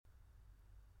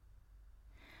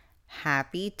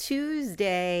Happy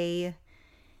Tuesday.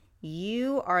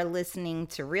 You are listening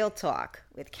to Real Talk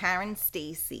with Karen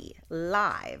Stacy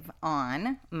live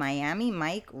on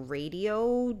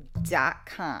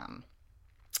MiamiMikeRadio.com.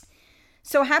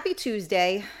 So happy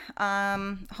Tuesday.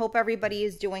 Hope everybody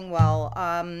is doing well.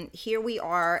 Here we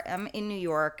are. I'm in New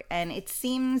York, and it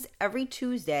seems every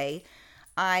Tuesday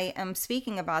I am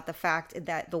speaking about the fact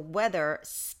that the weather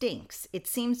stinks. It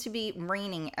seems to be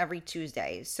raining every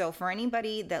Tuesday. So for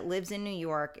anybody that lives in New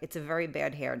York, it's a very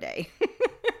bad hair day.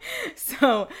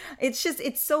 So it's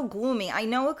so gloomy. I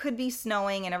know it could be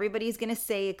snowing and everybody's going to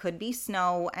say it could be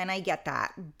snow, and I get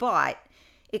that. But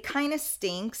it kind of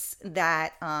stinks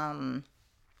that,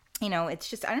 it's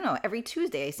just, I don't know, every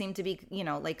Tuesday I seem to be,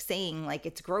 like saying like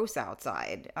it's gross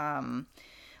outside.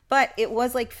 But it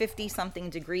was like 50 something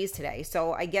degrees today.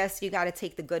 So I guess you got to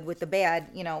take the good with the bad,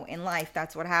 in life.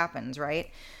 That's what happens, right?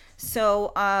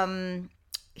 So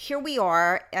here we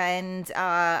are. And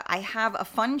I have a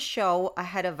fun show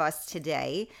ahead of us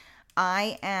today.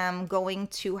 I am going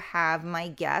to have my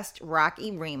guest,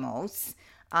 Rocky Ramos.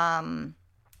 And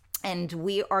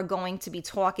we are going to be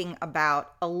talking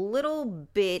about a little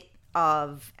bit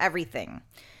of everything.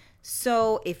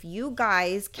 So if you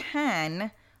guys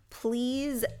can,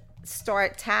 please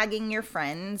start tagging your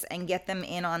friends and get them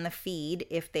in on the feed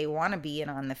if they want to be in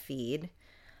on the feed.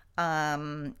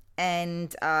 We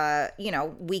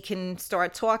can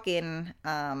start talking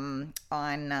on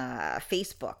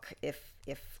Facebook if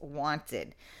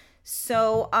wanted.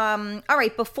 So, all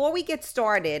right, before we get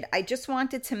started, I just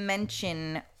wanted to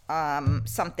mention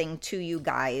something to you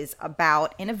guys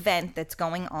about an event that's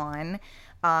going on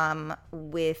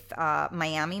with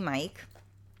Miami Mike.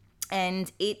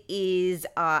 And it is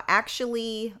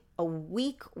actually a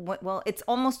week, well, it's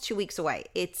almost 2 weeks away.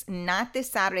 It's not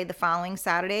this Saturday, the following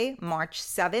Saturday, March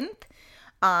 7th.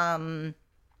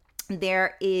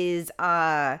 There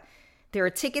are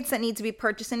tickets that need to be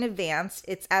purchased in advance.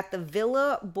 It's at the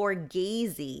Villa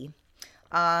Borghese,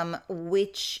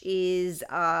 which is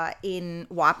in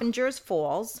Wappingers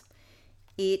Falls.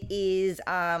 It is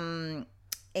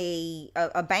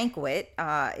a banquet.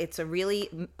 It's a really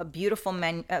beautiful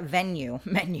venue.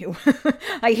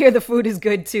 I hear the food is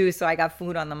good too, so I got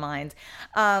food on the mind.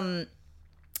 And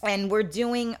we're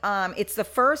doing, it's the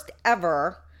first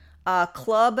ever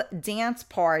club dance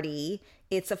party.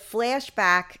 It's a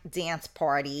flashback dance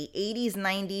party, 80s,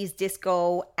 90s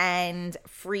disco and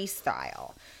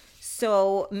freestyle.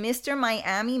 So Mr.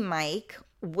 Miami Mike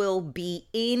will be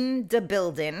in the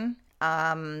building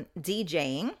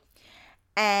DJing.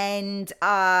 And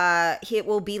it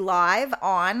will be live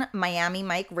on Miami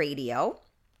Mike Radio.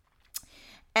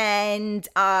 And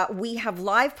we have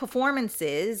live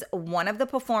performances. One of the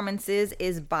performances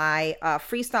is by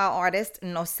freestyle artist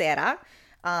Nocera.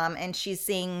 And she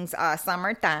sings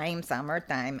Summertime,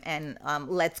 and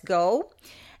Let's Go.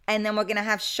 And then we're going to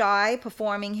have Shy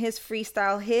performing his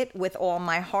freestyle hit With All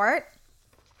My Heart.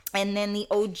 And then the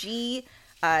OG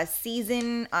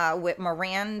season with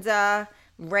Miranda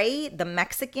Ray, the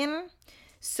Mexican.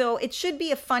 So it should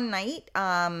be a fun night.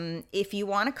 If you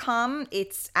want to come,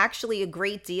 it's actually a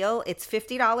great deal. It's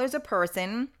 $50 a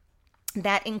person.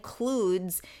 That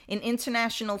includes an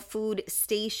international food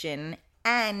station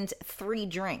and 3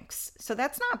 drinks. So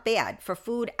that's not bad for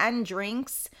food and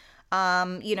drinks.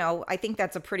 I think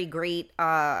that's a pretty great,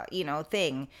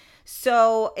 thing.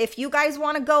 So if you guys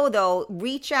want to go, though,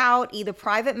 reach out, either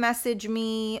private message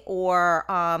me or,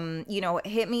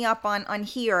 hit me up on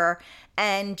here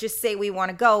and just say we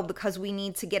want to go, because we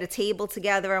need to get a table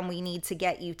together and we need to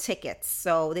get you tickets.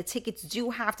 So the tickets do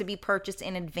have to be purchased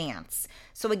in advance.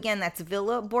 So again, that's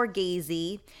Villa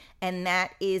Borghese, and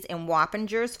that is in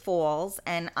Wappingers Falls,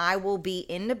 and I will be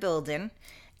in the building.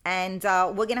 And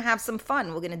we're going to have some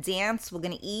fun. We're going to dance. We're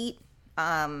going to eat.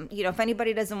 If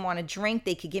anybody doesn't want to drink,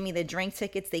 they could give me the drink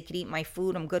tickets. They could eat my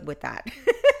food. I'm good with that.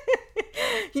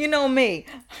 You know me.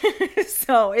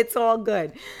 So it's all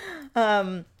good.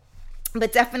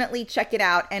 But definitely check it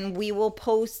out. And we will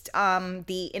post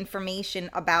the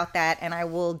information about that. And I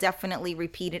will definitely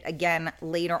repeat it again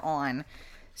later on.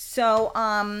 So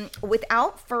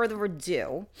without further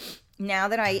ado, now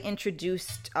that I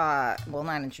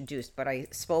I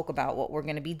spoke about what we're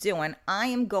going to be doing, I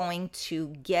am going to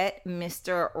get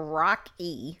Mr.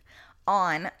 Rocky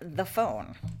on the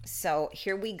phone. So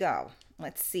here we go.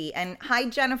 Let's see. And hi,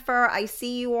 Jennifer. I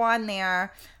see you on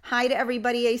there. Hi to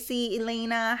everybody. I see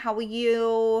Elena. How are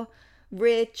you?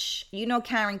 Rich.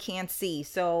 Karen can't see.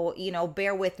 So,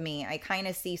 bear with me. I kind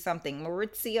of see something.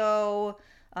 Maurizio.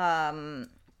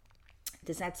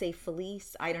 Does that say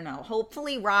Felice? I don't know.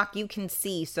 Hopefully, Rock, you can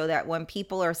see so that when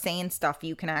people are saying stuff,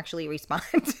 you can actually respond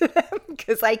to them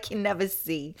because I can never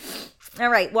see. All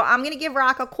right. Well, I'm going to give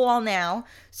Rock a call now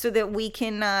so that we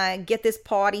can get this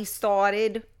party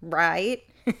started, right?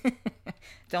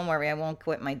 Don't worry. I won't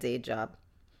quit my day job.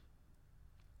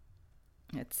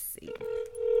 Let's see.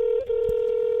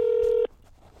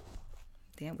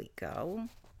 There we go.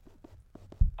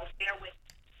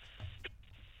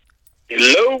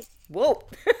 Hello? Whoa.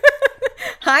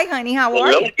 Hi, honey. How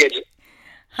are you?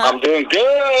 I'm doing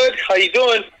good. How you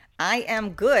doing? I am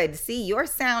good. See, your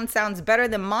sounds better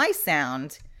than my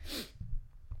sound.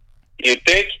 You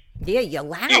think? Yeah, you're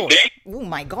loud. You think? Oh,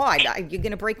 my God. You're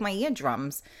going to break my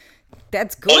eardrums.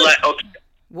 That's good. Oh, okay.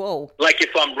 Whoa. Like if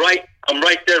I'm right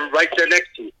there next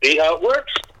to you. See how it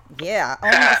works? Yeah,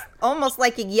 almost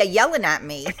like you're yelling at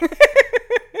me.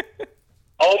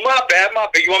 Oh, my bad.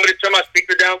 You want me to turn my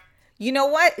speaker down? You know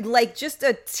what? Like just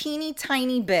a teeny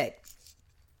tiny bit.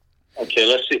 Okay,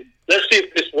 let's see. Let's see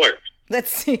if this works.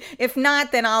 Let's see. If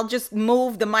not, then I'll just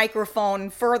move the microphone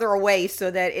further away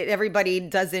so that everybody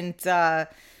doesn't.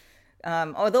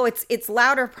 Although it's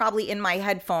louder probably in my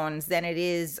headphones than it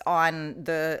is on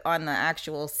the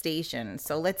actual station.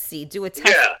 So let's see. Do a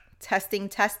test. Yeah. Testing.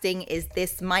 Is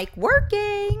this mic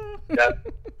working? Yeah.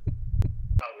 Okay,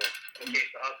 so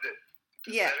how's this?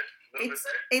 Yeah.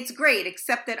 It's great,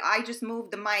 except that I just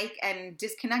moved the mic and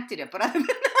disconnected it. But other than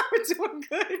that, we're doing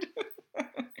good.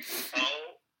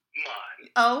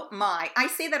 Oh my! I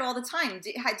say that all the time.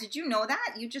 Did you know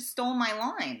that? You just stole my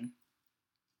line.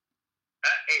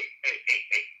 Hey!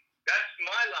 That's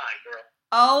my line, girl.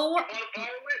 Oh. You want to borrow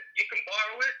it? You can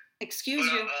borrow it. Excuse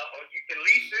you. Or you can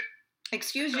lease it.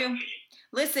 Excuse you.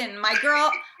 Listen, my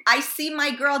girl. I see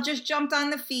my girl just jumped on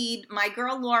the feed. My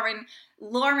girl Lauren.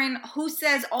 Lauren, who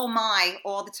says "oh my"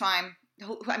 all the time?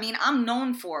 I mean, I'm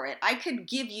known for it. I could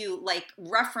give you like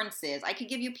references. I could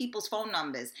give you people's phone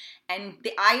numbers. And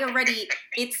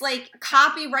it's like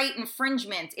copyright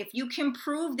infringement. If you can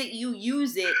prove that you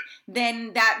use it,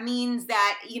 then that means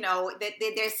that,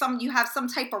 that you have some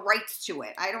type of rights to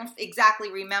it. I don't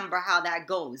exactly remember how that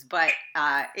goes, but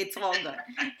it's all good. So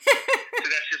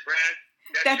that's your brand?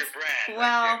 That's your brand.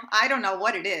 Well, I don't know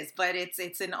what it is, but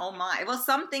it's an oh my. Well,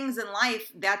 some things in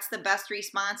life, that's the best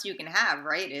response you can have,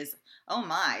 right? Is oh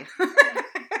my. Oh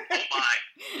my.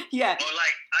 Yeah. Or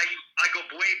like I go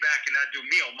way back and I do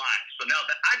me oh my. So now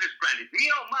that I just branded me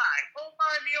oh my. Oh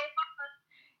my, me oh my.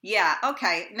 Yeah,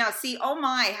 okay. Now see, oh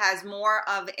my has more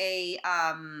of a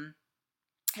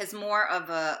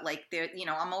like there,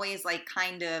 I'm always like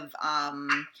kind of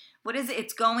what is it?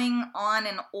 It's going on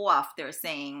and off, they're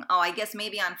saying. Oh, I guess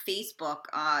maybe on Facebook,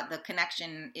 the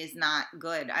connection is not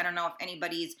good. I don't know if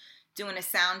anybody's doing a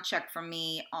sound check for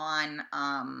me on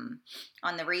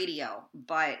the radio,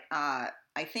 but I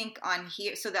think on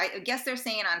here, so I guess they're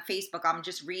saying on Facebook, I'm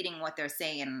just reading what they're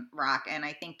saying, Rock, and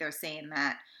I think they're saying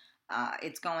that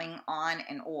it's going on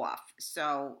and off.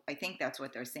 So I think that's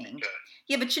what they're saying. Okay.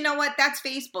 Yeah, but you know what? That's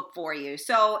Facebook for you.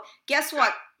 So guess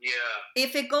what? Yeah.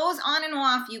 If it goes on and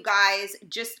off, you guys,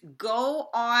 just go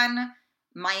on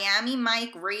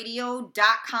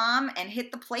MiamiMikeRadio.com and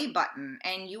hit the play button,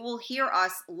 and you will hear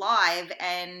us live,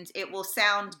 and it will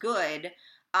sound good.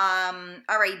 All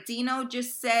right, Dino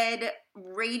just said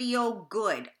radio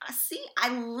good. See, I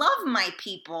love my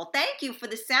people. Thank you for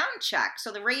the sound check.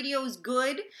 So the radio is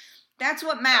good. That's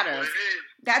what matters.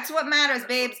 That's what matters,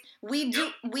 babes. We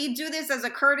do this as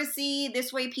a courtesy.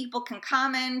 This way people can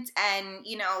comment, and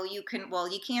you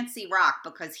can't see Rock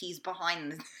because he's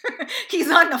behind he's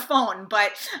on the phone,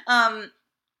 but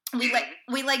we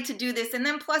like to do this, and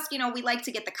then plus, we like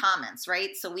to get the comments,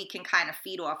 right? So we can kind of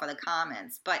feed off of the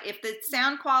comments. But if the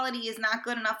sound quality is not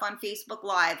good enough on Facebook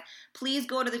Live, please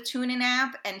go to the TuneIn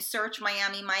app and search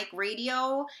Miami Mike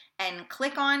Radio and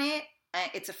click on it.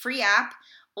 It's a free app.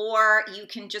 Or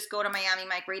you can just go to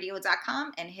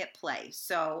MiamiMikeRadio.com and hit play.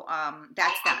 So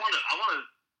that's that. I want to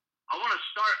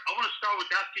start with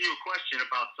asking you a question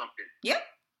about something. Yep.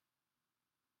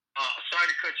 Sorry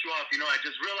to cut you off. I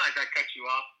just realized I cut you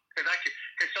off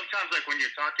because sometimes, like when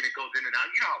you're talking, it goes in and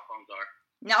out. You know how phones are.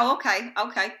 No. Okay.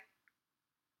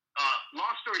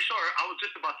 Long story short, I was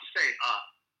just about to say.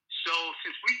 So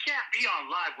since we can't be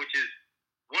on live, which is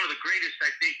one of the greatest,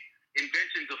 I think,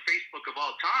 inventions of Facebook of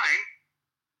all time.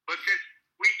 But since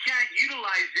we can't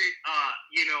utilize it,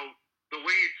 the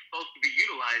way it's supposed to be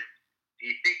utilized, do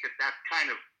you think that that's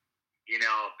kind of,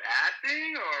 a bad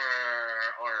thing or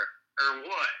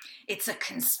what? It's a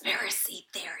conspiracy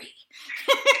theory.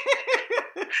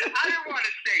 I didn't want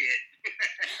to say it.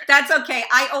 That's okay.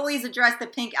 I always address the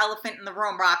pink elephant in the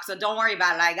room, Rock, so don't worry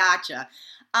about it. I gotcha.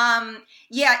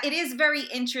 Yeah, it is very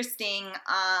interesting.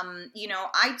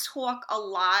 I talk a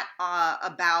lot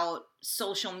about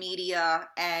social media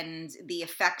and the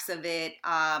effects of it.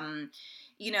 And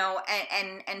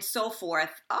so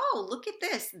forth. Oh, look at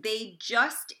this. They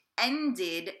just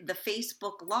ended the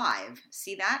Facebook Live.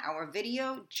 See that? Our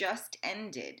video just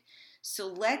ended. So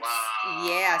let's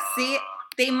yeah, see it. Wow.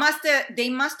 They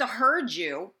must have heard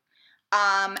you.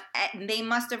 And they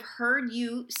must have heard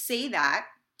you say that,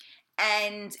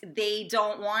 and they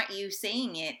don't want you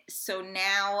saying it, so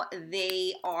now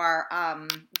they are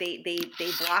they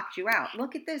blocked you out.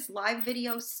 Look at this, live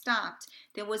video stopped.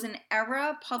 There was an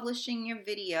error publishing your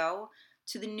video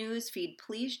to the news feed.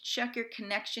 Please check your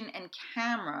connection and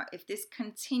camera. If this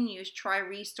continues, try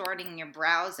restarting your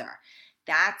browser.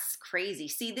 That's crazy.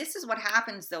 See, this is what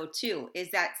happens though too,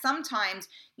 is that sometimes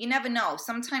you never know.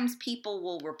 Sometimes people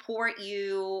will report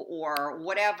you or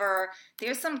whatever.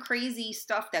 There's some crazy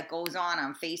stuff that goes on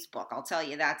Facebook. I'll tell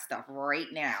you that stuff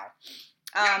right now.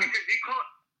 Yeah, because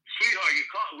sweetheart,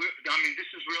 this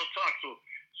is real talk.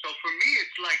 So for me,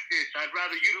 it's like this. I'd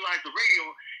rather utilize the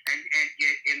radio, and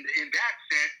in that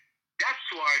sense, that's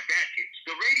to our advantage.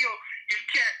 The radio,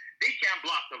 they can't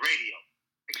block the radio.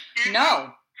 Excuse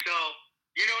No. me? So,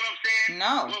 you know what I'm saying?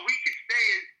 No. What we could say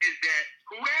is that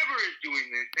whoever is doing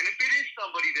this, and if it is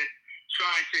somebody that's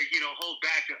trying to, hold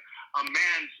back a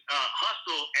man's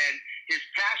hustle and his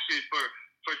passion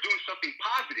for doing something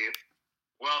positive,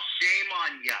 well, shame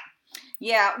on ya.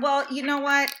 Yeah, well, you know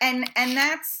what, and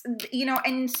that's,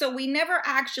 and so we never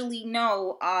actually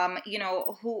know,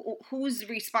 who's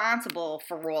responsible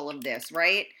for all of this,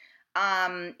 right?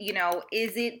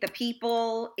 Is it the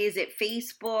people? Is it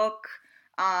Facebook?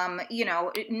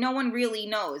 No one really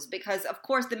knows, because of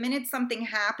course the minute something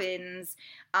happens,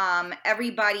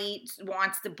 everybody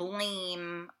wants to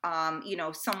blame,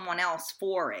 someone else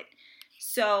for it.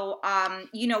 So,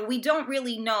 we don't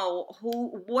really know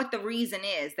what the reason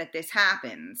is that this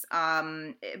happens.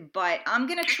 But I'm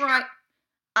going to try.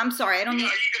 I'm sorry, I don't mean.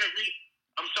 I'm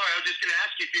sorry, I was just going to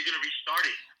ask you if you're going to restart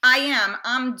it. I am.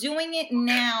 I'm doing it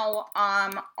now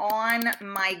on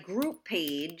my group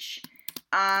page.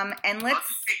 And let's. I'll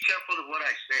just be careful of what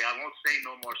I say. I won't say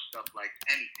no more stuff like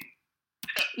anything.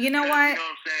 You know what? You know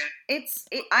what I'm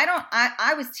saying?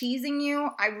 I was teasing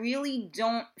you. I really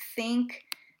don't think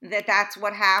that's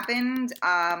what happened.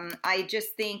 I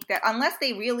just think that unless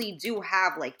they really do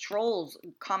have like trolls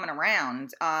coming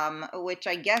around, which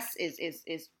I guess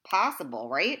is possible,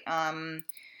 right?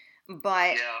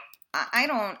 But yeah.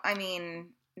 I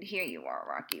mean, here you are,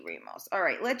 Rocky Ramos. All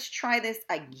right, let's try this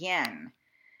again.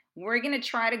 We're going to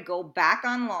try to go back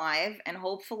on live, and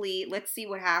hopefully let's see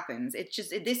what happens.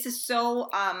 This is so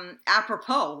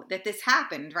apropos that this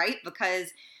happened, right?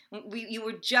 Because you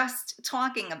were just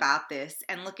talking about this,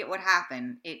 and look at what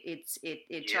happened.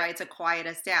 It tried to quiet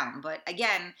us down. But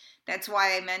again, that's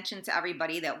why I mentioned to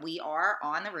everybody that we are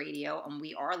on the radio and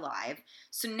we are live.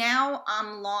 So now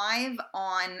I'm live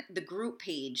on the group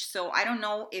page. So I don't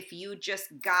know if you just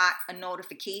got a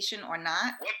notification or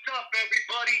not. What's up,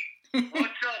 everybody?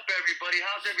 What's up, everybody?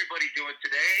 How's everybody doing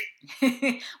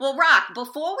today? Well, Rock,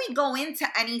 before we go into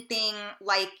anything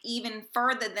like even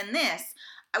further than this,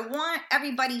 I want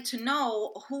everybody to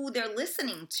know who they're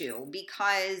listening to,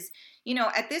 because,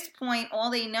 at this point, all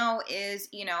they know is,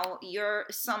 you're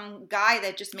some guy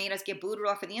that just made us get booted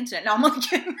off of the internet. No, I'm only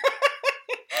kidding.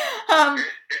 I'm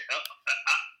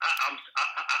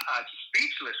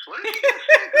speechless. What did you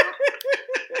say, girl?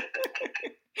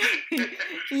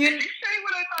 Did you say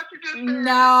what I thought you just said?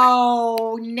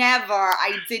 No, never.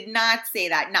 I did not say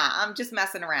that. Nah, I'm just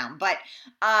messing around. But,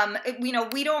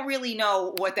 we don't really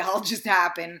know what the hell just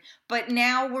happened. But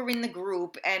now we're in the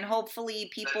group, and hopefully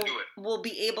people will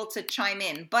be able to chime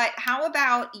in. But how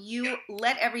about you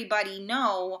let everybody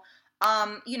know,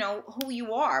 who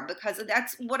you are, because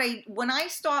that's what when I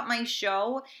start my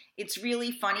show, it's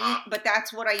really funny, but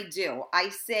that's what I do. I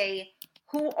say,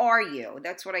 who are you?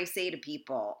 That's what I say to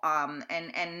people.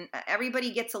 And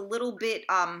everybody gets a little bit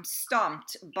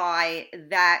stumped by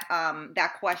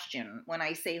that question when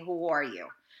I say, who are you?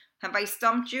 Have I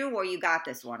stumped you, or you got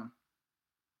this one?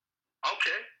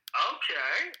 Okay.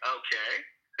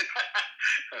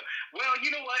 Well,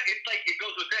 you know what? It's like it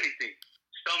goes with anything.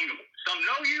 Some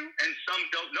know you and some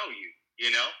don't know you,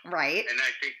 Right. And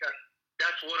I think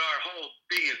that's what our whole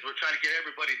thing is. We're trying to get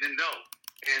everybody to know.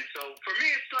 And so for me,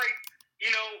 it's like,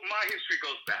 my history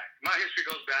goes back. My history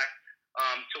goes back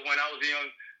to when I was a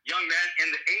young man in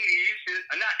the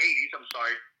 80s. Not 80s, I'm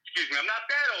sorry. Excuse me, I'm not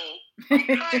that old. I'm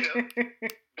kind of.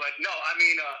 But no,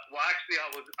 actually, I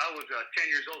was 10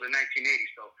 years old in 1980,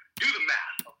 so do the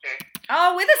math, okay?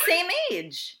 Oh, we're the same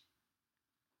age.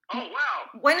 Oh, wow.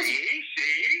 When's See?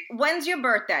 when's your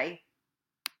birthday?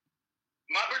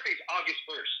 My birthday's August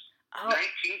 1st, Oh,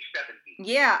 1970.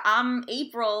 yeah, I'm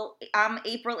April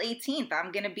 18th.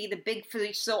 I'm gonna be the big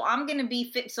food. So I'm gonna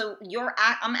be fit. So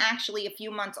I'm actually a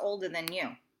few months older than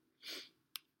you.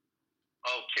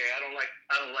 Okay, I don't like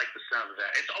the sound of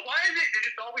that. Why is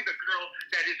it's always a girl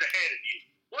that is ahead of you?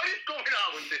 What is going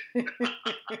on with this?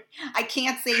 I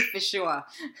can't say for sure.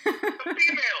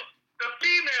 The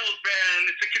females, man,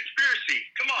 it's a conspiracy.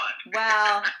 Come on.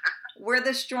 Well, we're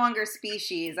the stronger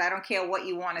species. I don't care what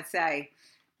you want to say.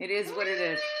 It is what it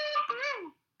is.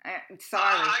 Sorry.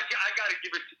 I gotta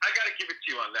give it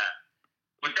to you on that.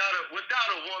 Without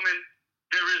a woman,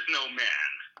 there is no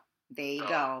man. There you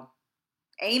go.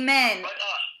 Amen. But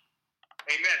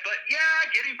amen. But yeah,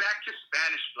 getting back to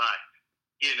Spanish Fly,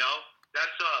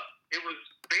 that's it was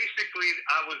basically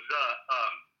I was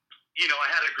I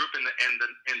had a group in the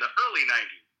early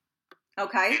 '90s.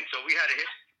 Okay. And so we had a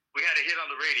hit on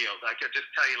the radio. I could just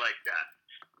tell you like that,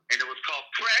 and it was called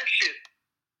Precious.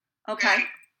 Okay. And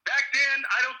back then,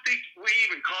 I don't think we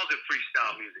even called it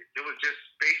freestyle music. It was just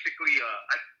basically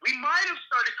we might have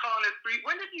started calling it free.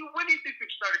 When do you think we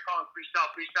started calling freestyle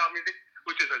music?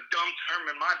 Which is a dumb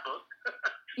term in my book.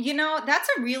 That's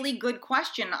a really good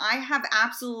question. I have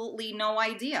absolutely no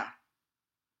idea.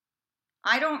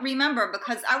 I don't remember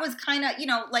because I was kind of,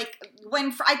 like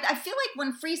when I feel like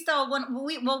when freestyle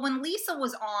when Lisa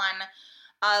was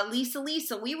on,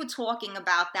 Lisa, we were talking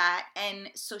about that, and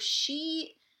so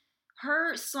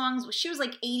her songs, she was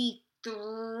like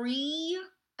 83.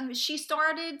 She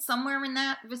started somewhere in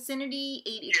that vicinity,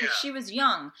 80, because she was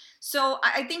young. So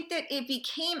I think that it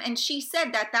became, and she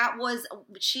said that was,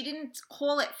 she didn't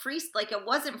call it like it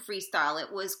wasn't freestyle.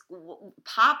 It was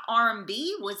pop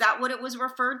R&B. Was that what it was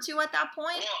referred to at that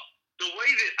point? Well, the way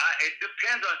that it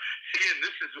depends on,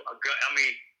 this is,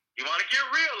 you want to get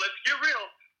real, let's get real.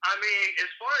 As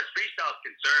far as freestyle is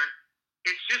concerned,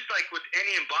 it's just like with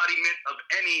any embodiment of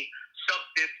any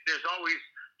substance, there's always,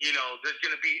 there's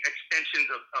going to be extensions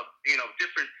of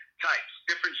different types,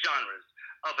 different genres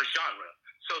of a genre.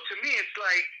 So to me, it's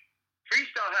like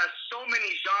freestyle has so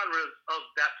many genres of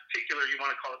that particular, you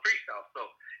want to call it freestyle,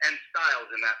 and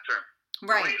styles in that term.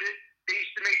 Right. The way that they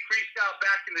used to make freestyle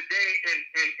back in the day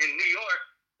in New York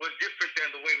was different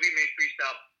than the way we made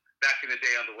freestyle back in the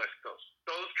day on the West Coast.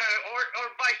 So it's kind of,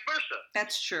 or vice versa.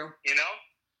 That's true.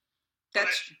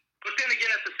 That's true. But then again,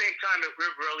 at the same time, it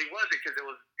really wasn't, because it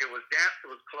was dance, it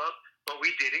was club, but we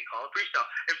didn't call it freestyle.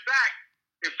 In fact,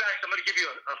 I'm going to give you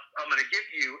a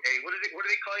what do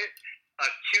they call it? A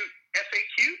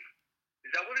FAQ? Is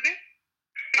that what it is?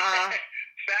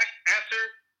 Fact, answer,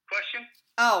 question.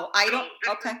 Oh,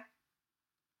 okay.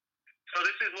 So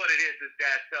this is what it is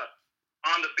that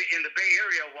in the Bay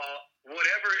Area, while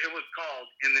whatever it was called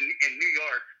in New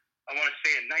York, I want to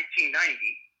say in 1990,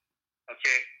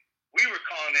 okay. We were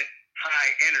calling it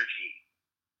high energy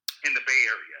in the Bay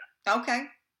Area. Okay.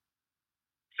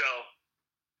 So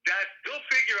go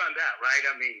figure on that, right?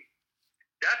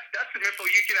 That's some info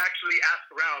you can actually ask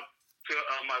around to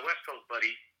my West Coast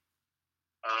buddy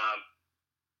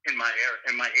in my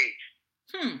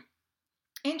age.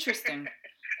 Interesting.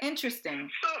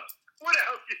 Interesting. So what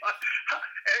else?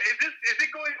 Is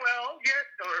it going well yet,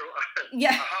 or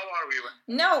yeah? How are we?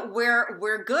 No,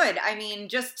 we're good.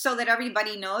 Just so that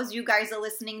everybody knows, you guys are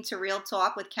listening to Real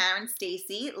Talk with Karen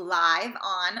Stacy live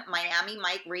on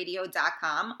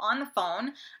MiamiMikeRadio.com. On the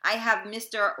phone, I have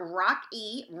Mr.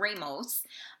 Rocky Ramos,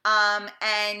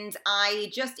 and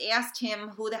I just asked him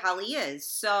who the hell he is.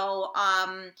 So,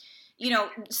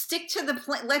 stick to the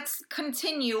plan. Let's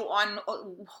continue on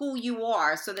who you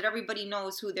are so that everybody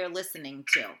knows who they're listening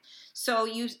to. So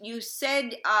you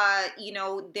said,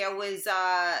 there was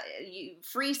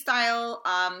freestyle.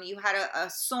 You had a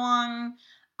song,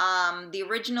 the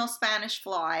original Spanish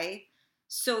Fly.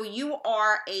 So you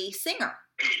are a singer.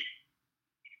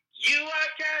 You are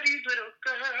Daddy's little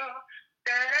girl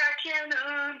that I can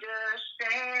understand.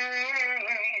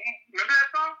 Remember that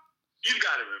song? You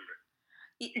gotta remember.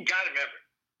 You gotta remember.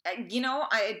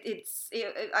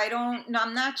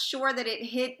 I'm not sure that it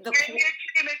hit the. When you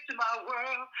came into my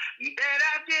world that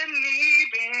I didn't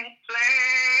even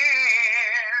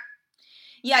plan.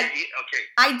 Yeah. Okay.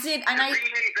 I did, and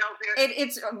ringing any bells here?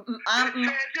 It's.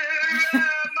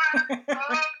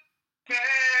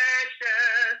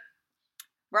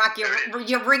 Rock,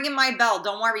 you're ringing my bell.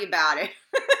 Don't worry about it.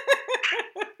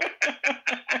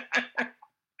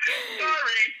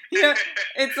 Sorry. Yeah,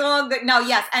 it's all good. No,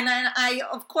 yes, and then I,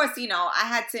 of course, I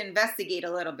had to investigate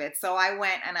a little bit, so I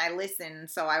went and I listened.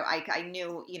 So I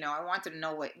knew, I wanted to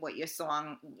know what your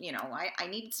song, I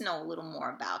needed to know a little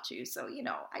more about you. So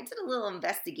I did a little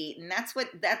investigating. That's what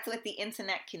the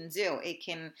internet can do. It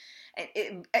can.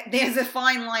 There's a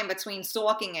fine line between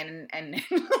stalking and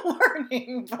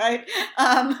learning, but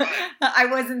I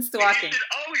wasn't stalking. You should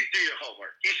always do your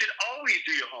homework. You should always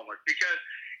do your homework because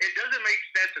it doesn't make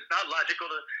sense. It's not logical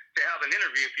to have an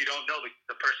interview if you don't know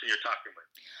the person you're talking with,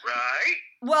 right?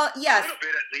 Well, yes. A little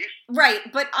bit at least.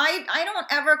 Right, but I don't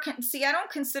ever, I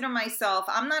don't consider myself,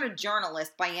 I'm not a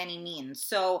journalist by any means,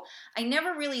 so I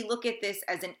never really look at this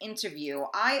as an interview.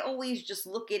 I always just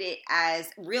look at it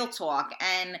as real talk,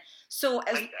 and so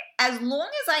as long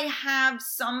as I have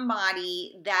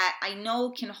somebody that I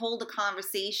know can hold a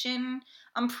conversation,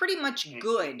 I'm pretty much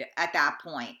good at that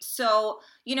point. So,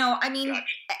 I mean,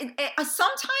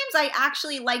 sometimes I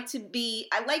actually like to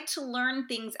learn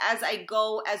things as I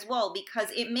go as well,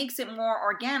 because it makes it more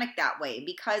organic that way.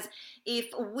 Because if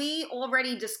we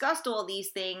already discussed all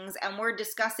these things and we're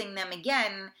discussing them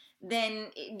again, then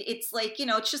it's like,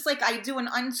 it's just like I do an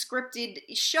unscripted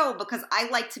show because I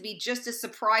like to be just as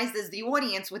surprised as the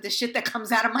audience with the shit that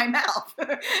comes out of my mouth.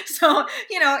 So,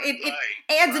 it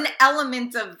adds an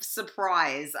element of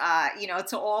surprise,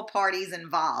 to all parties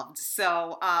involved.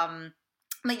 So,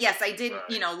 but yes, I did,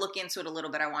 look into it a little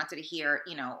bit. I wanted to hear,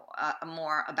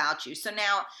 more about you. So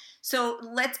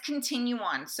let's continue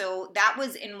on. So that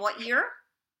was in what year?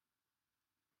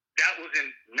 That was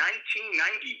in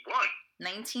 1991.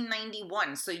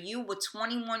 1991. So you were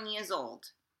 21 years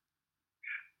old.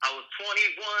 I was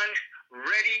 21,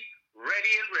 ready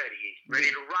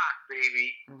to rock,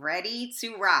 baby. Ready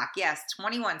to rock. Yes,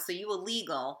 21. So you were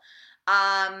legal.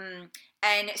 And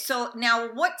so now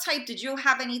what type, did you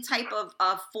have any type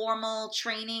of formal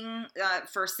training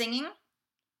for singing?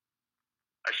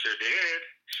 I sure did.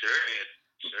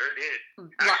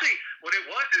 Actually, what it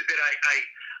was is that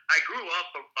I grew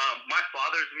up, my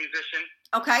father's a musician.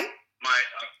 Okay.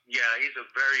 He's a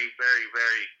very, very,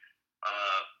 very,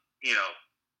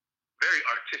 very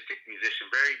artistic musician.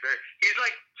 Very, very, he's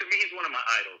like, to me, he's one of my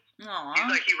idols. Aww. He's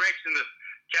like, he ranks in the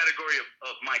category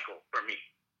of Michael for me.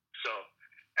 So,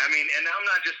 I mean, and I'm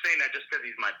not just saying that just because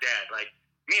he's my dad. Like,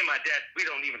 me and my dad, we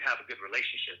don't even have a good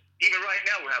relationship. Even right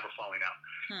now, we have a falling out.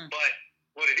 But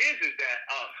what it is that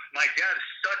my dad is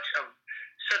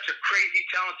such a crazy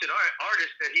talented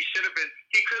artist that he could have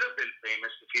been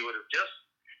famous if he would have just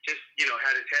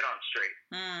had his head on straight.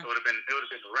 It would have been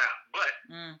around. But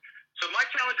so my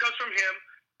talent comes from him.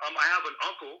 I have an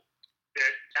uncle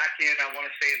that back in, I want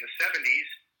to say in the 70s,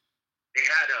 they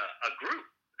had a group.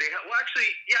 Because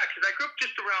I grew up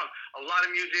just around a lot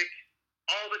of music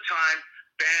all the time.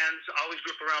 Bands, always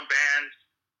grew up around bands.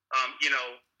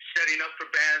 Setting up for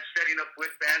bands, setting up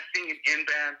with bands, singing in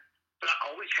bands. But I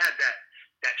always had that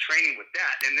training with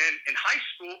that. And then in high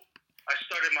school, I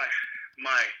started my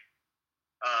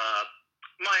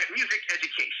music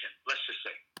education, let's just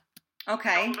say.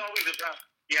 Okay. I was always around.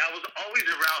 Yeah, I was always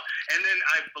around. And then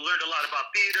I learned a lot about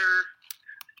theater,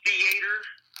 the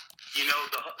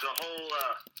whole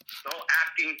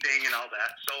acting thing and all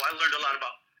that. So I learned a lot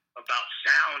about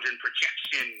sound and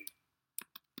projection.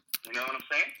 You know what I'm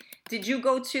saying? Did you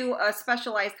go to a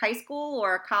specialized high school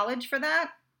or a college for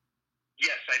that?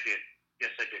 Yes, I did.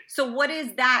 So what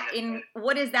is that in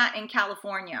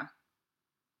California?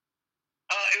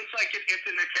 It's like it's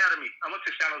an academy. I went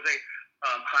to San Jose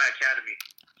High Academy.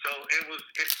 So it was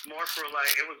more for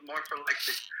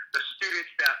the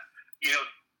students that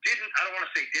didn't, I don't want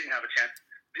to say didn't have a chance,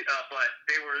 but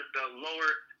they were the lower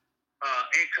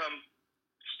income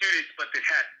students, but they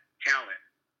had talent,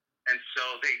 and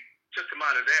so they took them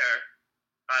out of the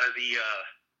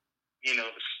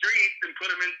streets and put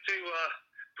us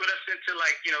into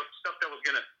stuff that was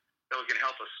gonna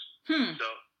help us.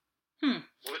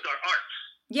 With our arts.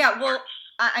 Yeah, well,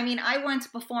 I mean, I went to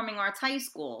Performing Arts High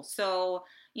School, so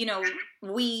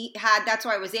we had, that's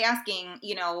why I was asking,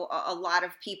 a lot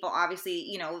of people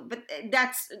obviously, but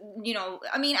that's,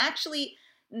 I mean, actually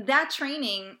that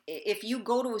training, if you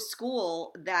go to a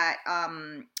school that,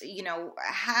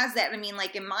 has that, I mean,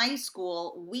 like in my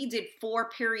school, we did 4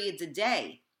 periods a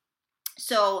day.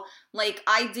 So like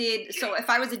so if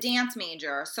I was a dance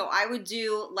major, so I would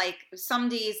do like some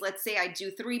days, let's say I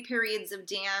do 3 periods of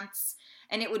dance,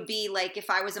 And it would be like, if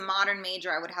I was a modern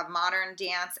major, I would have modern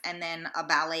dance and then a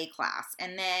ballet class.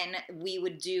 And then we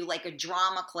would do like a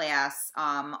drama class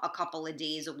a couple of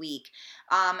days a week.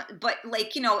 But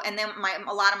like, and then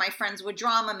a lot of my friends were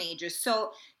drama majors.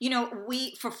 So,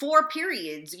 for 4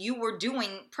 periods, you were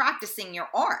practicing your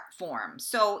art form.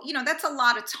 So, that's a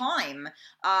lot of time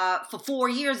for 4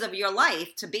 years of your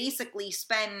life to basically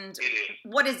spend,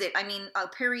 what is it? I mean, a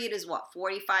period is what,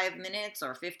 45 minutes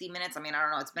or 50 minutes? I mean, I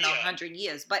don't know. It's been 100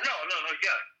 years. But no, yeah.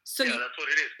 So that's what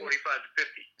it is, 45 to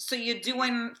 50. So you're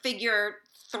doing, figure,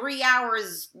 3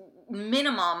 hours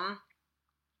minimum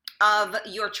of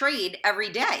your trade every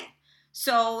day.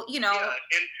 So, Yeah, and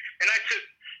I took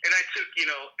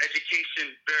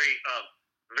education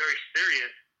very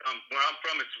serious. Where I'm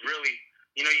from, it's really,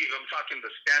 I'm talking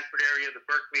the Stanford area, the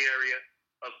Berkeley area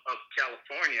of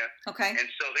California. Okay. And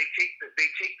so they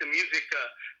take the music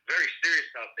very serious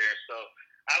out there. So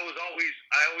I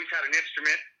always had an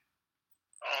instrument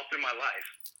all through my life.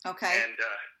 Okay. And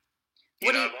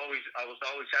I always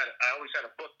had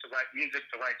a book to write music,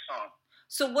 to write songs.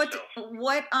 So what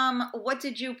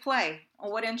did you play? Or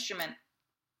what instrument?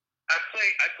 I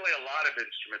play a lot of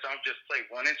instruments. I don't just play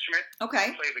one instrument.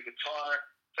 Okay. I play the guitar,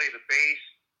 play the bass.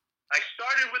 I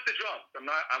started with the drums. I'm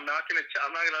not gonna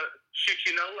shoot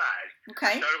you no lies.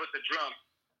 Okay. I started with the drums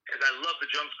because I love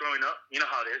the drums growing up. You know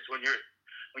how it is when you're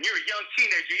a young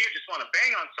teenager, you just want to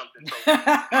bang on something. So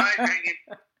my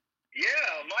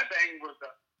banging was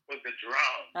the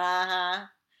drum.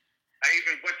 I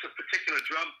even went to a particular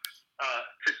drum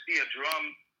to see a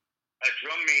drum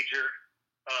major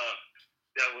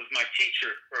that was my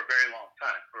teacher for a very long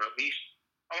time, for at least,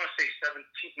 I want to say 17,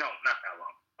 no, not that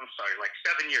long. I'm sorry, like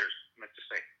 7 years, I meant to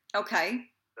say.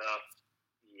 Okay.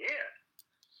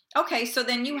 Yeah. Okay, so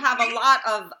then you have a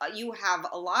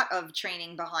lot of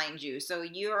training behind you. So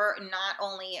you're not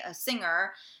only a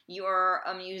singer, you're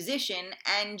a musician,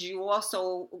 and you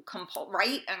also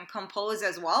write and compose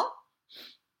as well?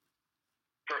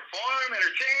 Perform,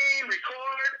 entertain,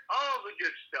 record, all the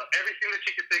good stuff, everything that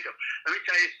you could think of. Let me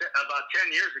tell you, about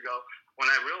 10 years ago,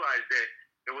 when I realized that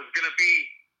it was going to be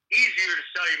easier to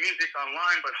sell your music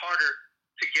online, but harder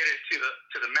to get it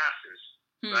to the masses,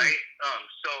 right?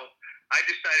 So I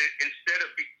decided instead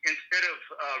of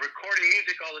recording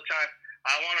music all the time,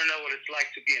 I want to know what it's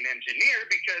like to be an engineer,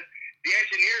 because the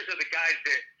engineers are the guys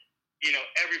that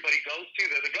everybody goes to.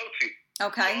 They're the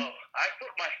go-to. Okay. So I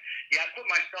put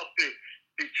myself through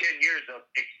 10 years of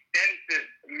extensive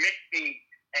mixing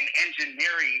and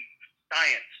engineering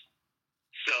science.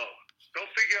 So go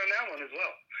figure on that one as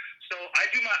well. So I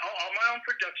do all my own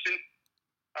production.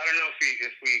 I don't know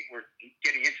if we were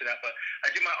getting into that, but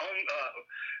I do my own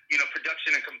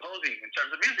production and composing in terms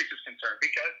of music is concerned,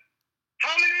 because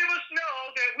how many of us know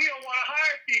that we don't want to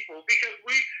hire people because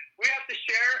we have to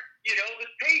share the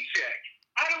paycheck?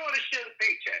 I don't want to share the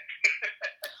paycheck.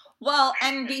 Well,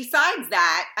 and besides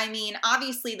that, I mean,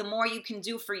 obviously the more you can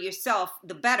do for yourself,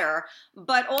 the better.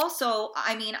 But also,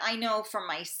 I mean, I know for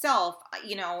myself,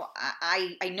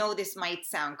 I know this might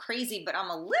sound crazy, but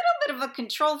I'm a little bit of a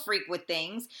control freak with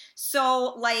things.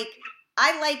 So, like,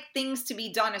 I like things to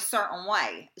be done a certain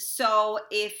way. So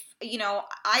if,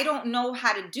 I don't know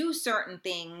how to do certain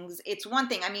things, it's one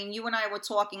thing. I mean, you and I were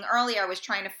talking earlier, I was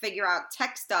trying to figure out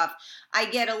tech stuff. I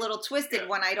get a little twisted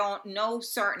when I don't know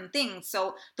certain things.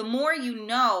 So the more you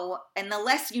know and the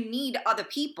less you need other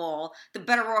people, the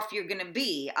better off you're going to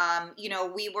be.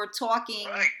 We were talking,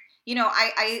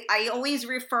 I always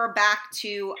refer back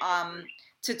to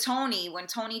Tony, when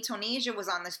Tony Tonasia was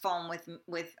on this phone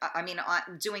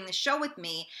doing the show with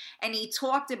me, and he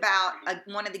talked about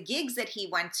one of the gigs that he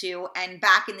went to, and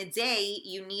back in the day,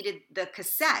 you needed the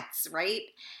cassettes, right?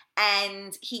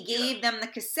 And he gave them the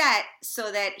cassette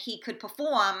so that he could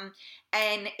perform,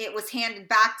 and it was handed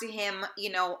back to him,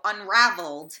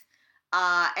 unraveled.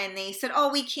 And they said,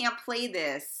 oh, we can't play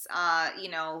this,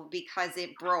 because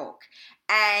it broke.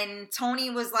 And Tony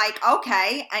was like,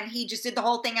 okay. And he just did the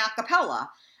whole thing a cappella,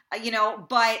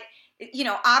 but,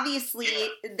 obviously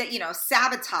that,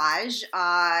 sabotage,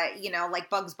 like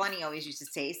Bugs Bunny always used to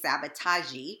say,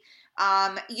 sabotage.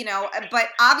 But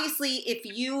obviously if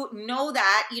you know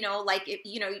that, if,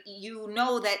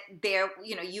 know that there,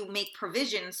 you make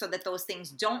provisions so that those things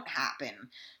don't happen.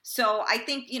 So I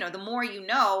think, the more you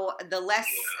know, the less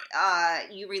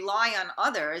you rely on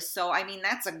others. So, I mean,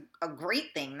 that's a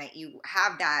great thing that you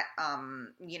have that,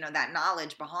 that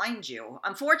knowledge behind you.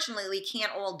 Unfortunately, we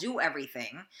can't all do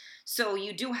everything. So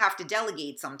you do have to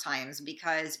delegate sometimes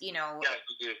because, Yeah,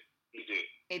 you do.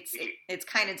 it's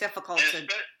kind of difficult to...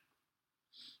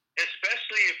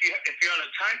 especially if you're on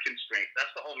a time constraint.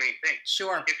 That's the whole main thing.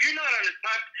 Sure. If you're not on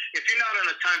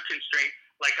a time constraint,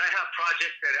 like I have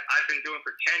projects that I've been doing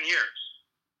for 10 years.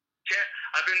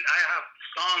 I have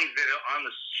songs that are on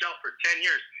the shelf for 10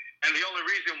 years, and the only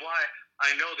reason why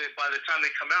I know that by the time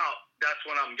they come out, that's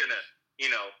when I'm gonna,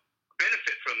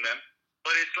 benefit from them.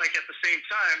 But it's like at the same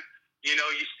time, you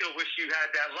still wish you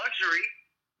had that luxury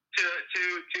to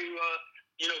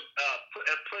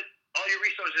put all your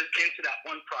resources into that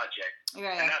one project.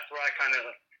 Right. And that's where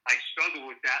I struggle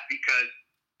with that because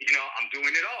I'm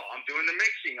doing it all. I'm doing the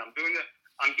mixing. I'm doing the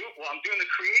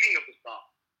creating of the song.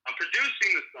 I'm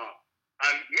producing the song.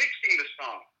 I'm mixing the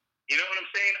song. You know what I'm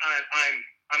saying?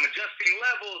 I'm adjusting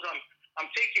levels. I'm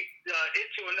taking it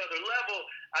to another level.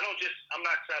 I'm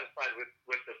not satisfied with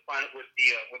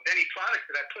any product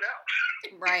that I put out.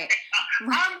 Right.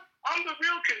 I'm the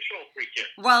real control freak here.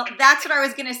 Well, that's what I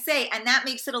was going to say. And that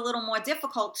makes it a little more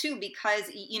difficult too, because,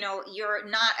 you're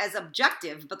not as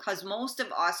objective because most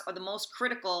of us are the most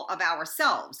critical of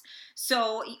ourselves.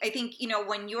 So I think,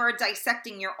 when you're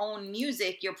dissecting your own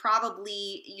music, you're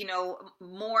probably,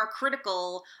 more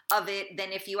critical of it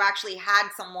than if you actually had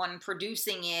someone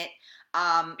producing it,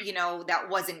 that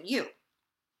wasn't you.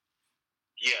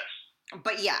 Yes.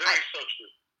 But yeah. Very so true.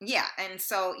 Yeah, and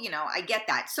so, I get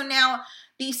that. So now,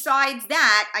 besides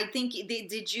that, I think,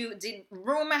 did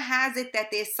rumor has it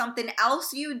that there's something else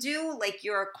you do, like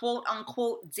your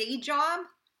quote-unquote day job?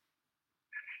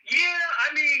 Yeah,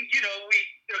 I mean, we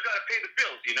still got to pay the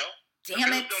bills, Damn the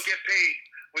bills it. don't get paid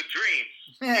with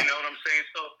dreams, you know what I'm saying?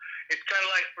 So it's kind of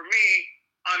like, for me,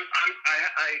 I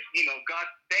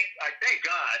thank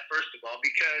God, first of all,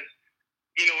 because,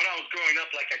 when I was growing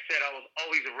up, like I said, I was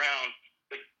always around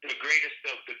the greatest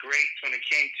of the greats when it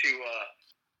came to the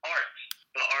arts,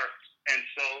 and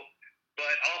so,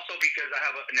 but also because I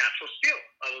have a natural skill.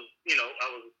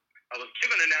 I was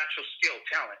given a natural skill,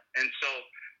 talent, and so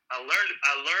I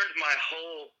learned my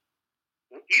whole.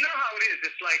 You know how it is.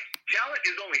 It's like talent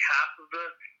is only half of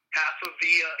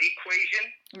the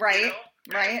equation. Right.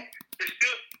 Right. If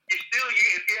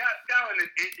you have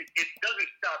talent, it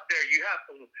doesn't stop there. You have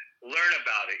to learn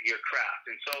about it, your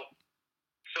craft, and so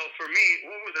for me,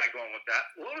 where was I going with that?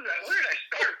 Where did I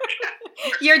start with that?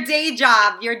 Your day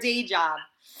job. Oh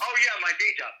yeah, my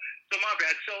day job. So my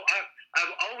bad. So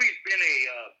I've always been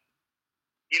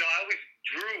I always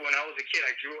drew when I was a kid.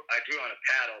 I drew on a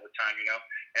pad all the time,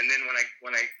 And then when I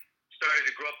started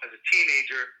to grow up as a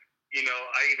teenager,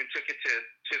 I even took it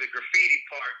to the graffiti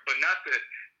part, but not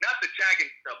the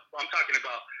tagging stuff. I'm talking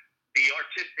about the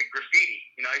artistic graffiti.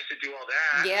 I used to do all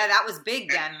that. Yeah, that was big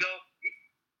then. So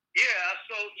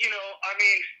I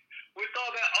mean, with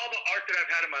all the art that I've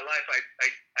had in my life,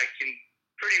 I can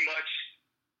pretty much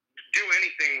do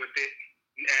anything with it,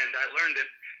 and I learned that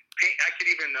I could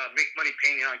even make money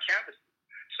painting on canvas.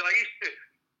 So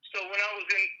when I was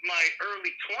in my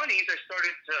early 20s, I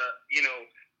started to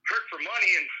hurt for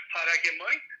money, and how did I get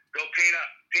money? Go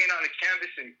paint on a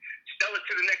canvas and sell it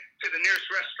to the nearest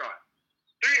restaurant.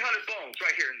 300 bones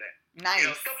right here and there. Nice.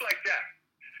 Stuff like that.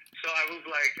 So I was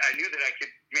like, I knew that I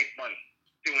could make money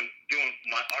doing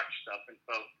my art stuff, and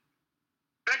so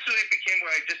eventually it became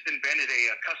where I just invented a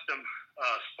custom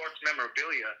sports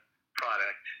memorabilia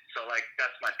product. So like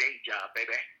that's my day job,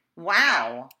 baby.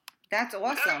 Wow, that's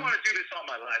awesome. I want to do this all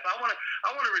my life. I want to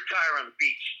retire on the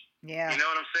beach. Yeah. You know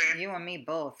what I'm saying? You and me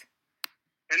both.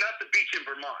 And not the beach in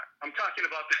Vermont. I'm talking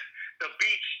about the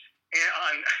beach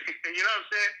on, you know what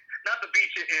I'm saying? Not the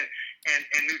beach in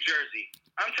New Jersey.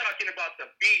 I'm talking about the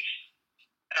beach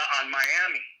on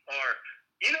Miami, or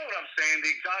you know what I'm saying? The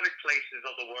exotic places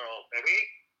of the world, baby.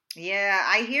 Yeah,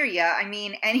 I hear ya. I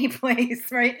mean, any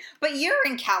place, right? But you're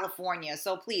in California,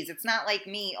 so please, it's not like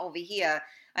me over here.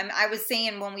 I was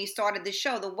saying when we started the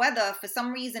show, the weather, for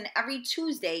some reason, every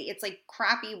Tuesday, it's like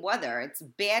crappy weather. It's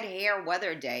bad hair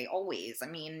weather day, always. I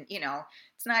mean,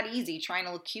 it's not easy trying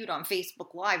to look cute on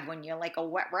Facebook Live when you're like a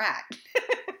wet rat.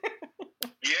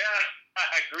 Yeah,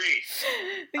 I agree.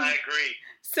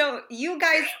 So you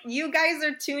guys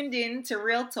are tuned in to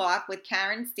Real Talk with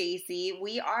Karen Stacy.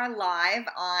 We are live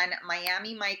on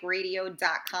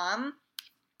MiamiMikeRadio.com.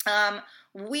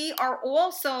 We are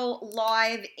also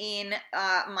live in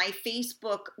my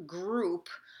Facebook group,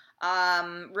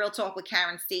 Real Talk with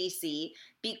Karen Stacy.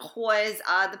 because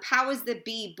the powers that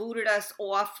be booted us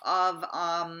off of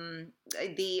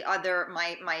the other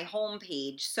my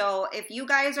homepage. So if you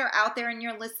guys are out there and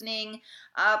you're listening,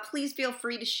 please feel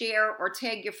free to share or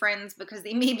tag your friends, because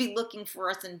they may be looking for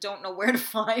us and don't know where to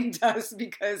find us,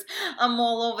 because I'm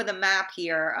all over the map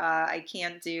here. I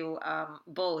can't do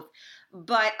both.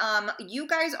 But you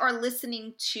guys are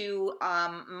listening to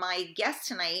my guest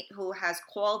tonight, who has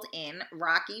called in,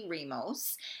 Rocky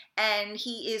Ramos, and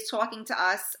he is talking to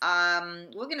us.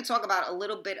 We're going to talk about a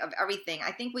little bit of everything.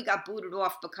 I think we got booted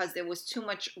off because there was too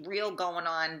much real going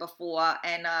on before,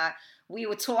 and we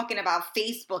were talking about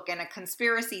Facebook and a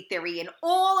conspiracy theory, and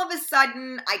all of a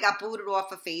sudden, I got booted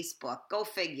off of Facebook. Go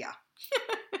figure.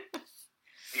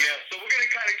 Yeah, so we're going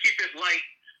to kind of keep it light,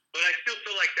 but I still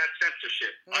feel like that's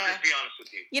censorship. Yeah. I'll just be honest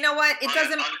with you. You know what? It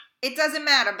doesn't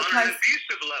matter, because on an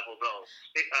abusive level, though,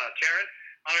 Karen,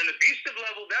 on an abusive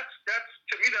level, that's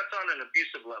to me, that's on an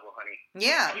abusive level, honey.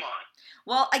 Yeah. Come on.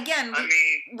 Well, again,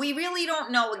 we really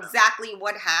don't know exactly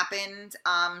what happened.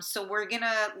 So we're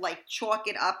gonna chalk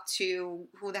it up to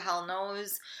who the hell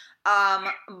knows.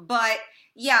 But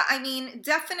yeah, I mean,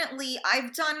 definitely,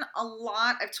 I've talked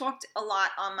a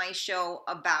lot on my show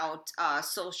about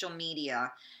social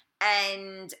media.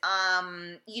 And,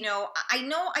 I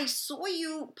know I saw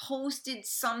you posted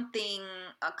something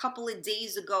a couple of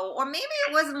days ago, or maybe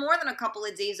it was more than a couple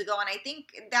of days ago, and I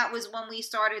think that was when we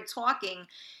started talking.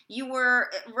 You were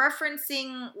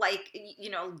referencing,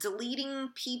 deleting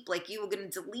people, you were going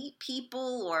to delete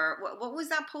people, or what was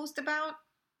that post about?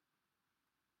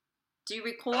 Do you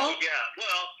recall? Oh, yeah.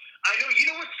 Well, I know. You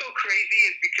know what's so crazy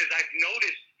is because I've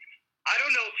noticed, I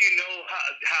don't know if you know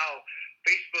how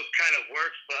Facebook kind of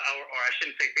works, or I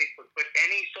shouldn't say Facebook, but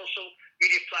any social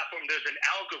media platform, there's an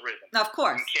algorithm. Of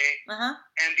course. Okay. Uh-huh.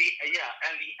 And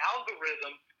the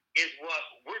algorithm is what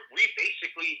we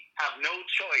basically have no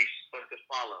choice but to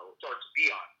follow or to be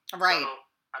on. Right. So,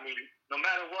 I mean, no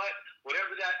matter what,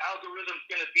 whatever that algorithm's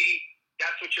going to be,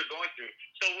 that's what you're going through.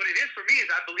 So what it is for me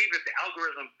is, I believe that the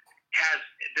algorithm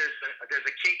there's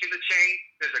a kink in the chain,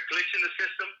 there's a glitch in the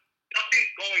system,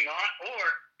 something's going on, or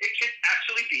it could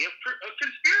actually be a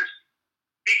conspiracy.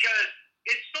 Because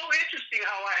it's so interesting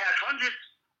how I had hundreds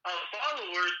of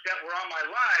followers that were on my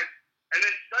live, and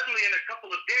then suddenly in a couple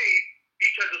of days,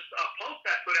 because of a post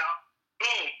I put out,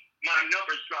 boom, my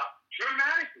numbers dropped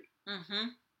dramatically.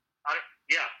 Mm-hmm.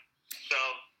 Yeah. So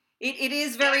it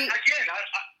is very. Again,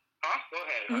 go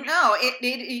ahead. No,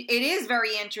 it is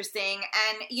very interesting.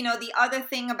 And, the other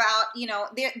thing about,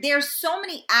 there's so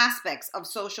many aspects of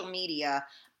social media,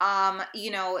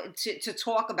 to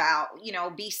talk about,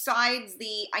 besides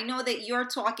I know that you're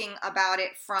talking about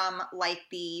it from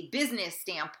the business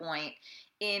standpoint,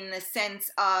 in the sense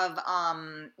of,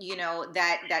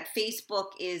 that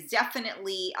Facebook is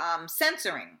definitely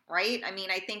censoring, right? I mean,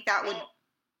 I think that would.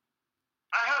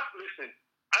 Listen,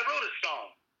 I wrote a song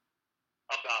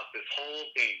about this whole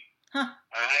thing. Huh.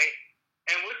 All right?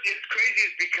 And what is crazy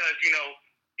is because, you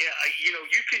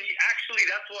can actually,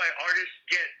 that's why artists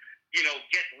get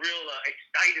real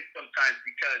excited sometimes,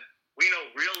 because we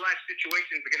know real life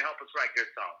situations are going to help us write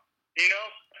good songs.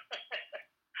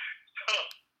 So,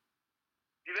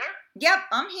 you there? Yep,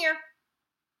 I'm here.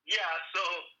 Yeah, so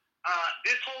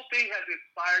this whole thing has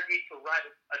inspired me to write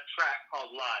a track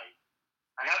called Live.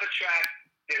 I have a track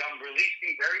that I'm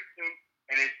releasing very soon,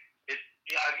 and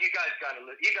you guys gotta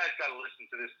listen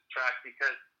to this track,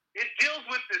 because it deals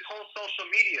with this whole social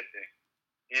media thing,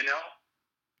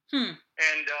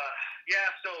 And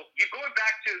so you're going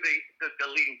back to the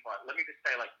deleting part. Let me just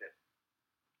say it like this: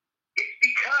 it's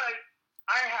because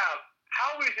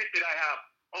how is it that I have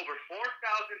over 4,000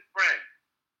 friends?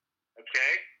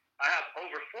 Okay, I have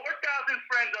over 4,000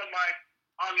 friends on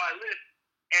my list,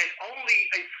 and only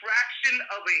a fraction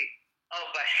of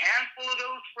a handful of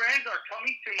those friends are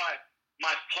coming to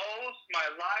my posts, my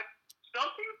live.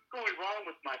 Something's going wrong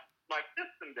with my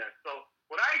system there. So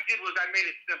what I did was I made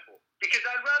it simple, because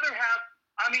I'd rather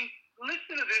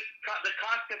listen to this, the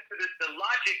concept to this, the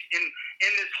logic in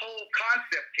this whole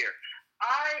concept here.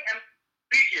 I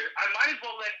might as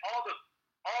well let all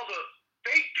the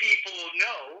fake people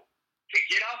know to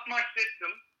get off my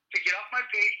system, to get off my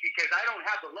page, because I don't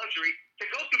have the luxury to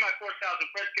go through my 4,000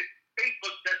 friends, because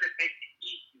Facebook doesn't make it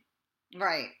easy.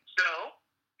 Right.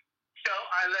 So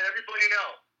I let everybody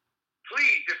know,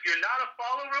 please, if you're not a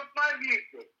follower of my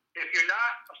music, if you're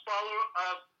not a follower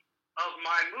of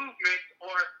my movement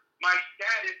or my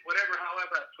status,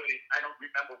 however I put it, I don't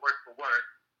remember word for word,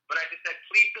 but I just said,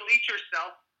 please delete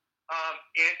yourself,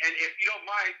 and if you don't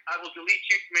mind, I will delete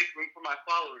you to make room for my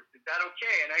followers. Is that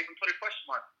okay? And I even put a question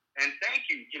mark. And thank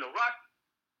you, Rock.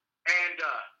 And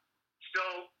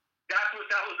so that's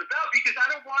what that was about, because I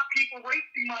don't want people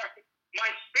wasting my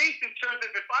space in terms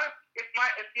of if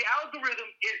the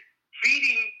algorithm is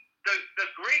feeding the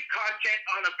great content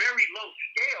on a very low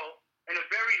scale and a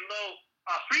very low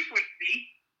frequency,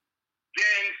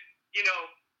 then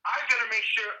I better make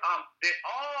sure that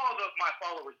all of my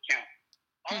followers count,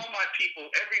 all my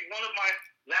people, every one of my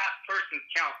last persons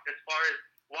count as far as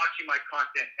watching my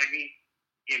content. I mean,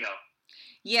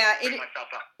 Yeah, myself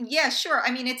out. Yeah, sure.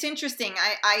 I mean, it's interesting.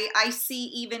 I see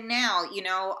even now,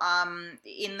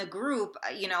 in the group,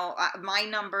 my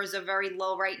numbers are very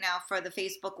low right now for the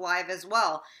Facebook Live as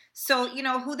well. So,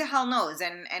 who the hell knows?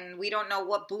 And we don't know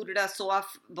what booted us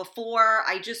off before.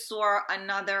 I just saw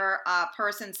another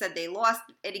person said they lost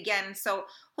it again. So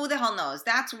who the hell knows?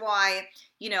 That's why,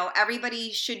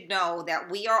 everybody should know that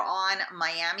we are on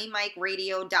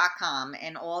MiamiMikeRadio.com,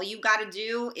 and all you got to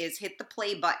do is hit the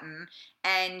play button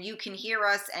and you can hear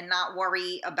us and not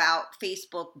worry about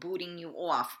Facebook booting you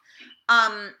off.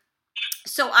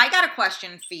 So I got a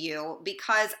question for you,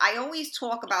 because I always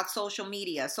talk about social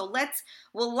media. So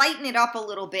we'll lighten it up a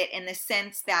little bit in the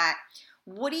sense that,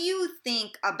 what do you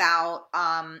think about,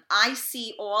 I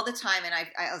see all the time, and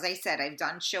as I said, I've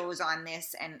done shows on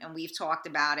this and we've talked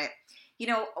about it,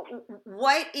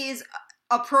 what is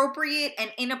appropriate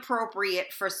and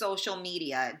inappropriate for social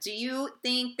media? Do you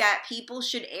think that people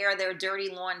should air their dirty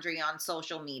laundry on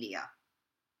social media?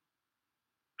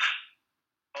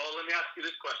 Oh, let me ask you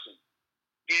this question.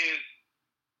 Is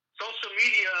social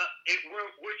media,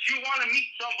 would you want to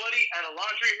meet somebody at a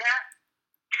laundromat?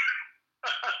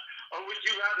 Or would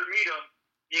you rather meet them,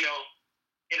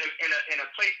 in a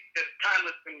place that's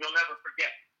timeless and you'll never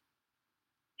forget?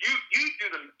 You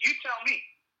tell me.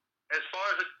 As far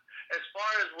as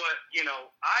what,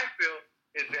 I feel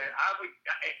is that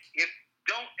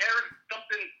don't air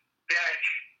something that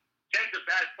sends a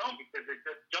bad tone, because it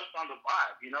just jumps on the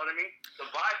vibe. You know what I mean? The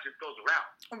vibe just goes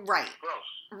around. Right. It's gross.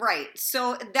 Right.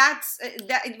 So that's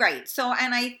that. Right. So,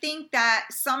 and I think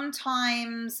that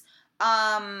sometimes,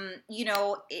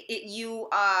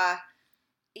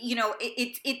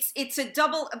 it's a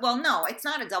double. Well, no, it's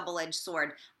not a double-edged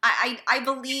sword. I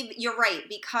believe you're right,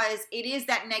 because it is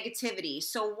that negativity.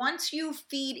 So once you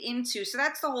feed into, so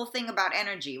that's the whole thing about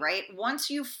energy, right? Once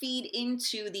you feed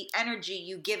into the energy,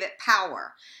 you give it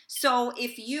power. So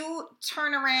if you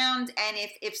turn around and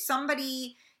if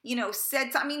somebody,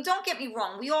 said, I mean, don't get me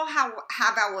wrong, we all have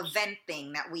our event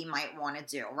thing that we might want to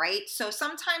do, right? So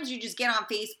sometimes you just get on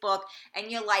Facebook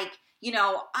and you're like,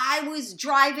 I was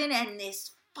driving and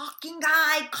this fucking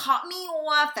guy cut me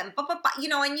off and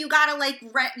and you gotta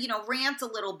rant a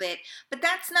little bit, but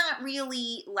that's not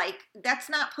really that's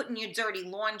not putting your dirty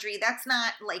laundry. That's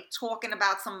not talking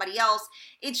about somebody else.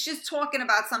 It's just talking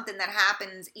about something that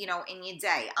happens, in your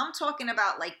day. I'm talking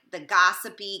about the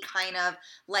gossipy kind of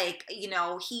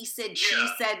he said, she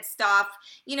said stuff,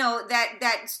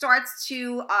 that starts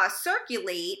to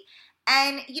circulate.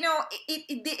 And,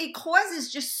 it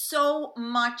causes just so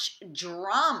much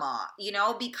drama,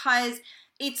 because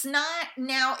it's not,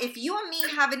 now, if you and me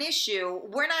have an issue,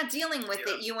 we're not dealing with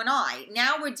it, you and I.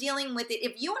 Now we're dealing with it.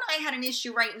 If you and I had an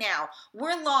issue right now,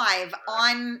 we're live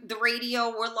on the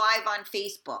radio, we're live on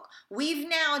Facebook. We've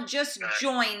now just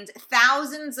joined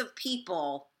thousands of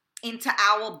people into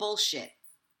our bullshit.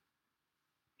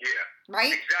 Yeah.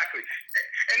 Right? Exactly.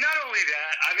 And not only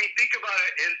that, I mean, think about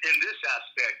it in this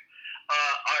aspect.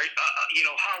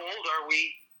 How old are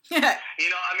we? I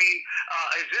mean,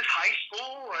 is this high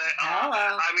school?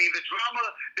 I mean, the drama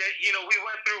that, we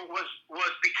went through was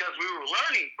because we were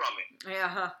learning from it.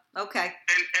 Yeah. Okay.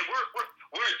 And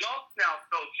we're adults now,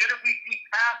 so shouldn't we be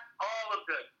past all the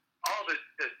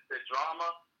drama?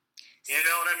 You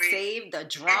know what I mean? Save the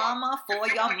drama for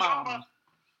your mom.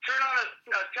 Turn on a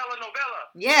telenovela.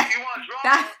 Yeah. If you want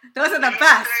drama, those are the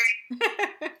best.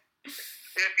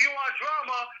 If you want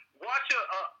drama, watch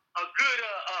a good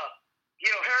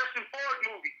Harrison Ford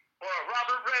movie or a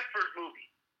Robert Redford movie.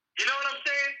 You know what I'm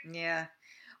saying? Yeah.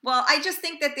 Well, I just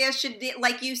think that there should be,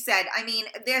 like you said, I mean,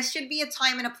 there should be a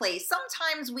time and a place.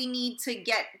 Sometimes we need to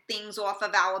get things off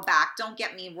of our back. Don't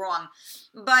get me wrong.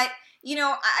 But,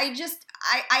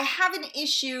 I have an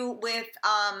issue with,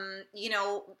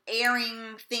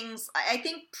 airing things. I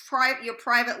think your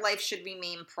private life should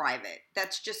remain private.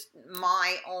 That's just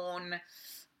my own,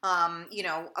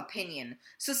 opinion.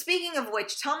 So speaking of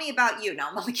which, tell me about you. No,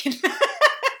 I'm only kidding.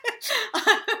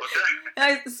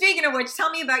 Speaking of which, tell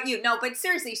me about you. No, but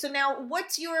seriously, so now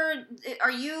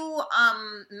are you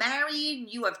married?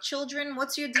 You have children?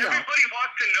 What's your deal? Everybody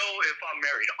wants to know if I'm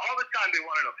married. All the time they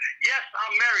want to know. Yes,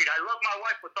 I'm married. I love my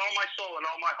wife with all my soul and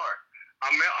all my heart.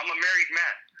 I'm a married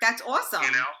man. That's awesome.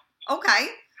 You know? Okay.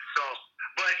 So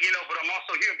but but I'm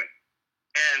also human.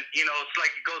 And it's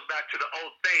like it goes back to the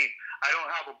old saying, I don't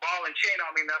have a ball and chain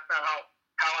on me. That's not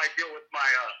how I deal with my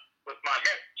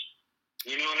marriage.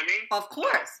 You know what I mean? Of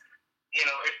course.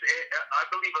 I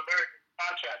believe in marriage is a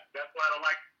contract. That's why I don't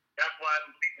like. That's why I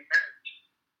don't believe in marriage.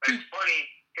 It's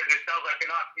funny because it sounds like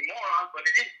an oxymoron, but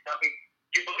it is. I mean,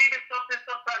 you believe in something.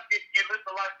 Sometimes you live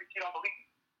the life that you don't believe in.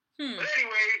 But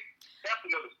anyway, that's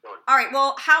another story. All right.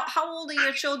 Well, how old are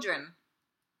your children?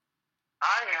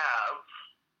 I have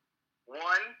 1, 2, 3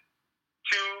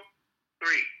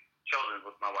 children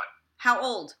with my wife. How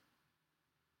old?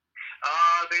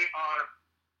 They are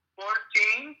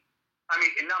 14.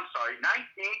 I'm sorry, 19.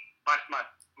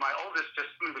 My oldest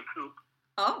just flew the coop.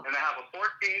 Oh. And I have a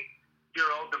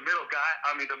 14-year-old, the middle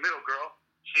girl.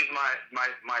 She's my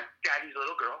daddy's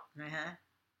little girl. Uh-huh.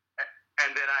 And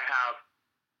then I have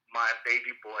my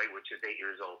baby boy, which is 8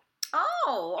 years old.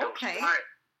 Oh, okay.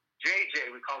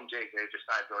 JJ, we call him JJ,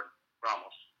 Josiah Jordan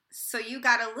Ramos. So you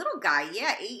got a little guy,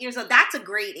 8 years old. That's a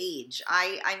great age.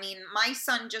 I mean, my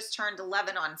son just turned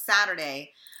 11 on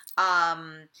Saturday.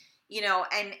 And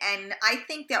I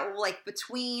think that like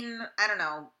between, I don't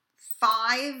know,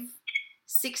 5,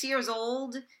 6 years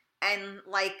old and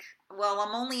like, well,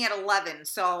 I'm only at 11,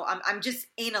 so I'm just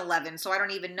in 11, so I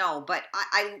don't even know. But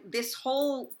I this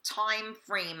whole time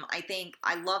frame, I think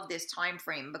I love this time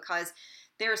frame because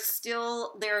they're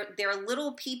still they're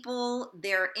little people.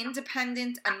 They're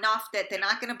independent enough that they're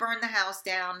not going to burn the house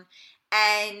down,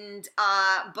 and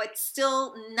but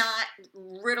still not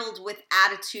riddled with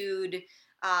attitude.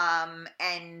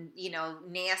 And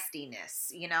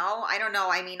nastiness, I don't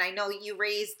know. I mean, I know you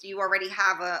already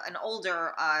have an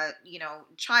older,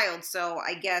 child. So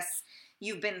I guess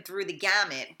you've been through the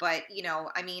gamut, but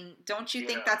I mean, don't you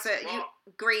think that's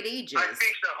great ages? I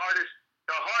think the hardest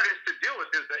to deal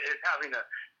with is having a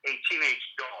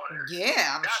teenage daughter.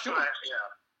 Yeah, I'm that's sure.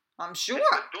 I'm sure.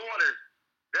 The daughters,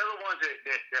 they're the ones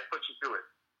that put you through it.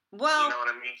 Well, you know what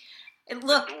I mean?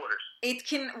 Look, it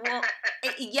can,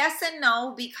 yes and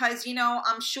no, because,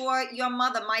 I'm sure your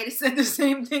mother might have said the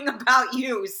same thing about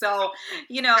you. So,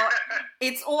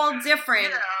 it's all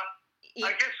different. Yeah,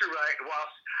 I guess you're right. Well,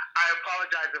 I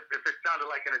apologize if it sounded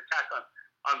like an attack on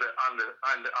the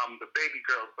baby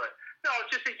girls, but no,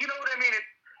 it's just, you know what I mean?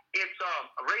 It's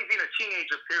raising a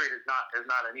teenager period is not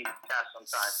an easy task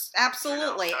sometimes.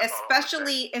 Absolutely,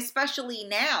 especially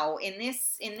now in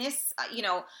this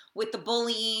with the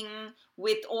bullying,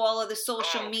 with all of the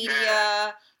social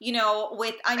media, and then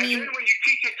when you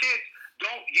teach your kids,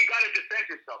 you got to defend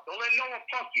yourself. Don't let no one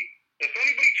punk you. If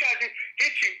anybody tries to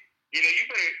hit you, you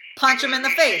better punch him in the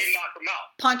face. Knock him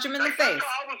out. Punch him in the face. That's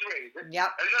how I was raised.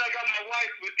 Yep. And then I got my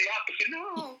wife with the opposite.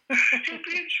 No, you'll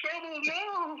be in trouble.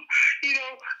 No,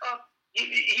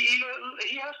 he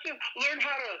has to learn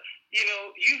how to,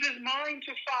 use his mind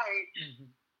to fight. Mm-hmm.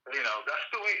 That's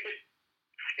the way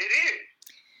it is.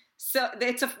 So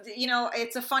it's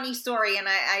a funny story, and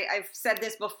I've said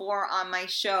this before on my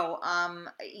show.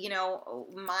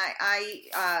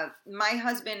 My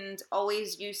husband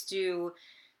always used to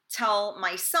tell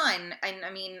my son, and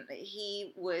I mean,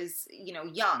 he was,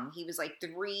 young. He was like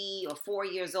 3 or 4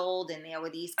 years old, and there were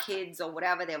these kids or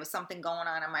whatever. There was something going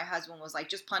on, and my husband was like,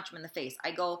 just punch him in the face.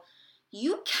 I go,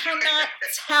 you cannot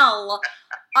tell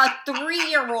a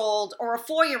 3-year-old or a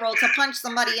 4-year-old to punch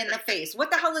somebody in the face.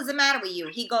 What the hell is the matter with you?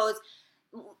 He goes,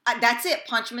 that's it,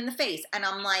 punch him in the face. And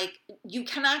I'm like, you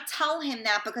cannot tell him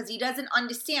that because he doesn't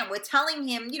understand. We're telling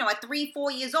him, at 3,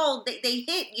 4 years old, they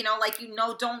hit,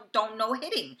 don't know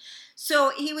hitting.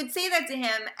 So he would say that to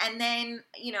him, and then,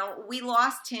 we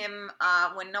lost him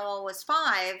when Noah was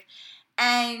 5,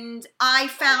 and I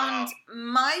found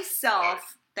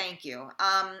myself... Thank you.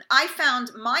 I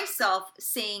found myself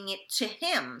saying it to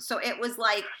him. So it was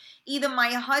like either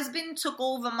my husband took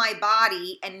over my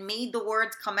body and made the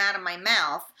words come out of my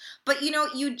mouth. But,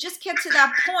 you just get to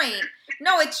that point.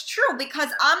 No, it's true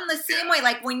because I'm the same way.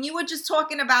 Like when you were just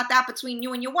talking about that between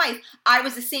you and your wife, I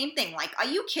was the same thing. Like, are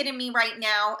you kidding me right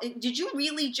now? Did you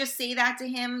really just say that to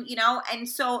him? And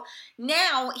so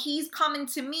now he's coming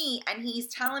to me and he's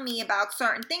telling me about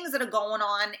certain things that are going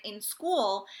on in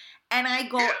school. And I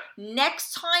go,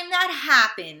 next time that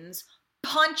happens,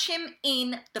 punch him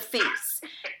in the face.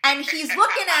 And he's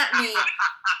looking at me,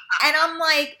 and I'm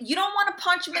like, you don't want to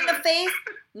punch him in the face?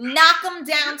 Knock him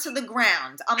down to the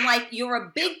ground. I'm like, you're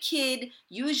a big kid.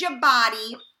 Use your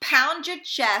body. Pound your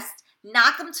chest.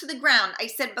 knock them to the ground. I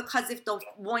said, because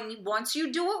once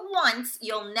you do it once,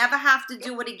 you'll never have to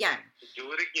do it again.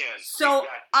 Do it again. So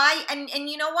exactly. and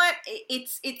you know what?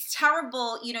 It's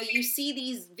terrible. You know, you see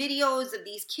these videos of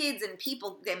these kids and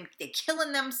people, they're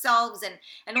killing themselves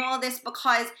and all this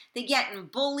because they're getting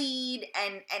bullied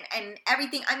and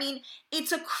everything. I mean,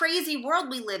 it's a crazy world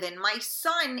we live in. My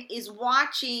son is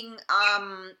watching,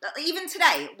 even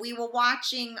today, we were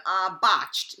watching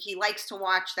Botched. He likes to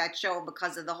watch that show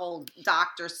because of the whole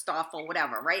doctor stuff or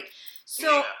whatever, right?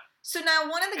 So... Yeah. So now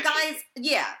one of the guys,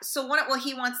 he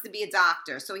wants to be a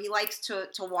doctor, so he likes to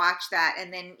watch that,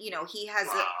 and then, you know, he has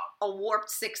a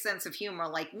warped sixth sense of humor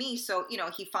like me, so, you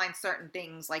know, he finds certain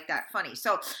things like that funny.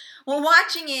 So we're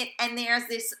watching it, and there's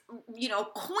this, you know,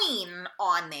 queen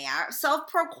on there,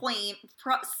 self-proclaimed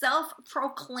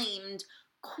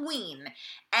queen,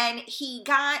 and he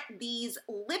got these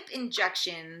lip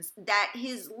injections that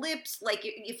his lips, like,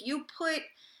 if you put...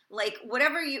 like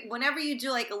whenever you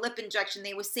do like a lip injection,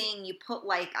 they were saying you put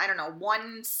like, I don't know,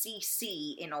 1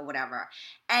 cc in or whatever.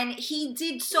 And he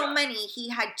did so many, he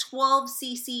had 12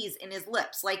 cc's in his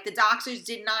lips. Like the doctors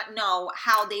did not know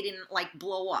how they didn't like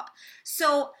blow up.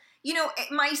 So, you know,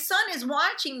 my son is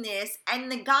watching this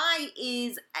and the guy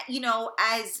is, you know,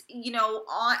 as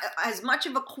much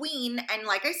of a queen and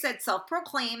like I said,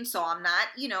 self-proclaimed. So I'm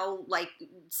not, you know, like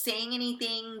saying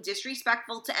anything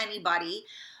disrespectful to anybody.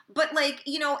 But like,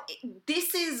 you know,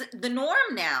 this is the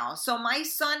norm now. So my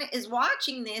son is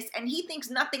watching this and he thinks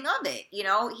nothing of it. You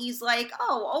know, he's like,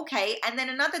 oh, okay. And then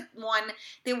another one,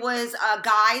 there was a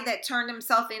guy that turned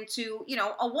himself into, you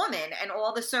know, a woman and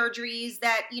all the surgeries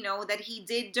that, you know, that he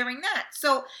did during that.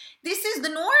 So this is the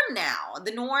norm now.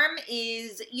 The norm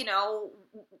is, you know,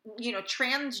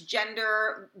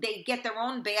 transgender, they get their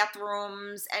own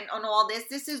bathrooms and all this.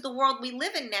 This is the world we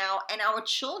live in now. And our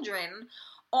children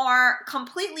are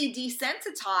completely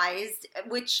desensitized,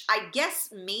 which I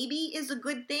guess maybe is a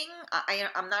good thing.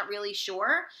 I'm not really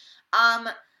sure.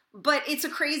 But it's a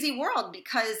crazy world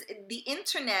because the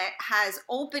internet has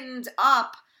opened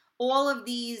up all of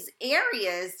these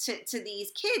areas to these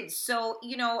kids. So,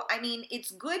 you know, I mean, it's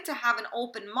good to have an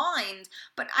open mind,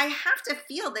 but I have to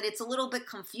feel that it's a little bit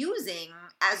confusing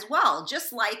as well.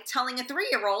 Just like telling a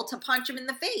 3-year-old to punch him in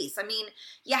the face. I mean,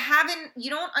 you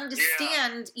don't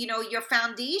understand, you know, your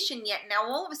foundation yet. Now,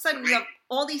 all of a sudden, you have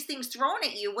all these things thrown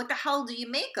at you. What the hell do you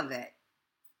make of it?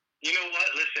 You know what?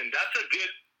 Listen,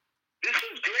 this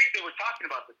is great that we're talking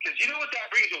about this because you know what that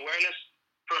brings awareness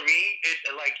for me?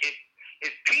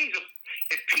 It pains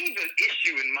an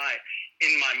issue in my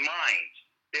mind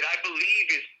that I believe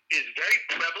is very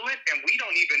prevalent, and we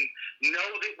don't even know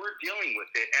that we're dealing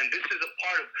with it. And this is a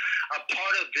part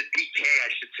of the decay, I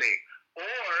should say,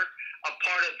 or a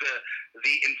part of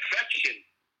the infection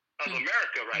of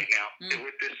America right now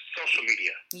with this social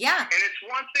media. Yeah, and it's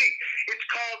one thing. It's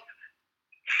called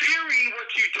fearing what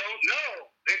you don't know.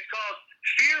 It's called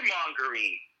fear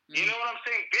mongering. You know what I'm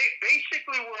saying?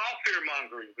 Basically, we're all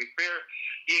fear-mongering. We fear,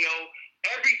 you know,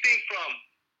 everything from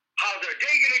how's our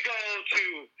day going to go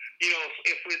to, you know,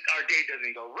 if our day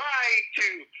doesn't go right to,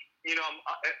 you know,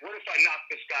 what if I knock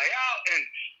this guy out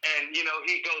and you know,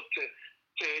 he goes to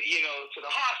you know, to the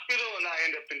hospital and I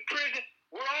end up in prison.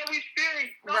 We're always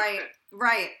fearing something.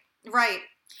 Right.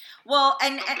 Well,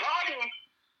 and the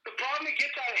problem it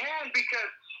gets out of hand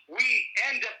because we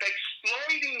end up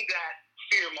exploiting that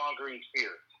fear-mongering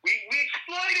fear. We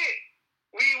exploit it.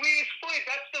 We exploit it.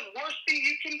 That's the worst thing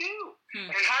you can do.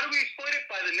 And how do we exploit it?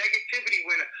 By the negativity.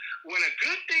 When a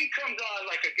good thing comes on,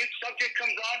 like a good subject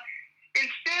comes on,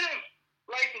 instead of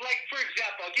like for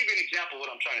example, I'll give you an example of what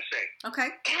I'm trying to say.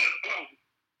 Okay.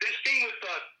 This thing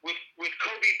with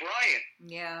Kobe Bryant.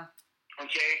 Yeah.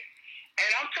 Okay. And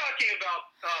I'm talking about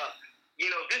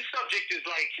you know, this subject is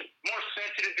like more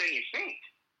sensitive than you think.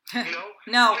 You know?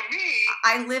 No, to me,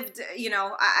 I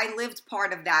lived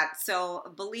part of that.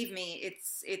 So believe me, it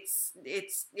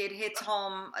hits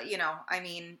home. You know, I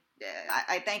mean,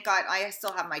 I thank God I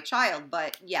still have my child,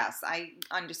 but yes, I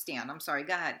understand. I'm sorry.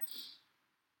 Go ahead.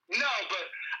 No, but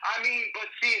I mean, but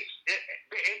see,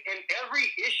 in every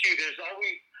issue, there's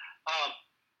always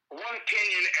one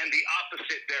opinion and the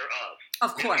opposite thereof.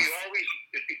 Of course.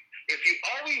 If you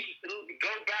always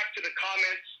go back to the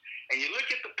comments and you look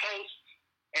at the posts.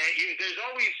 And there's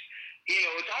always, you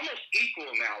know, it's almost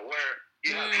equal now where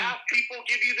you have half people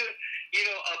give you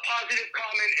a positive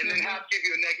comment and then half give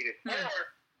you a negative.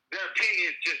 Or their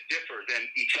opinions just differ than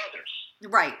each other's.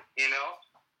 Right. You know?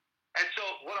 And so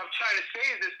what I'm trying to say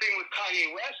is this thing with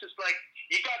Kanye West is like,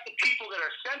 you got the people that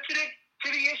are sensitive to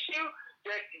the issue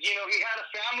that, you know, he had a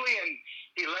family and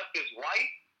he left his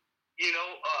wife, you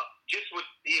know, just with,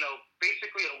 you know,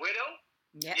 basically a widow.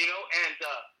 Yeah.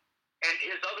 And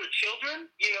his other children,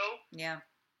 Yeah.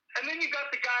 And then you got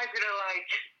the guys that are like,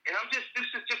 and this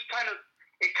is just kind of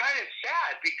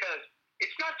sad because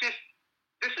it's not just,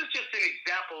 this is just an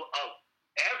example of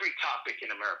every topic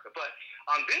in America. But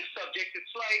on this subject,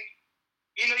 it's like,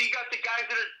 you got the guys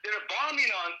that are bombing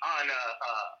on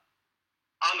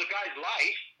the guy's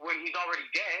life when he's already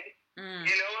dead.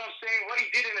 You know what I'm saying? What he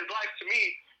did in his life to me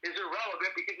is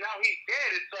irrelevant because now he's dead.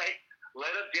 It's like,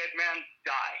 let a dead man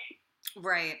die.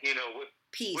 Right. With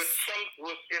peace.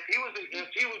 If he was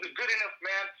a good enough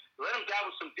man, let him die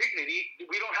with some dignity.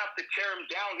 We don't have to tear him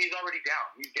down. He's already down.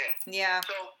 He's dead. Yeah.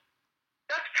 So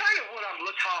that's kind of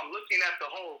how I'm looking at the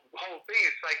whole thing.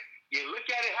 It's like you look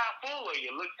at it half full or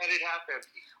you look at it half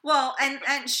empty. Well,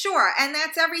 and sure, and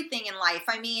that's everything in life.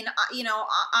 I mean,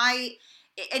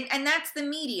 and that's the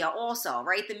media also,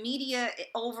 right? The media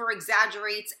over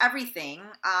exaggerates everything.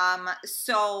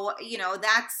 So,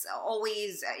 that's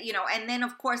always, and then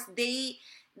of course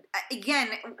again,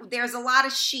 there's a lot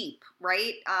of sheep,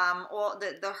 right? All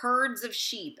the herds of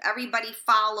sheep, everybody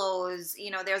follows,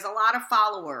 there's a lot of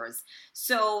followers.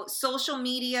 So social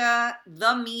media,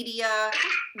 the media,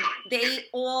 they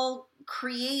all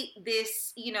create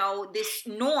this, this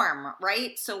norm,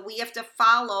 right? So we have to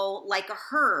follow like a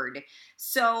herd.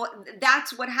 So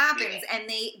that's what happens. And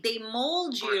they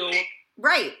mold you,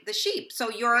 right? The sheep. So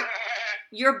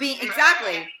you're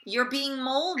being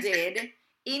molded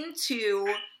into,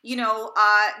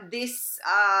 this,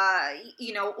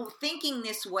 thinking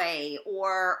this way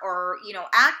or,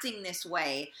 acting this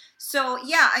way. So,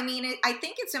 yeah, I mean, I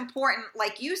think it's important,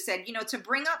 like you said, to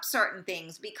bring up certain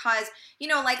things because,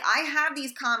 like I have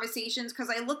these conversations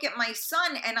because I look at my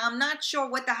son and I'm not sure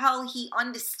what the hell he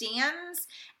understands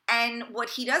and what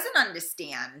he doesn't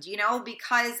understand,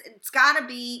 because it's got to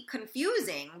be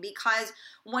confusing because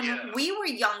when we were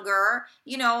younger,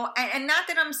 and not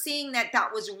that I'm saying that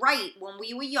was right. When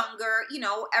we were younger,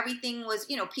 everything was,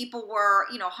 people were,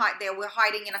 they were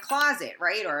hiding in a closet,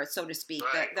 right? Or so to speak,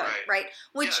 right?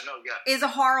 Which is a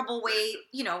horrible way,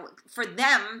 for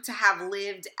them to have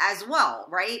lived as well,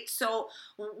 right? So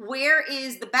where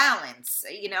is the balance,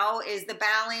 is the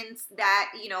balance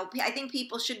that, I think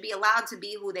people should be allowed to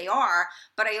be who they are,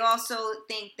 but I also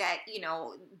think that,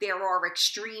 there are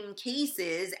extreme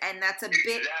cases and that's a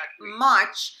bit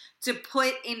much to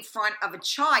put in front of a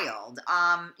child,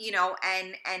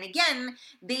 and again,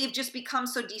 they've just become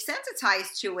so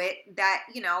desensitized to it that,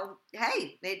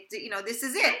 hey, this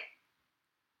is it.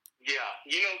 Yeah.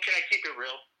 Can I keep it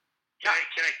real? Can I,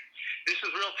 this is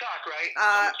real talk, right?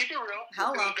 I'm gonna keep it real.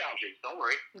 Hello. Boundaries. Don't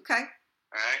worry. Okay.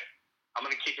 All right. I'm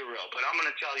going to keep it real, but I'm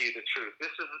going to tell you the truth.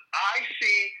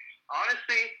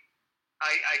 Honestly,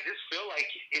 I just feel like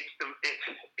it's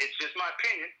just my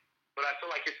opinion, but I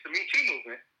feel like it's the Me Too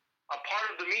movement. A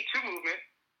part of the Me Too movement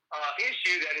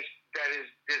issue that is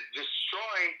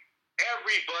destroying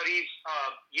everybody's,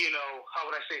 how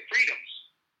would I say, freedoms.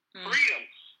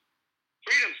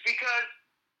 Freedoms, because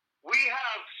we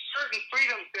have certain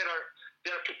freedoms that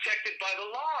are protected by the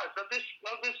laws of this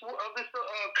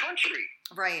country.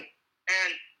 Right.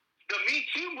 And the Me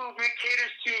Too movement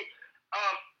caters to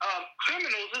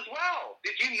criminals as well.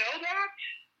 Did you know that?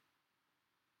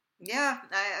 Yeah,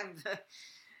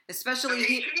 especially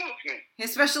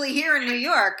here in New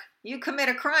York, you commit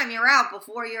a crime, you're out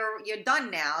before you're done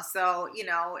now. So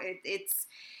it's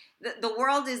the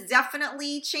world is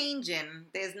definitely changing.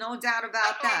 There's no doubt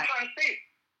about that.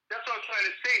 That's what I'm trying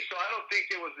to say. So I don't think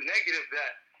it was a negative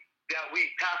that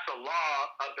we pass a law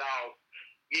about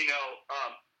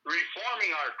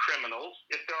reforming our criminals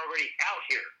if they're already out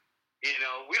here.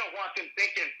 We don't want them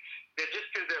thinking that just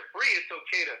because they're free, it's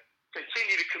okay to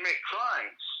continue to commit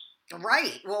crimes.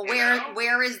 Right. Well,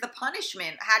 where is the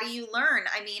punishment? How do you learn?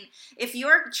 I mean, if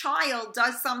your child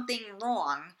does something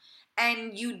wrong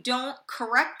and you don't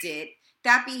correct it,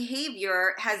 that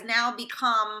behavior has now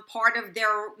become part of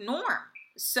their norm.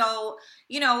 So,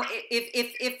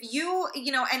 if you,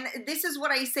 and this is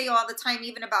what I say all the time,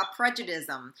 even about prejudice,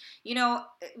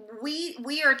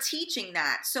 we are teaching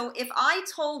that. So if I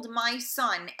told my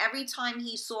son every time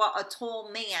he saw a tall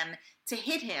man to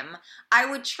hit him, I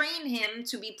would train him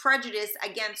to be prejudiced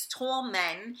against tall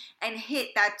men and hit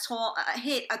a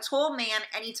tall man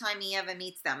anytime he ever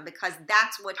meets them, because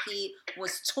that's what he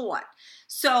was taught.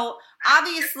 So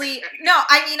obviously, no,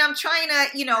 I mean, I'm trying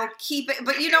to, keep it,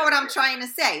 but you know what I'm trying to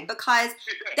say, because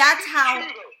that's how,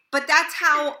 But that's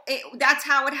how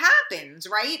it happens,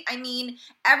 right? I mean,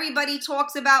 everybody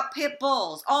talks about pit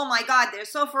bulls. Oh my God, they're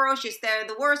so ferocious. They're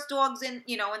the worst dogs in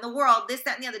the world. This,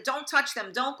 that, and the other. Don't touch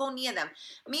them. Don't go near them.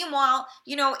 Meanwhile,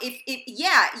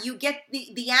 if you get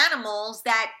the animals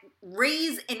that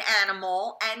raise an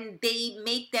animal and they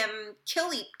make them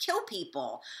kill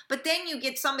people. But then you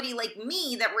get somebody like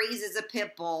me that raises a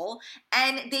pit bull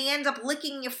and they end up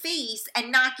licking your face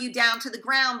and knock you down to the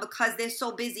ground because they're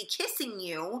so busy kissing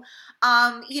you.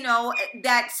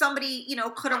 That somebody,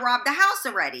 could have robbed the house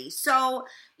already. So,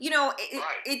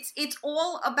 it's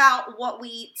all about what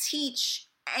we teach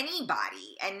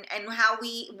anybody and how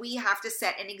we have to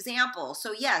set an example.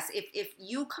 So yes, if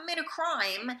you commit a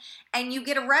crime and you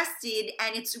get arrested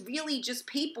and it's really just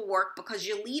paperwork because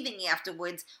you're leaving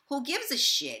afterwards, who gives a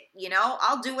shit?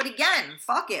 I'll do it again.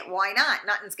 Fuck it. Why not?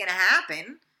 Nothing's going to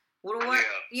happen.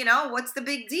 What's the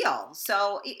big deal?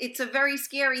 So it's a very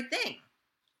scary thing.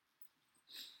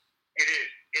 It is.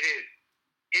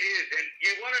 And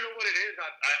you want to know what it is?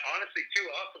 I honestly, too,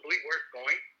 I also believe where it's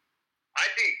going. I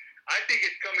think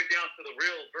it's coming down to the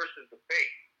real versus the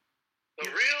fake. The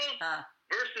real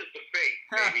versus the fake,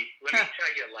 baby. Let me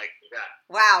tell you like that.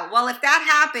 Wow. Well, if that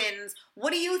happens,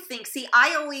 what do you think? See,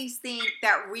 I always think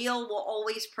that real will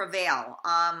always prevail. That's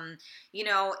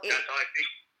how I think.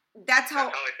 That's how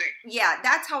I think. Yeah,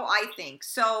 that's how I think.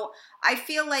 So I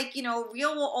feel like,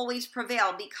 real will always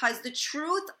prevail because the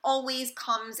truth always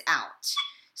comes out.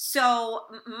 So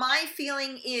my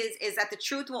feeling is that the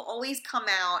truth will always come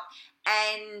out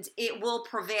and it will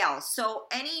prevail. So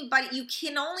you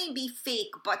can only be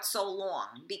fake but so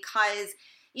long because,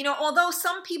 although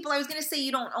some people, I was going to say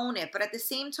you don't own it, but at the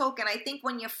same token, I think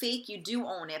when you're fake, you do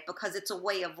own it because it's a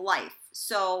way of life.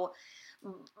 So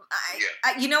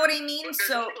you know what I mean? But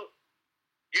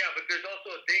there's also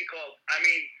a thing called,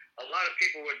 a lot of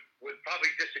people would probably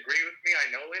disagree with me, I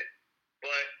know it,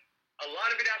 but a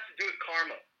lot of it has to do with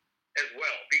karma as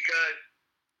well, because,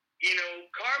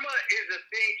 karma is a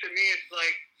thing to me. It's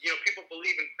like, people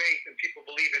believe in faith and people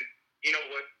believe in,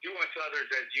 what do unto others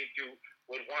as you do,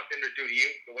 would want them to do to you,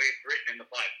 the way it's written in the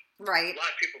Bible. Right. A lot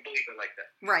of people believe it like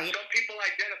that. Right. Some people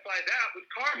identify that with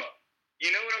karma. You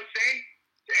know what I'm saying?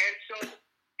 And so,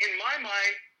 in my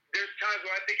mind, there's times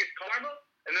where I think it's karma,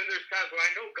 and then there's times where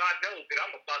I know God knows that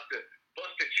I'm about to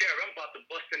bust a chair, I'm about to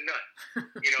bust a nut,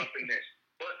 up in this.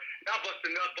 But not bust a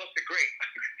nut, bust a grape.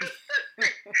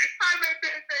 I meant to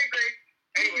say grape.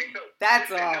 Anyway, so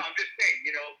that's all. No, I'm just saying,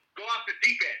 go off the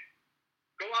deep end.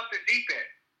 Go off the deep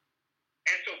end.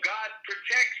 And so God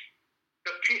protects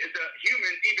the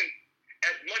humans even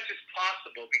as much as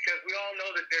possible, because we all know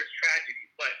that there's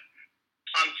tragedies. But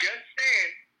I'm just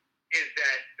saying is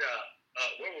that,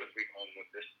 where was we going with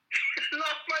this?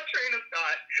 Lost my train of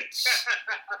thought.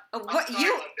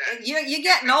 You're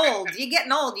getting old. You're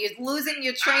getting old. You're losing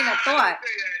your train of thought.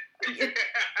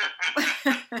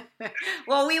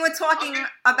 Well, we were talking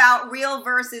about real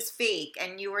versus fake,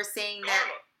 and you were saying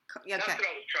karma. Okay. That's what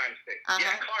I was trying to say. Uh-huh.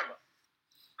 Yeah, karma.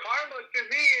 Karma to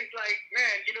me is like,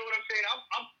 man, you know what I'm saying?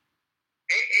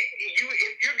 If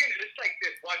you're gonna, it's like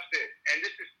this. Watch this, and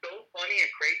this is so funny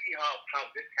and crazy how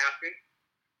this happens.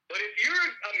 But if you're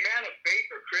a man of faith,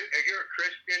 or you're a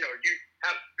Christian, or you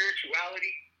have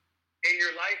spirituality in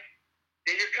your life,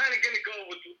 then you're kind of gonna go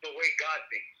with the way God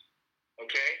thinks.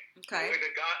 Okay. Okay.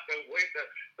 The way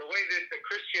that the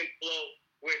Christians flow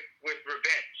with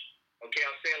revenge. Okay,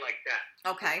 I'll say it like that.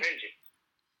 Okay. Vengeance.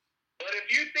 But if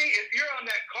you're on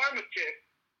that karma tip,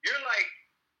 you're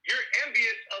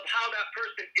envious of how that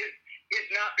person is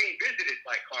not being visited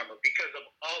by karma because of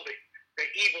all the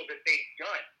evil that they've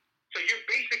done. So you're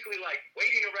basically like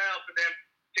waiting around for them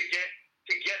to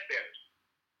get theirs.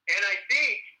 And I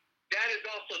think that is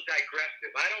also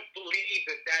digressive. I don't believe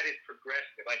that is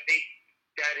progressive. I think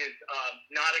that is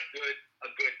not a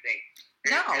good thing.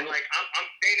 And like I'm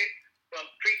saying it from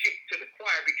preaching to the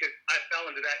choir because I've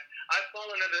fallen into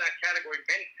that category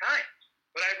many times.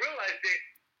 But I realized that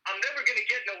I'm never going to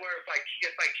get nowhere if I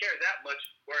care that much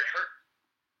where it hurts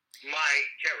my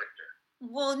character.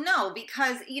 Well, no,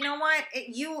 because you know what,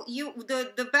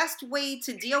 the best way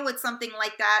to deal with something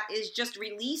like that is just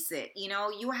release it.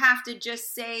 You have to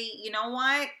just say, you know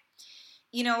what,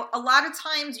 a lot of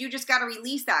times you just got to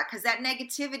release that because that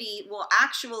negativity will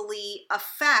actually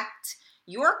affect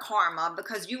your karma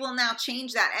because you will now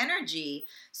change that energy.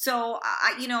 So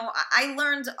I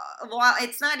learned, well,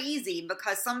 it's not easy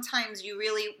because sometimes you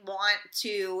really want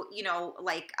to,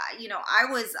 I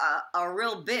was a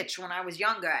real bitch when I was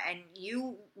younger and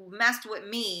you messed with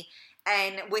me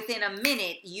and within a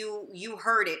minute you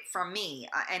heard it from me.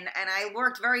 And I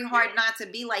worked very hard not to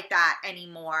be like that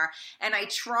anymore, and I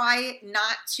try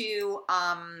not to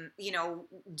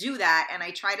do that, and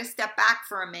I try to step back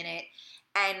for a minute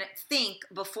and think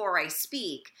before I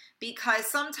speak, because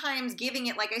sometimes giving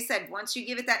it, like I said, once you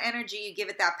give it that energy, you give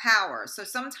it that power. So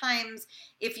sometimes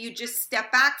if you just step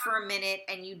back for a minute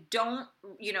and you don't,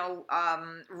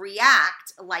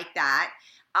 react like that,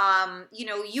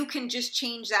 you can just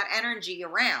change that energy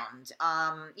around, and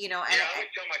I always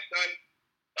tell my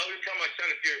son,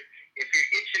 if you're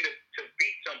itching to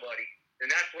beat somebody, then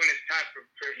that's when it's time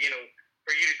for you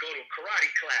to go to a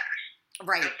karate class.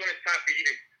 Right. That's when it's time for you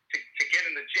to get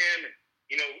in the gym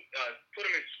and put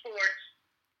them in sports.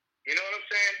 You know what I'm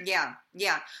saying?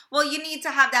 Yeah. Well, you need to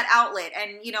have that outlet.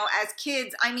 And, as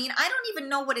kids, I mean, I don't even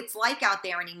know what it's like out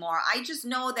there anymore. I just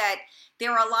know that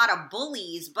there are a lot of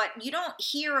bullies, but you don't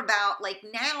hear about, like,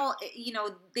 now,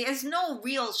 there's no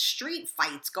real street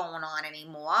fights going on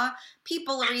anymore.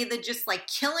 People are either just, like,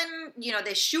 killing,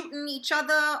 they're shooting each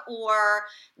other, or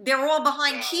they're all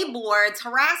behind keyboards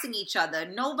harassing each other.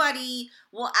 Nobody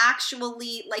will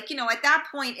actually, like, at that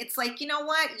point, it's like, you know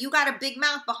what? You got a big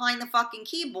mouth behind the fucking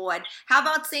keyboard. How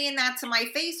about saying that to my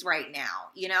face right now?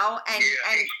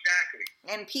 Exactly.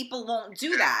 And people won't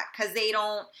do that because they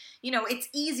don't, it's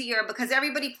easier because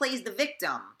everybody plays the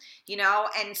victim,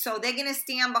 and so they're going to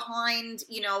stand behind,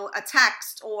 a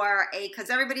text or because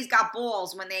everybody's got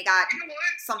balls when they got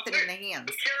something in their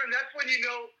hands. But Karen, that's when you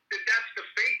know that's the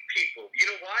fake people. You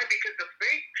know why? Because the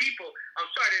fake people, I'm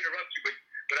sorry to interrupt you,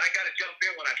 but I got to jump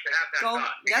in when I have that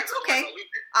thought. That's okay.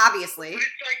 Obviously. But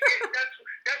it's like,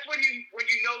 that's when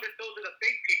you know that those are the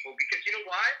fake people, because you know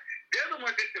why? They're the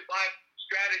ones that devise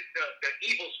the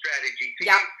evil strategy to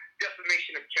use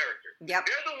defamation of character. Yep.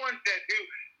 They're the ones that do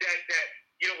that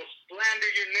will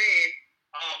slander your name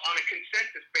on a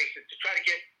consensus basis to try to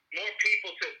get more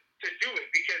people to do it,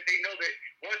 because they know that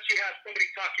once you have somebody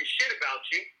talking shit about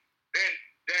you, then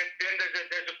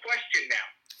there's a question now.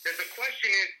 There's a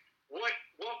question is what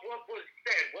was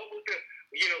said, what was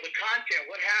the content,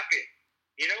 what happened.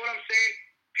 You know what I'm saying?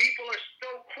 People are so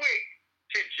quick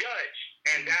to judge,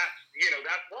 and that's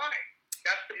why.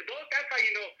 That's how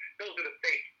you know those are the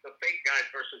fake guys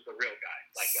versus the real guys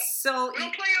like that. So we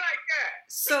don't play like that.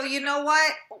 So you know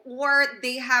what? Or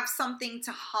they have something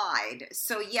to hide.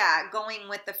 So yeah, going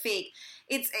with the fake.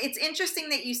 It's interesting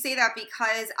that you say that,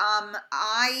 because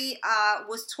I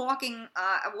was talking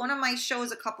one of my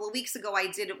shows a couple of weeks ago.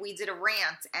 We did a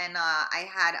rant, and I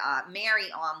had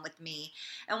Mary on with me,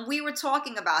 and we were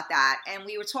talking about that, and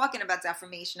we were talking about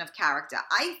defamation of character.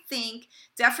 I think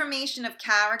defamation of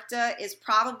character is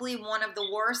probably one of the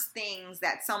worst things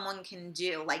that someone can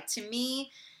do. Like, to me,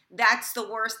 that's the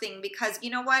worst thing, because you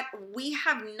know what? We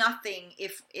have nothing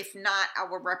if not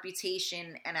our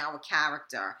reputation and our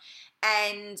character.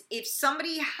 And if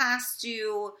somebody has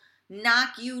to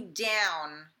knock you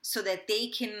down so that they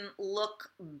can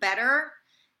look better,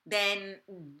 then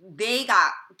they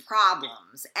got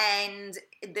problems. And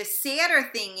the sadder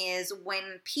thing is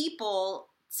when people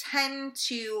tend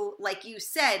to, like you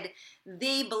said,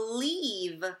 they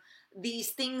believe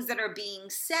these things that are being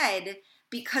said,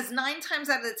 because 9 times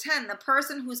out of 10, the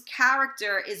person whose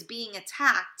character is being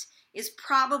attacked is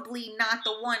probably not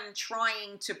the one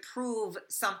trying to prove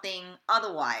something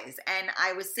otherwise. And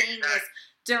I was saying this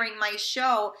during my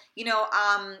show,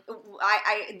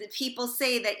 the people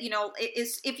say that,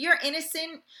 if you're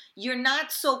innocent, you're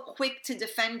not so quick to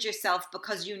defend yourself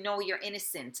because you know you're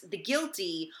innocent. The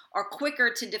guilty are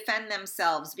quicker to defend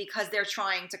themselves because they're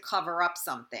trying to cover up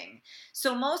something.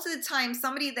 So most of the time,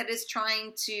 somebody that is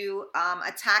trying to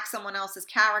attack someone else's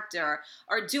character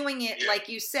are doing it, like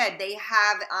you said, they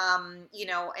have,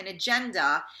 an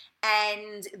agenda.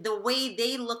 And the way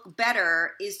they look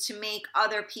better is to make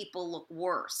other people look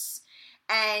worse.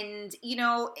 And,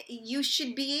 you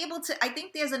should be able to, I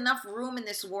think there's enough room in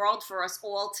this world for us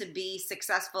all to be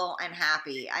successful and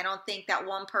happy. I don't think that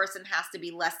one person has to be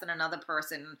less than another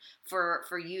person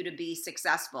for you to be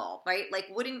successful, right? Like,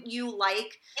 wouldn't you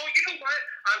like... Well, you know what?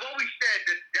 I've always said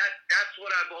that's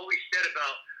what I've always said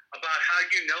about how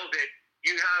you know that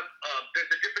you have, there's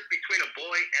a difference between a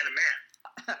boy and a man.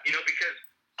 Because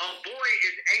a boy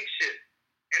is anxious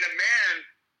and a man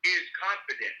is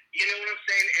confident. You know what I'm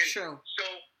saying? And True. So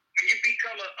when you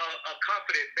become a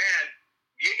confident man,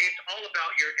 it's all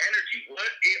about your energy.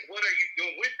 What are you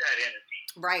doing with that energy?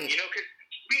 Right. Because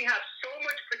we have so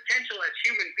much potential as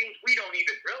human beings, we don't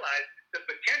even realize the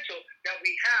potential that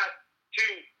we have to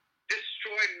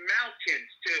destroy mountains,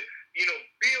 to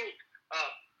build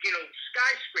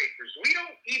skyscrapers. We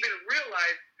don't even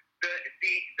realize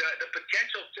the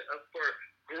potential for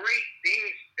great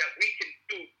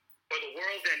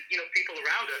people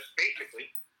around us, basically.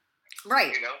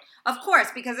 Right. You know? Of course,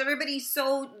 because everybody's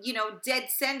so, dead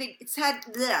sending. It's had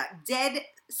dead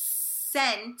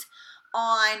scent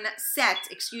on set,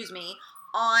 excuse me,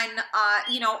 on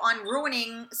on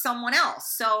ruining someone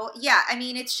else. So yeah, I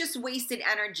mean, it's just wasted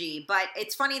energy. But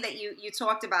it's funny that you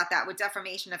talked about that with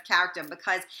defamation of character,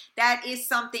 because that is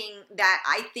something that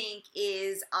I think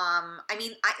is I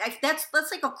mean, that's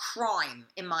like a crime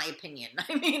in my opinion.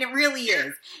 I mean, it really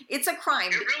is. It's a crime.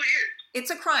 It really is. It's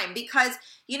a crime because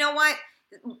you know what?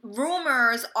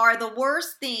 Rumors are the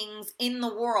worst things in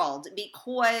the world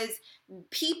because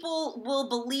people will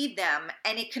believe them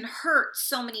and it can hurt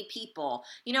so many people.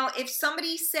 If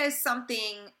somebody says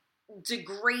something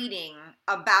degrading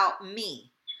about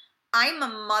me, I'm a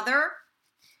mother,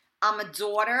 I'm a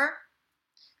daughter,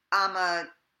 I'm a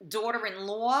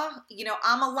daughter-in-law,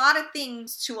 I'm a lot of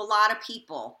things to a lot of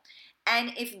people.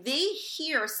 And if they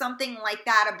hear something like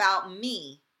that about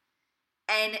me,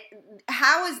 and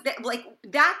how is that,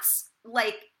 that's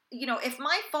if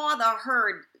my father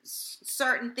heard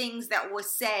certain things that were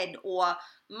said, or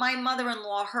my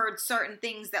mother-in-law heard certain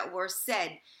things that were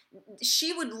said,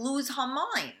 she would lose her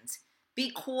mind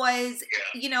because,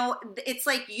 it's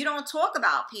like you don't talk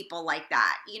about people like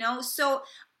that, So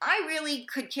I really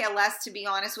could care less, to be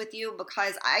honest with you,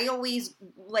 because I always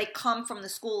come from the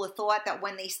school of thought that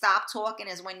when they stop talking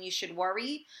is when you should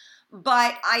worry.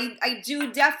 But I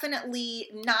do definitely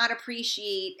not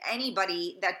appreciate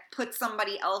anybody that puts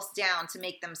somebody else down to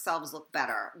make themselves look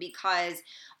better. Because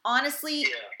honestly,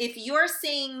 if you're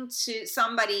saying to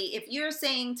somebody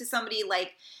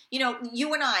like,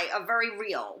 you and I are very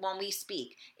real when we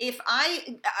speak. If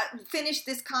I finish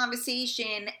this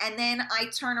conversation and then I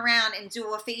turn around and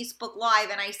do a Facebook Live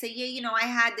and I say, I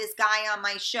had this guy on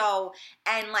my show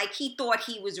and he thought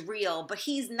he was real, but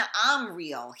he's not, I'm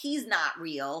real. He's not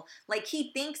real.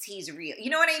 He thinks he's real. You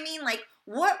know what I mean?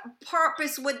 What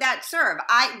purpose would that serve?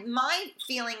 My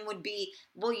feeling would be,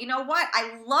 well, you know what?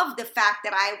 I love the fact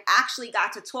that I actually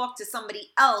got to talk to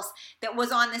somebody else that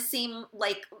was on the same,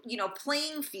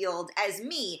 playing field as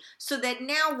me, so that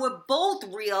now we're both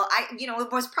real.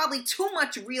 It was probably too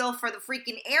much real for the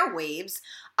freaking airwaves,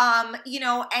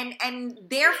 and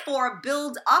therefore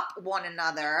build up one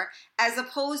another as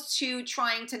opposed to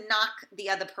trying to knock the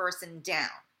other person down.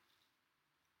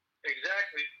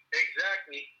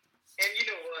 Exactly. And you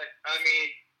know what? I mean,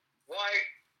 why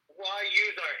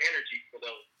use our energy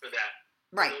for that?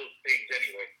 Right. For those things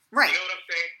anyway. Right. You know what I'm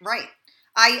saying? Right.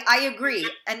 I agree,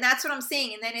 and that's what I'm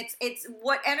saying. And then it's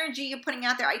what energy you're putting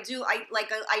out there. I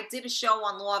did a show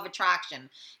on law of attraction.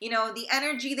 The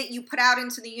energy that you put out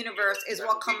into the universe is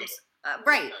what comes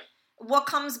right. What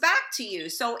comes back to you.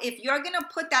 So if you're going to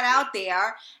put that out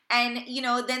there and,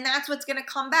 then that's what's going to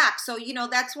come back. So,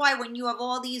 that's why when you have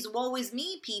all these woe is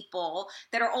me people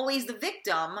that are always the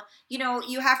victim,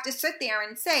 you have to sit there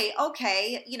and say,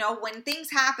 okay, when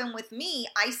things happen with me,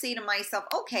 I say to myself,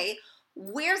 okay,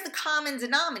 where's the common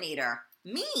denominator?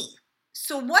 Me.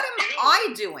 So what am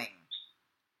I doing?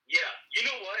 Yeah. You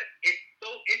know what? It's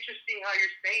so interesting how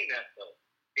you're saying that, though.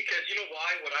 Because you know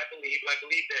why? What I believe that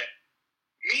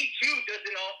Me Too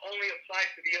doesn't only apply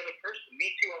to the other person. Me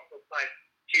Too also applies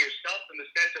to yourself in the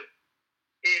sense of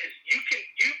you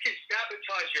can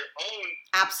sabotage your own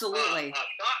absolutely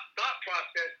thought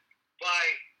process by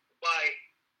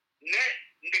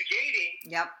negating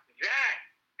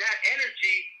that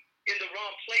energy in the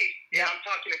wrong place. And I'm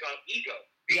talking about ego.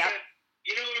 Because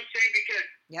you know what I'm saying? Because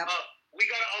we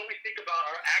gotta always think about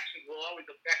our actions will always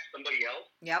affect somebody else.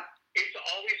 Yep. It's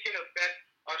always gonna affect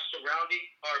our surrounding,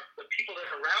 the people that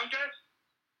are around us,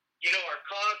 our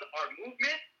cause, our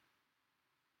movement.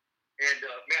 And,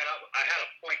 man, I had a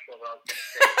point for what I was going to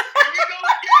say. Here we go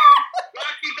again,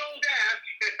 Rocky's old ass.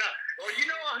 Well,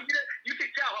 you can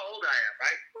tell how old I am,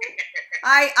 right?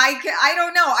 I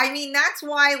don't know. I mean, that's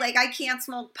why, I can't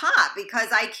smoke pot, because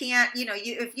I can't,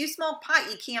 if you smoke pot,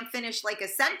 you can't finish, a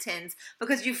sentence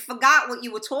because you forgot what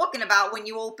you were talking about when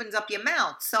you opened up your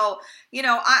mouth. So,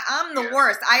 I'm the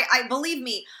worst. I believe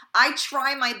me, I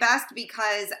try my best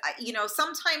because,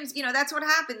 sometimes, that's what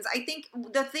happens. I think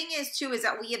the thing is, too, is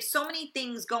that we have so many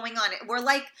things going on. We're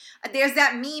there's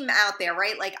that meme out there,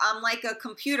 right? I'm like a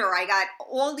computer. I got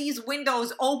all these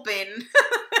windows open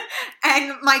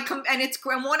and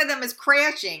one of them is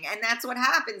crashing, and that's what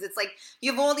happens. It's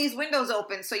you have all these windows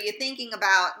open, so you're thinking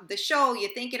about the show,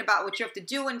 you're thinking about what you have to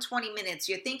do in 20 minutes,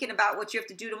 you're thinking about what you have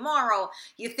to do tomorrow,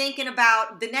 you're thinking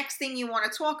about the next thing you want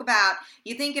to talk about,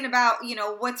 you're thinking about,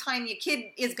 what time your kid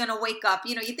is going to wake up,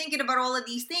 you're thinking about all of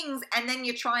these things, and then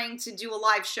you're trying to do a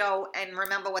live show and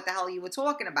remember what the hell you were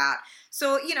talking about.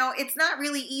 So, it's not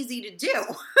really easy to do.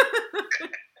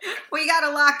 We got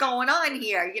a lot going on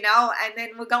here, and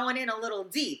then we're going in a little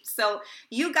deep. So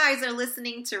you guys are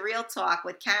listening to Real Talk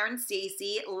with Karen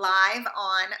Stacy live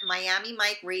on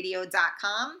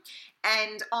MiamiMikeRadio.com.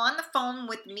 And on the phone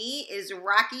with me is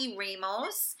Rocky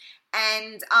Ramos.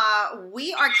 And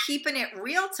we are keeping it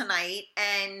real tonight.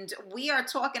 And we are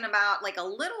talking about like a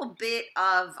little bit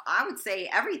of, I would say,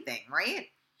 everything,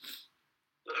 right?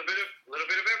 A little bit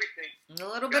of everything. A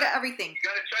little bit of everything. You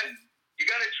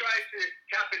gotta try to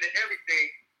tap into everything,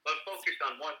 but focus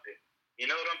on one thing. You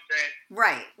know what I'm saying?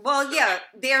 Right. Well, yeah,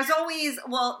 there's always,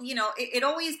 it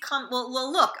always comes,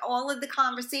 well, look, all of the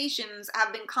conversations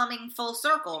have been coming full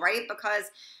circle, right?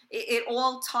 Because it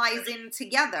all ties in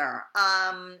together.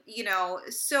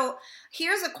 So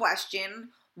here's a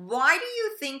question. Why do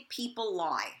you think people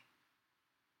lie?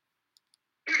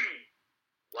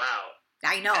 Wow.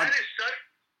 I know. That is such,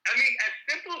 as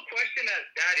simple a question as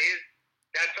that is,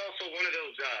 that's also one of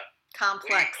those,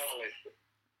 complex. What do you call it?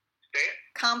 Say it?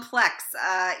 Complex.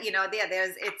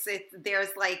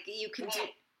 There's like, you can do.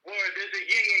 Well, there's a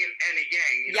yin and a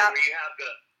yang, yep.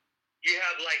 Where you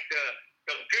have like the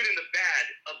good and the bad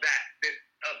of that,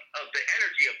 of the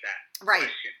energy of that right.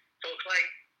 question. So it's like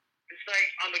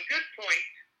on the good point,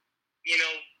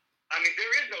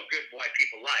 there is no good why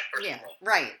people lie, first of all.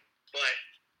 Right.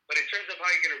 But in terms of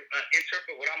how you're going to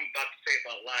interpret what I'm about to say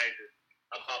about lies,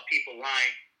 about people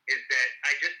lying, is that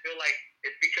I just feel like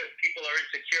it's because people are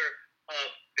insecure of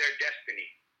their destiny.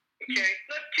 Okay?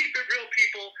 Let's keep it real,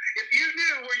 people. If you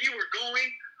knew where you were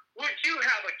going, would you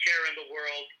have a care in the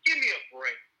world? Give me a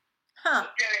break. Huh.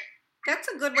 Okay? That's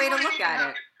a good way to look at it. You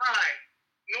don't have the time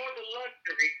nor the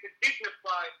luxury to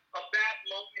dignify a bad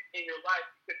moment in your life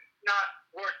because it's not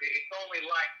worth it. It's only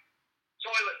like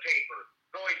toilet paper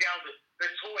going down the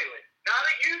toilet. Not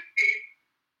a use piece,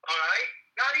 all right?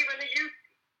 Not even a use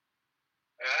piece,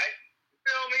 all right? You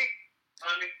feel me?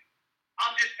 I'm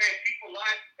just saying people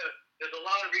lie because there's a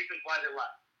lot of reasons why they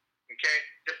lie, okay?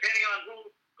 Depending on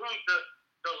who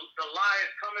the lie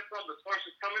is coming from, the source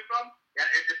is coming from,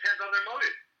 it depends on their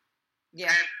motive.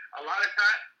 Yeah. And a lot of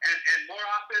times, and more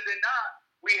often than not,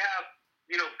 we have,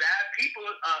 bad people,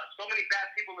 so many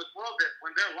bad people in this world that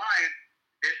when they're lying,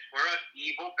 it's for an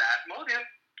evil, bad motive.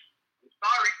 I'm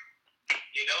sorry,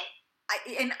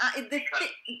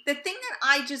 The thing that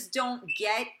I just don't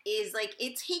get is like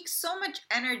it takes so much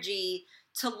energy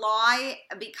to lie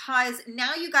because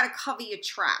now you got to cover your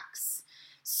tracks.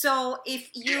 So if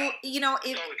you, it's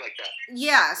always like that.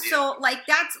 Yeah. So like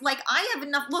that's like I have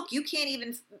enough. Look, you can't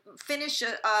even finish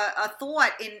a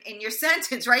thought in your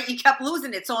sentence, right? You kept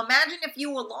losing it. So imagine if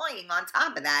you were lying on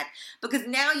top of that, because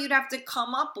now you'd have to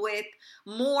come up with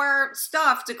more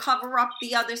stuff to cover up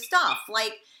the other stuff.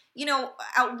 Like,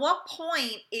 at what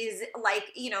point is like,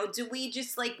 do we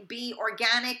just like be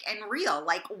organic and real?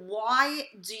 Like, why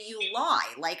do you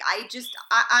lie? Like, I'm.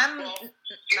 Well,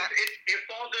 it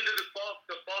falls into the false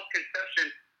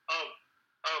conception of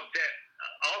that.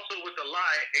 Also, with the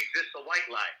lie exists a white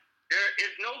lie. There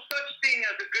is no such thing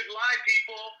as a good lie,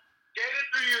 people. Get it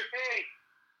through your head.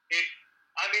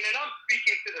 And I'm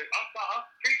speaking I'm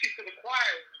preaching to the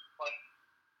choir.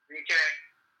 Okay,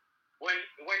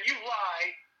 when you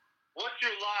lie. What's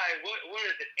your lie? What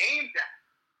is it aimed at?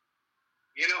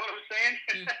 You know what I'm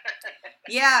saying?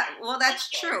 Yeah, well, that's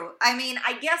true.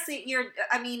 I guess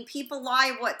people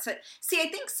lie I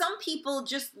think some people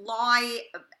just lie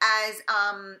as,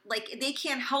 like, they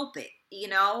can't help it,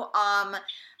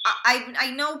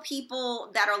 I know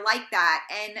people that are like that,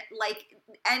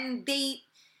 and they,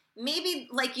 maybe,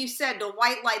 like you said, the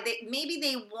white lie, maybe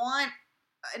they want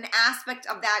an aspect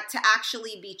of that to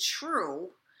actually be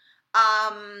true.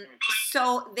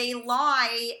 So they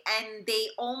lie and they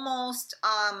almost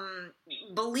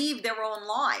believe their own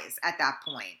lies at that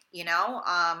point,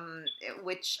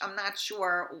 which I'm not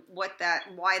sure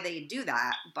why they do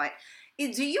that. But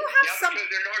do you have some? Because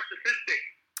they're narcissistic.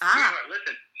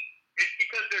 Listen, it's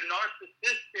because they're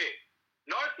narcissistic.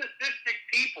 Narcissistic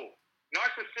people,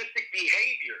 narcissistic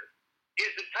behavior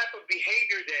is the type of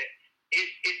behavior that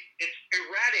it's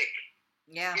erratic.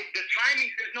 Yeah. The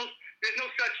timing, there's no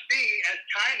such thing as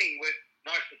timing with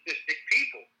narcissistic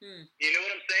people. You know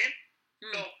what I'm saying?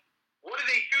 So what do?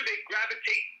 They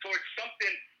gravitate towards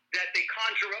something that they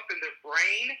conjure up in their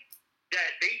brain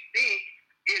that they think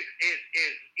is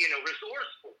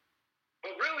resourceful.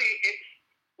 But really,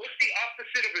 what's the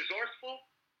opposite of resourceful?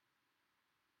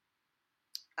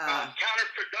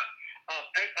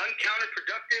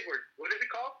 Uncounterproductive, or what is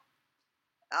it called?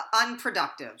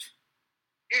 Unproductive.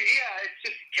 Yeah, it's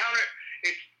just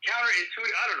counterintuitive.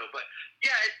 I don't know, but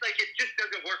yeah, it's like it just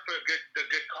doesn't work for the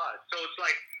good cause. So it's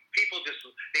like people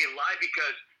they lie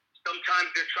because sometimes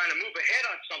they're trying to move ahead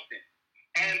on something,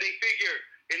 and they figure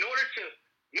in order to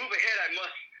move ahead,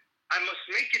 I must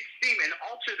make it seem and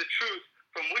alter the truth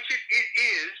from which it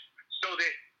is, so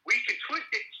that we can twist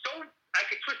it I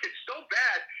can twist it so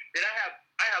bad that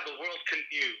I have the world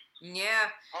confused. Yeah.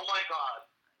 Oh my God.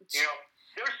 You know,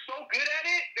 they're so good at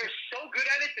it. They're so good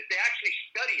at it that they actually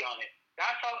study on it.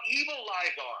 That's how evil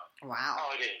lies are. Wow.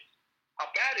 How it is.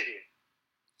 How bad it is.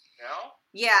 You know?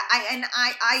 Yeah,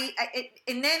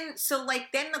 and then so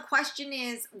like then the question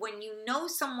is, when you know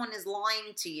someone is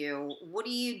lying to you, what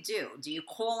do you do? Do you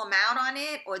call them out on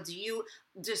it, or do you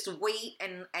just wait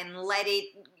and let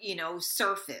it, you know,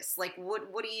 surface? Like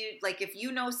what do you, like, if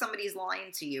you know somebody's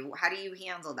lying to you, how do you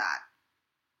handle that?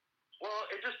 Well,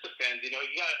 it just depends. You know,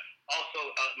 you got also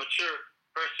a mature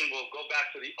person will go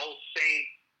back to the old saying,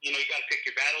 you know, you got to pick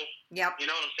your battles. Yep. You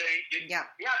know what I'm saying?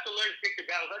 You have to learn to pick your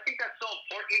battles. I think that's so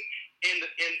important in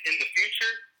the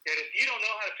future, that if you don't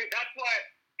know how to pick, that's why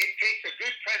it takes a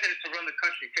good president to run the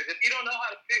country. Because if you don't know how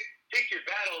to pick your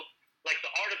battles, like the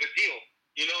art of a deal,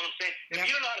 you know what I'm saying? If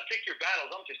you don't know how to pick your battles,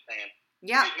 I'm just saying.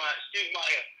 Yeah. Excuse my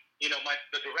you know,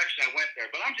 the direction I went there.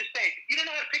 But I'm just saying, if you don't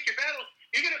know how to pick your battles,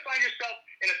 you're gonna find yourself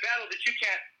in a battle that you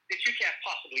can't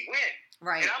possibly win.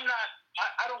 Right. And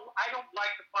I don't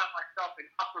like to find myself in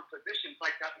upper positions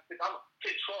like that, because I'm a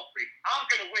control freak. I'm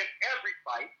gonna win every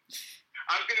fight.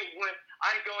 I'm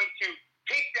going to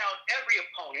take down every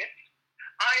opponent.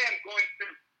 I am going to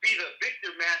be the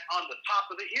victor man on the top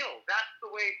of the hill. That's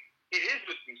the way it is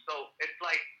with me. So it's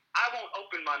like, I won't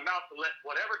open my mouth to let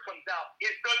whatever comes out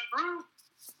is the truth.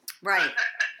 Right.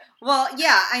 Well,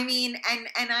 yeah, I mean, and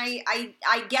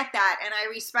I get that, and I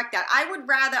respect that. I would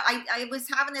rather, I was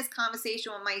having this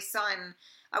conversation with my son.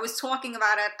 I was talking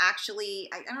about it, actually,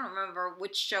 I don't remember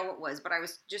which show it was, but I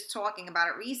was just talking about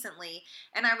it recently,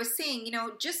 and I was saying, you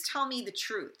know, just tell me the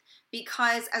truth,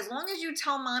 because as long as you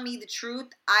tell mommy the truth,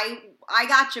 I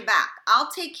got your back.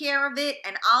 I'll take care of it,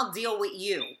 and I'll deal with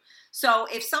you. So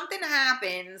if something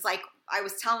happens, like I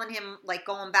was telling him, like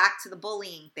going back to the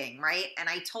bullying thing, right? And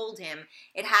I told him,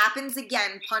 it happens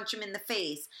again, punch him in the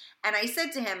face. And I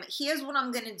said to him, here's what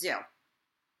I'm going to do.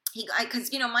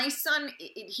 Because, you know, my son,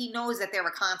 he knows that there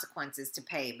are consequences to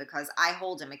pay because I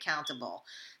hold him accountable.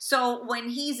 So when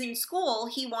he's in school,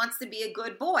 he wants to be a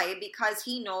good boy because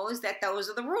he knows that those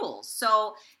are the rules.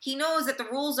 So he knows that the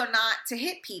rules are not to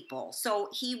hit people. So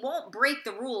he won't break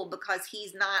the rule because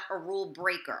he's not a rule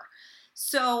breaker.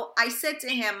 So I said to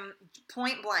him,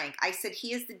 point blank, I said,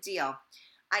 here's the deal.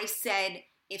 I said,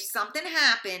 if something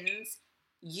happens,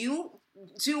 you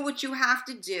do what you have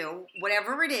to do,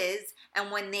 whatever it is,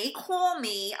 and when they call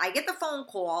me, I get the phone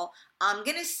call, I'm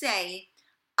going to say,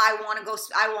 I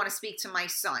want to speak to my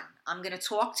son. I'm going to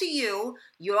talk to you.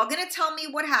 You're going to tell me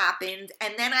what happened,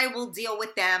 and then I will deal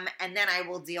with them, and then I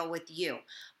will deal with you.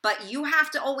 But you have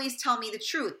to always tell me the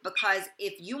truth, because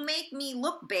if you make me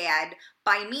look bad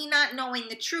by me not knowing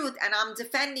the truth and I'm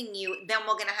defending you, then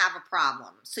we're going to have a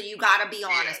problem. So you got to be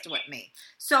honest with me.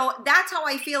 So that's how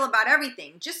I feel about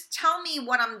everything. Just tell me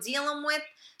what I'm dealing with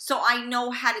so I know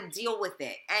how to deal with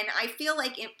it. And I feel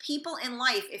like if people in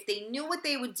life, if they knew what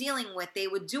they were dealing with, they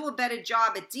would do a better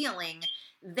job at dealing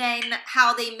than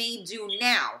how they may do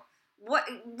now.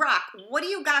 Rock, what do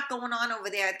you got going on over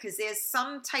there? Because there's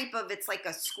some type of, it's like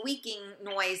a squeaking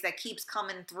noise that keeps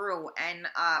coming through, and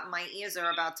my ears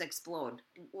are about to explode.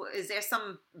 Is there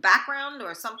some background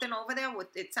or something over there?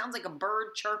 It sounds like a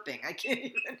bird chirping.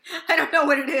 I don't know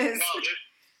what it is. No,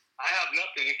 I have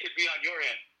nothing. It could be on your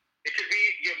end. It could be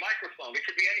your microphone. It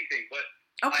could be anything, but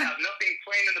okay. I have nothing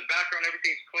playing in the background.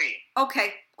 Everything's clean.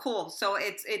 Okay, cool. So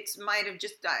it's might have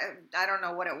just, I don't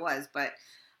know what it was, but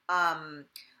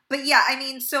yeah, I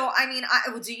mean,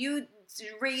 do you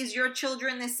raise your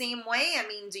children the same way? I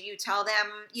mean, do you tell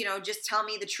them, you know, just tell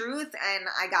me the truth and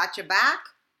I got your back?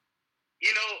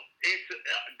 You know, it's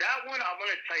that one. I'm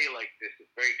going to tell you like this.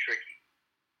 It's very tricky.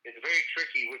 It's very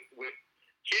tricky with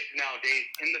kids nowadays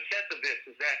in the sense of this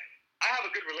is that I have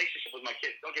a good relationship with my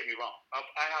kids. Don't get me wrong.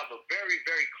 I have a very,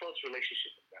 very close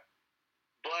relationship with them.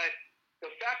 But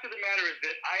the fact of the matter is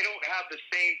that I don't have the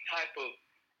same type of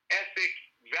ethic,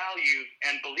 values,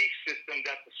 and belief system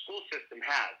that the school system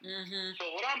has. Mm-hmm.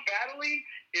 So what I'm battling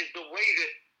is the way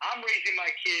that I'm raising my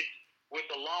kids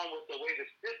along with the way the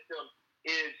system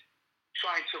is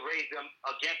trying to raise them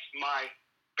against my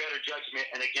better judgment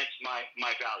and against my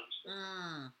values.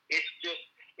 Mm.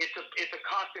 It's a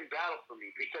constant battle for me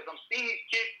because I'm seeing these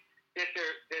kids that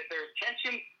their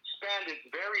attention span is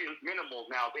very minimal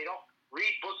now. They don't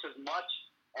read books as much,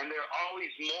 and they're always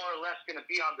more or less going to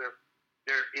be on their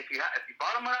if you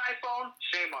bought them an iPhone,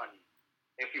 shame on you.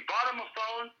 If you bought them a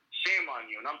phone, shame on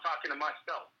you. And I'm talking to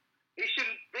myself.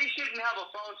 They shouldn't have a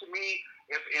phone. To me,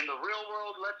 if in the real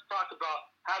world, let's talk about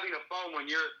having a phone when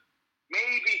you're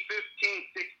maybe 15,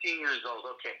 16 years old.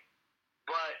 Okay,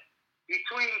 but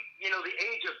between the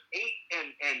age of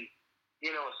 8 and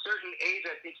a certain age,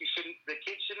 I think the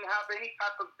kids shouldn't have any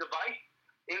type of device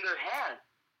in their hand.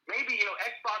 Maybe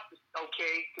Xbox is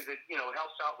okay because it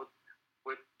helps out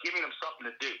with giving them something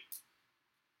to do.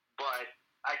 But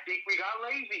I think we got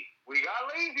lazy. We got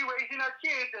lazy raising our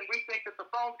kids, and we think that the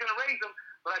phone's going to raise them.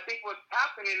 But I think what's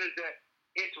happening is that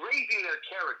it's raising their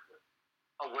character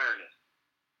awareness.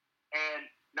 And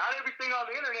not everything on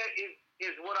the internet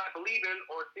is what I believe in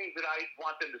or things that I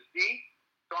want them to see.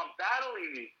 So I'm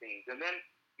battling these things. And then,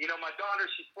 my daughter,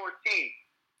 she's 14.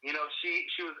 I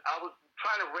was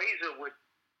trying to raise her with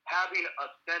having a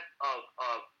sense of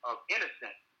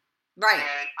innocence. Right.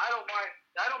 And I don't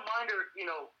mind her,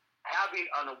 having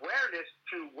an awareness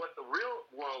to what the real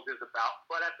world is about,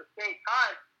 but at the same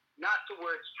time, not to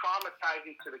where it's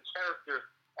traumatizing to the character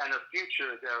and her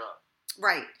future thereof.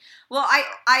 Right. Well,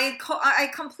 I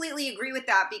completely agree with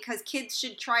that, because kids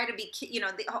should try to be,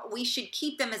 we should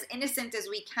keep them as innocent as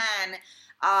we can,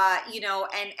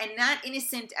 and not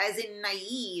innocent as in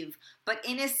naive, but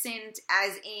innocent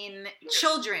as in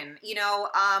children,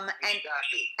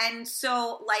 Exactly. and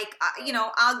so, like,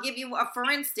 I'll give you for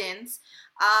instance,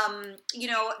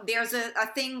 there's a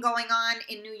thing going on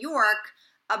in New York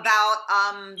about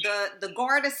the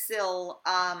Gardasil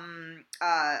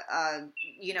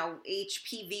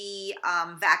HPV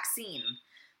vaccine.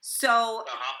 So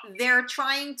they're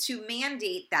trying to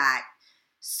mandate that.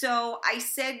 So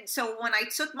when I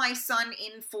took my son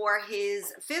in for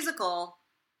his physical,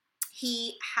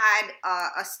 he had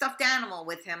a stuffed animal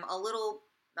with him, a little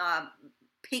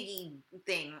piggy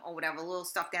thing or whatever, a little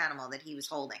stuffed animal that he was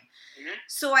holding. Mm-hmm.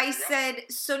 So I said,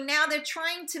 so now they're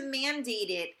trying to mandate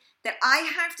it that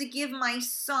I have to give my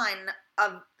son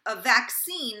a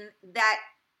vaccine that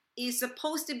is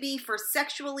supposed to be for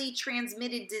sexually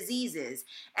transmitted diseases.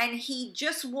 And he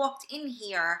just walked in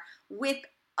here with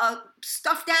a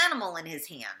stuffed animal in his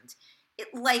hand.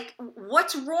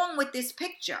 What's wrong with this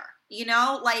picture?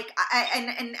 So, like,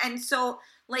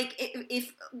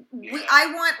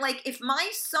 if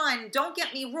my son, don't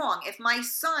get me wrong, if my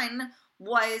son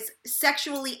was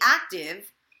sexually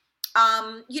active,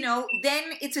 then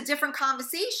it's a different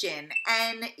conversation,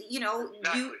 and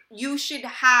Exactly. you should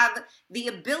have the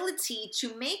ability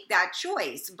to make that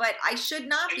choice, but I should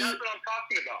not be. That's what I'm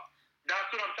talking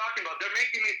about. They're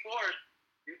making me forced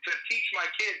to teach my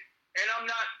kids, and I'm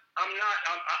not.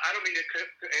 I don't mean to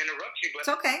interrupt you, but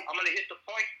It's okay. I'm going to hit the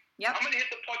point. Yep. I'm going to hit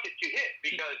the point that you hit,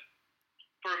 because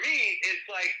for me, it's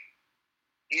like,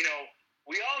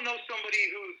 we all know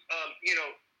somebody who's,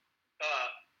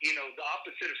 the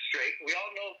opposite of straight. We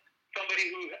all know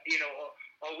somebody who,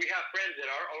 or we have friends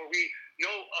that are, or we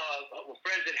know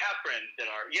friends that have friends that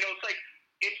are. It's like,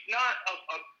 it's not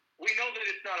we know that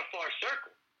it's not a far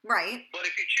circle. Right. But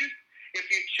if you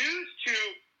choose to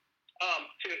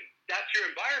that's your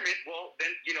environment, well,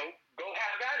 then, go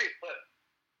have at it. But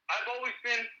I've always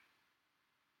been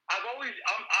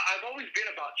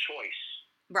about choice.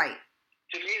 Right.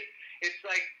 To me, it's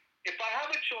like, if I have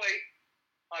a choice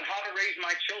on how to raise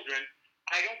my children,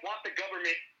 I don't want the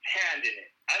government hand in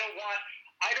it. I don't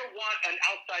want an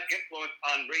outside influence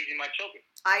on raising my children.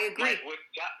 I agree.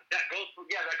 That goes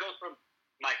from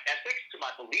my ethics to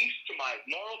my beliefs to my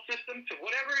moral system to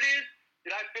whatever it is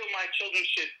that I feel my children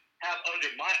should have under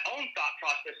my own thought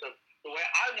process of the way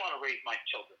I want to raise my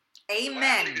children.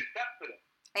 Amen. For them.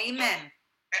 Amen.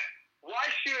 So, why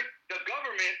should the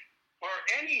government or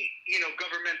any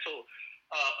governmental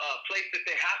place that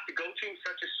they have to go to,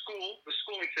 such as school, the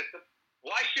schooling system,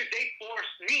 why should they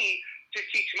force me to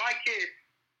teach my kid?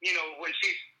 When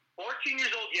she's 14 years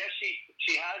old, yes, she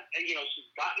has, she's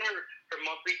gotten her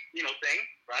monthly thing,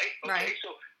 right? Okay, right.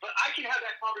 So, but I can have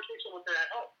that conversation with her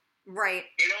at home. Right.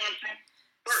 You know what I'm saying?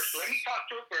 First, let me talk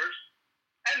to her first,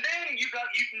 and then you can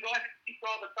go ahead and speak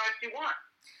all the time you want.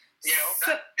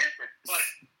 That's different. But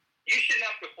you shouldn't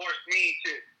have to force me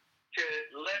to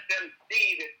let them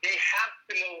see that they have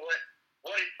to know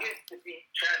what it is to be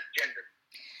transgender.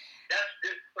 That's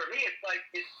just, for me. It's like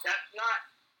that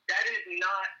is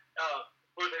not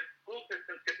for the school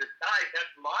system to decide. That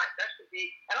should be.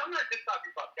 And I'm not just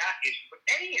talking about that issue, but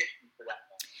any issue for that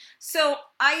matter. So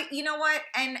you know what,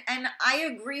 and I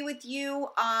agree with you.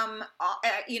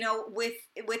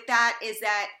 With that is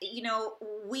that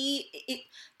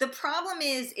the problem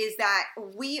is that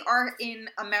we are in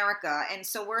America, and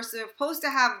so we're supposed to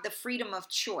have the freedom of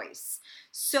choice.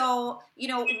 So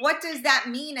what does that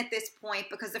mean at this point?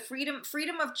 Because the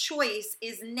freedom of choice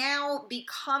is now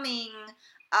becoming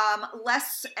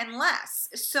less and less.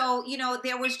 So,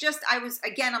 there was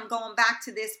I'm going back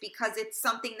to this because it's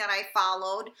something that I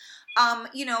followed.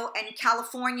 And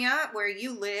California, where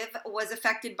you live, was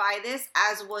affected by this,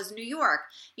 as was New York.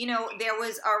 There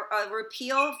was a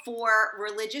repeal for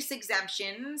religious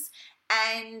exemptions,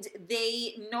 and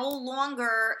they no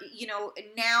longer,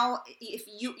 now if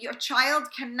your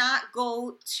child cannot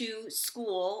go to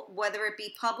school, whether it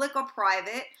be public or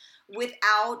private,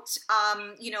 without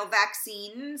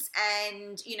vaccines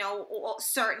and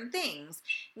certain things.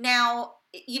 Now,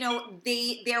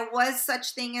 there was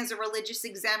such thing as a religious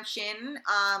exemption.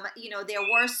 There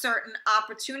were certain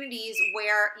opportunities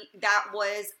where that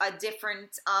was a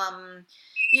different,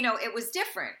 it was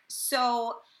different.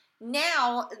 So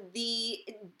now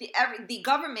the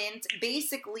government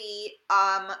basically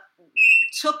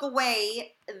took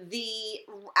away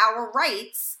our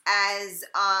rights as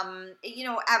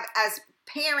as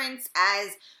parents,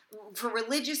 as for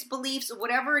religious beliefs,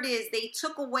 whatever it is. They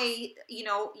took away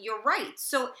your rights.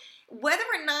 So whether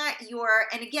or not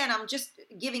and again, I'm just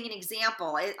giving an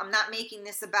example. I'm not making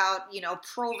this about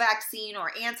pro-vaccine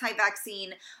or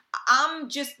anti-vaccine. I'm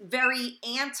just very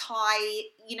anti,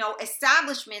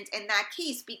 establishment in that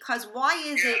case, because why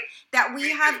is it that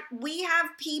we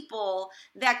have people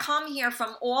that come here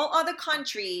from all other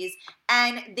countries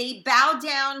and they bow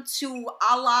down to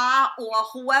Allah or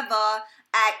whoever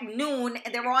at noon,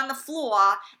 and they were on the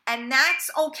floor, and that's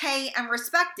okay and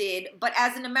respected. But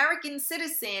as an American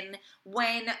citizen,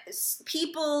 when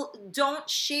people don't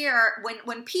share,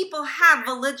 when people have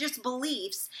religious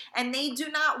beliefs and they do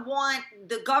not want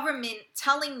the government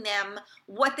telling them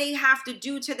what they have to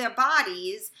do to their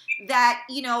bodies, that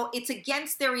it's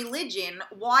against their religion,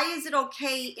 why is it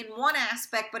okay in one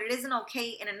aspect but it isn't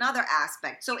okay in another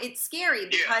aspect? So it's scary,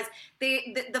 because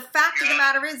the fact of the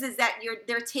matter is that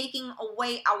they're taking away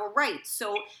our rights.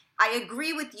 So I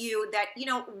agree with you that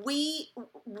we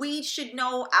should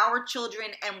know our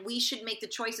children, and we should make the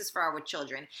choices for our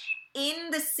children.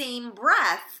 In the same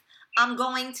breath, I'm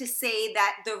going to say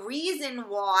that the reason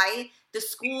why the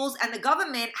schools and the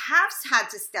government have had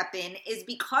to step in is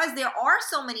because there are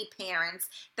so many parents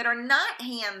that are not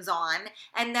hands-on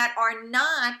and that are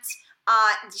not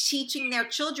teaching their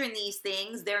children these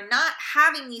things. They're not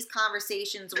having these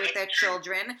conversations with their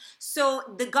children. So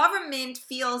the government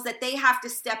feels that they have to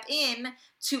step in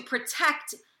to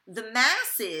protect the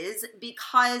masses,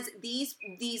 because these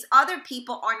other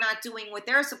people are not doing what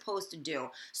they're supposed to do.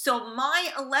 So my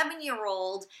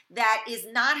 11-year-old that is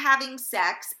not having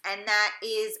sex and that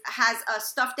has a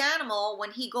stuffed animal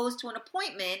when he goes to an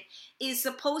appointment is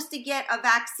supposed to get a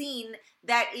vaccine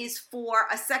that is for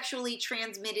a sexually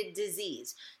transmitted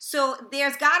disease. So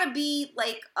there's got to be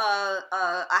like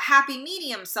a happy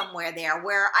medium somewhere there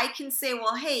where I can say,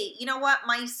 well, hey, you know what?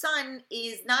 My son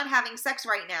is not having sex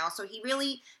right now, so he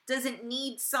really doesn't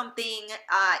need something,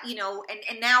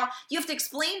 and now you have to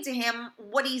explain to him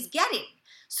what he's getting.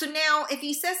 So now if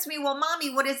he says to me, well,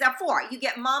 mommy, what is that for? You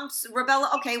get mumps,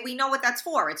 rubella. Okay, we know what that's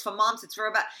for. It's for mumps, it's for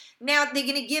rubella. Now they're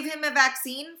going to give him a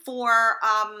vaccine for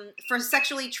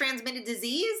sexually transmitted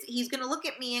disease. He's going to look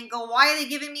at me and go, why are they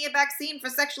giving me a vaccine for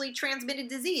sexually transmitted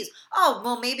disease? Oh,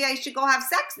 well, maybe I should go have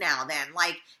sex now then.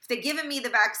 Like, if they're giving me the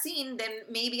vaccine, then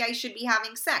maybe I should be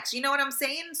having sex. You know what I'm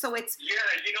saying? So it's... Yeah,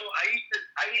 I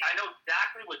know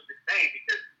exactly what you're saying,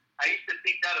 because I used to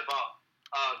think that about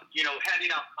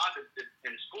handing out condoms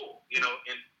in school, in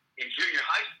junior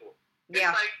high school. It's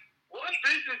like, what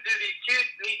business do these kids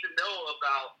need to know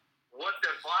about what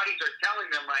their bodies are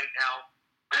telling them right now?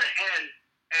 and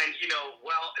if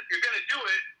you're going to do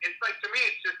it, it's like, to me,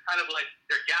 it's just kind of like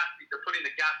they're putting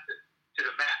the gas to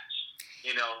the match,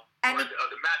 and or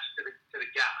the match to the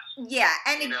gas. Yeah,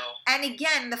 and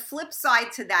again, the flip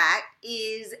side to that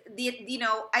is the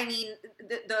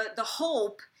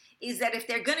hope is that if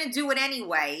they're going to do it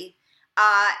anyway,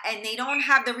 and they don't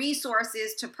have the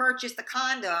resources to purchase the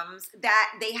condoms,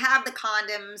 that they have the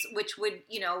condoms, which would,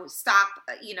 stop,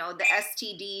 the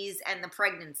STDs and the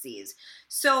pregnancies.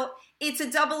 So it's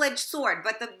a double-edged sword.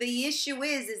 But the issue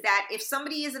is that if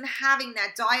somebody isn't having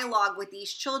that dialogue with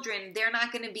these children, they're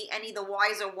not going to be any the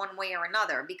wiser one way or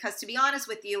another. Because to be honest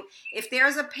with you, if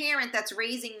there's a parent that's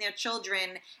raising their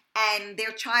children and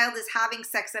their child is having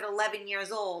sex at 11 years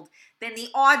old, then the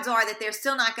odds are that they're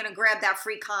still not going to grab that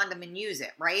free condom and use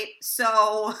it, right?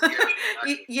 So, so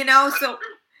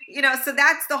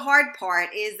that's the hard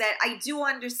part, is that I do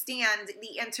understand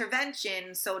the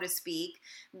intervention, so to speak,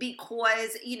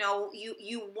 because, you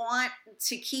want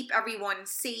to keep everyone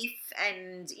safe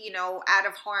and, out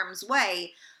of harm's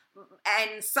way.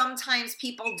 and sometimes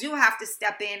people do have to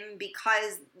step in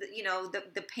because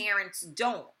the parents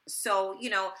don't. So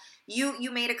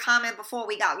you made a comment before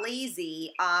we got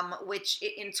lazy, which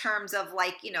in terms of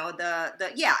like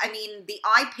the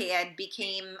iPad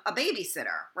became a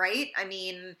babysitter, right? I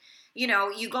mean,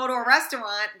 you go to a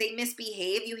restaurant, they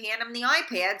misbehave, you hand them the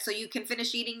iPad so you can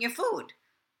finish eating your food.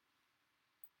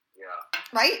 Yeah.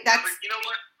 Right? But you know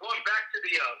what? Going back to the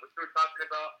what we were talking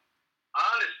about, I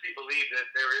honestly believe that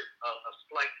there is a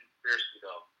slight conspiracy,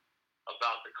 though,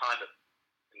 about the condom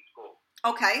in school.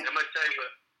 Okay. I'm going to tell you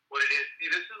what it is. See,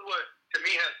 this is what, to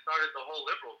me, has started the whole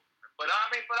liberal movement. But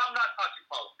I'm not talking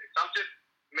politics. I'm just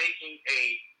making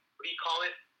what do you call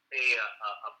it?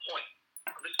 A point.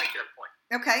 I'm just making a point.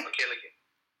 Okay. Okay, look at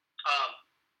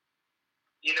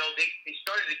they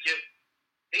started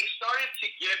to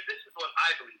give, this is what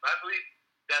I believe. I believe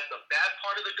that the bad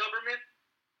part of the government,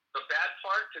 because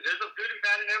there's a good and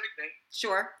bad in everything.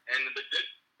 Sure. And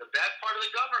the bad part of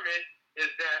the government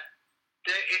is that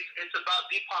it's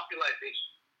about depopulation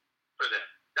for them.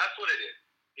 That's what it is.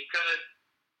 Because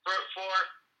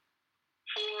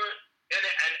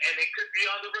and it could be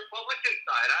on the Republican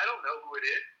side. I don't know who it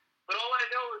is, but all I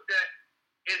know is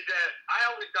that I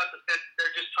always got the sense that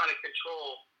they're just trying to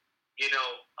control,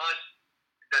 us,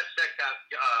 that sect out,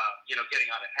 getting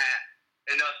out of hand,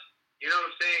 and us, you know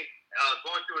what I'm saying,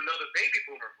 going through another baby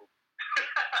boomer move.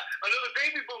 Another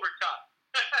baby boomer time.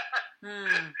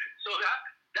 So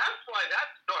that's why that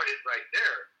started right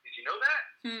there. Did you know that?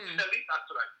 At least that's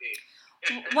what I think.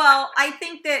 Well, I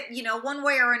think that, one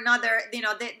way or another,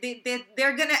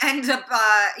 they're going to end up,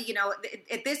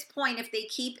 at this point, if they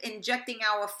keep injecting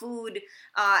our food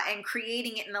and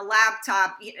creating it in a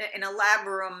laptop, in a lab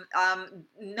room,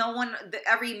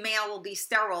 every male will be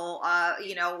sterile,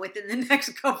 within the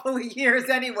next couple of years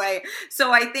anyway.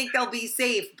 So I think they'll be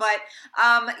safe. But,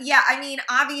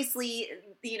 obviously,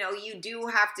 you do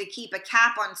have to keep a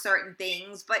cap on certain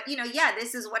things. But,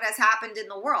 this is what has happened in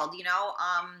the world,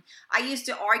 I used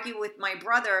to argue with my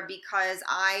brother because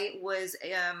I was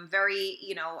very,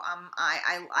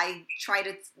 I try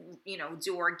to,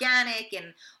 do organic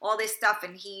and all this stuff.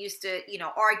 And he used to,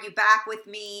 argue back with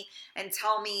me and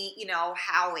tell me,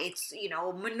 how it's,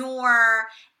 manure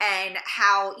and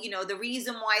how, the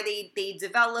reason why they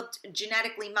developed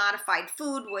genetically modified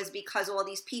food was because all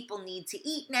these people need to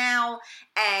eat now.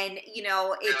 And,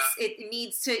 it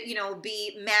needs to,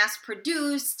 be mass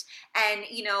produced and,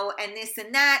 and this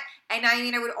and that. And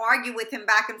I would argue with him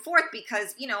back and forth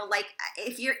because,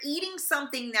 if you're eating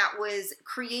something that was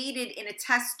created in a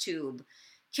test tube,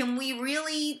 can we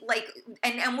really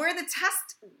and we're the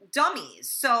test dummies.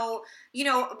 So,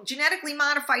 genetically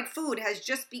modified food has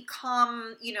just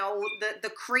become,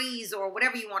 the craze or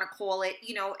whatever you want to call it,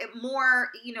 more,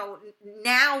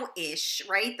 now-ish,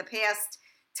 right? The past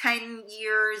 10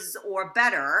 years or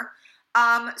better.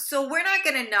 So we're not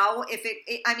going to know if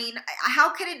how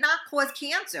could it not cause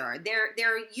cancer?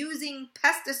 They're using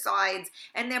pesticides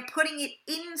and they're putting it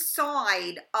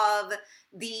inside of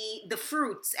the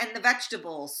fruits and the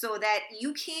vegetables so that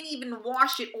you can't even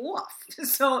wash it off.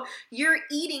 So you're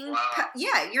eating,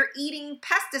 you're eating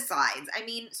pesticides.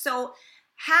 So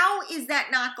how is that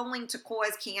not going to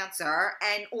cause cancer?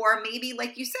 Or maybe,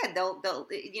 like you said, they'll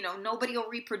nobody will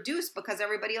reproduce because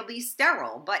everybody will be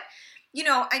sterile. But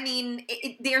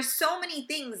there's so many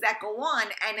things that go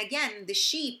on. And again, the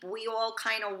sheep, we all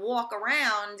kind of walk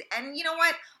around. And you know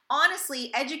what?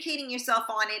 Honestly, educating yourself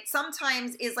on it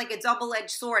sometimes is like a double-edged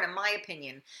sword, in my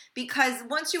opinion. Because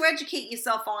once you educate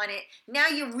yourself on it, now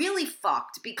you're really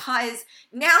fucked. Because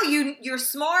now you're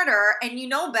smarter and you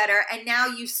know better. And now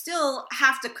you still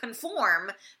have to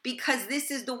conform because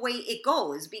this is the way it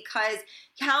goes. Because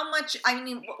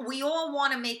we all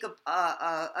want to make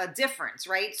a difference,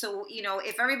 right? So,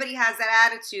 if everybody has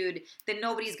that attitude, then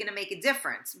nobody's going to make a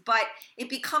difference. But it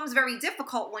becomes very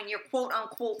difficult when you're quote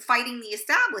unquote fighting the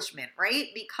establishment,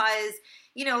 right? Because,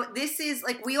 this is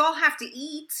like, we all have to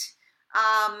eat.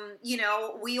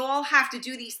 We all have to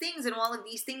do these things, and all of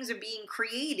these things are being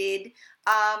created,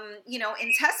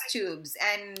 in test tubes,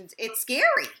 and it's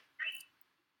scary.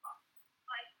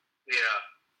 Yeah,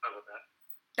 how about that?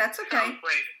 That's okay. I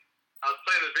was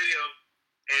playing the video,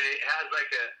 and it has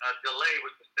like a delay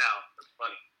with the sound. That's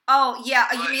funny. Oh,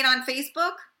 yeah. You mean on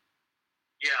Facebook?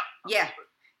 Yeah. Yeah. But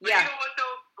you know what,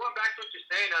 though? Going back to what you're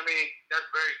saying, that's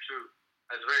very true.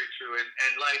 That's very true. And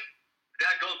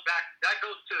that goes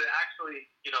to actually,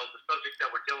 the subject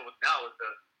that we're dealing with now is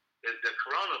the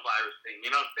coronavirus thing. You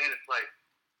know what I'm saying? It's like,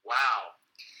 wow.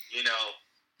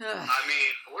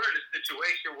 We're in a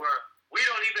situation where we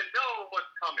don't even know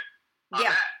what's coming.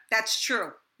 Yeah, that's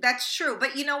true. That's true.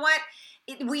 But you know what?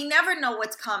 we never know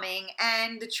what's coming.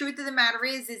 And the truth of the matter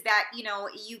is that,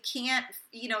 you can't,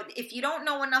 if you don't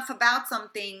know enough about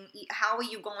something, how are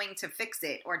you going to fix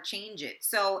it or change it?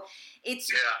 So it's,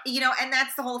 and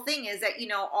that's the whole thing, is that,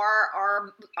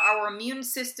 our immune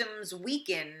system's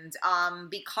weakened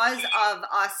because of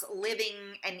us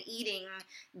living and eating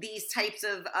these types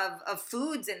of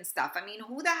foods and stuff. I mean,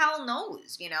 who the hell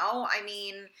knows, I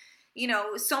mean,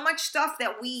 so much stuff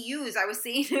that we use. I was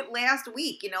saying it last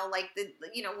week, like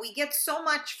we get so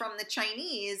much from the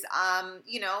Chinese,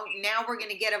 now we're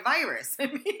going to get a virus. I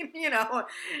mean, Yeah,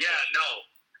 no,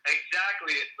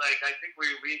 exactly. It's like, I think we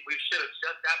should have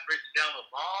shut that bridge down a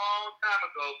long time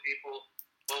ago, people.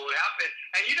 What would happen?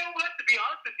 And you know what? To be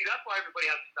honest with you, that's why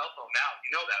everybody has a cell phone now.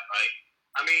 You know that, right?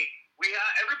 I mean,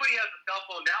 everybody has a cell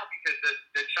phone now because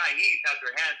the Chinese have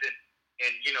their hands in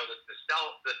the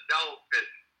cell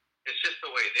business. It's just the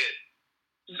way it is.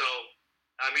 So,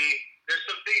 I mean, there's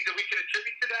some things that we can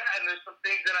attribute to that, and there's some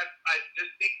things that I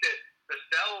just think that the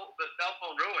cell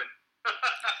phone ruined.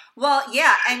 Well,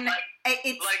 yeah, and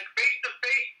it's like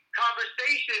face-to-face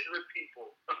conversations with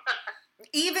people.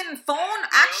 Even phone,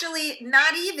 actually,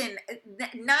 not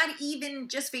even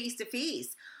just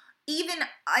face-to-face. Even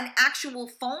an actual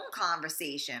phone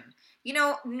conversation.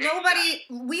 Nobody.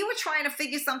 We were trying to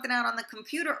figure something out on the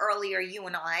computer earlier, you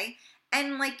and I.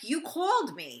 And, like, you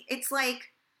called me. It's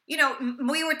like, we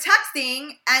were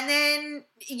texting, and then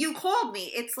you called me.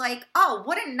 It's like, oh,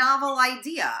 what a novel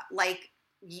idea. Like,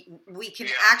 we can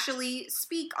actually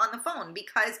speak on the phone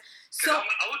because... So, I'm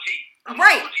an OG. I'm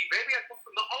right. an OG, baby. I come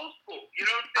from the old school. You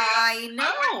know what I'm I saying?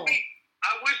 know.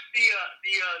 I wish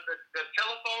the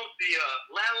telephones, the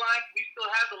landlines, we still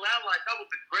have the landlines. That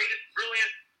was the greatest,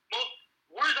 brilliant, most...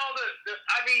 Where's all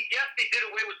I mean, yes, they did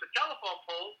away with the telephone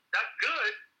poles. That's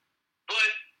good.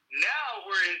 But now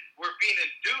we're being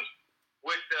induced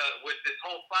with this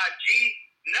whole 5G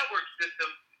network system,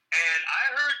 and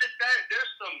I heard that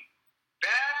there's some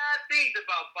bad things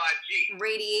about 5G,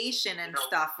 radiation and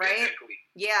stuff, right? Physically.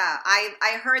 Yeah,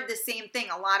 I heard the same thing.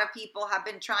 A lot of people have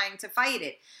been trying to fight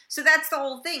it. So that's the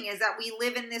whole thing, is that we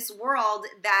live in this world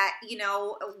that,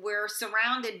 we're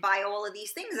surrounded by all of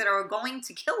these things that are going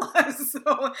to kill us. So,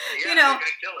 they're going to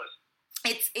kill us.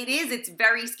 It's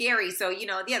very scary. So,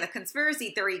 the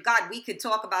conspiracy theory, God, we could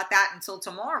talk about that until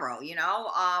tomorrow,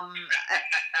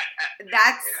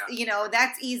 that's,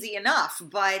 that's easy enough.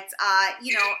 But,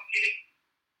 You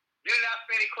didn't ask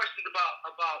me any questions about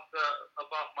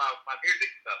my music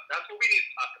stuff. That's what we need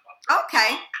to talk about. Okay.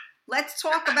 Let's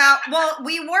talk about, well,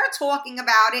 we were talking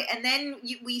about it, and then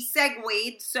we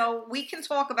segued, so we can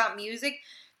talk about music.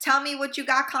 Tell me what you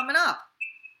got coming up.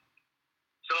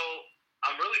 So,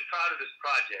 I'm really proud of this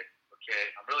project, okay?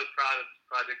 I'm really proud of this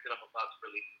project that I'm about to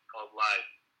release. It's called Live.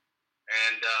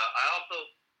 And I also,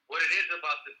 what it is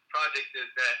about this project is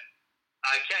that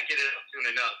I can't get it out soon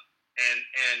enough.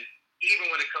 And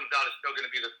even when it comes out, it's still going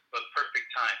to be the perfect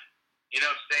time. You know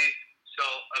what I'm saying? So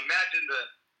imagine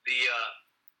the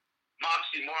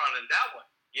Moxie Moron in that one.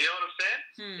 You know what I'm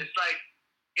saying? It's like,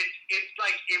 it's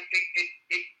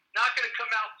not going to come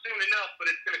out soon enough, but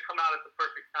it's going to come out at the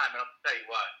perfect time. And I'll tell you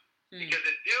why. Because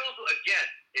it deals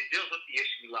with the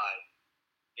issue live,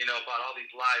 about all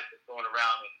these lies that's going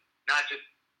around, and not just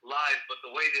lies, but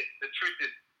the way that the truth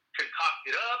is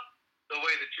concocted up, the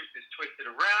way the truth is twisted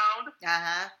around,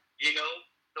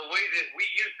 the way that we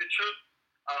use the truth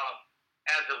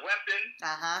as a weapon,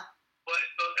 but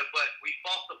we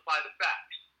falsify the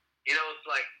facts. It's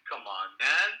like, come on,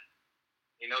 man.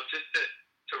 Just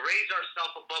to raise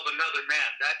ourselves above another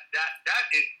man, that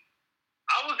is...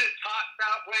 I wasn't taught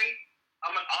that way.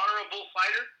 I'm an honorable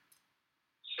fighter,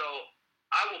 so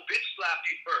I will bitch slap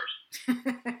you first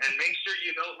and make sure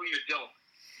you know who you're dealing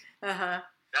with.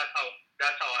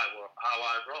 That's how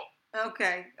I roll.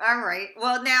 Okay, all right.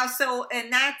 Well, now,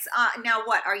 that's now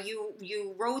what are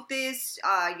you wrote this?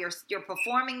 You're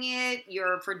performing it.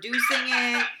 You're producing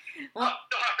it. Well, I'm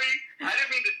sorry, I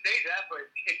didn't mean to say that,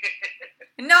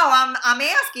 but no, I'm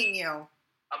asking you.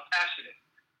 I'm passionate.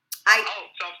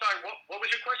 So I'm sorry, what was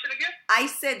your question again? I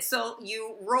said, so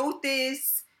you wrote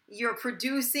this, you're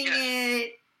producing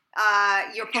it,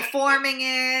 you're performing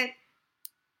it.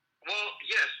 Well,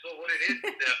 yes. So what it is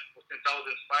that since I was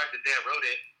inspired the day I wrote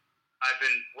it, I've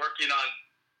been working on,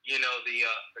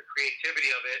 the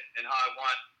creativity of it and how I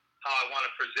want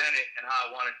to present it and how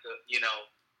I want it to,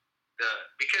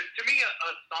 because to me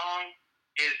a song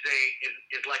is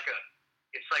like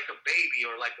a baby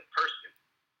or like a person.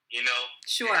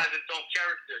 Sure. It has its own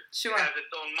character. Sure. It has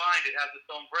its own mind. It has its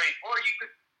own brain. Or you can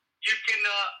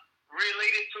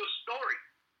relate it to a story.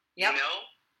 Yep.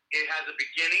 It has a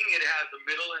beginning, it has a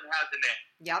middle, and it has an end.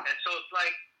 Yep. And so it's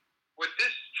like with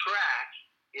this track,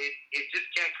 it just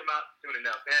can't come out soon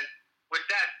enough. And with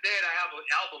that said, I have an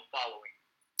album following.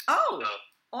 Oh, So,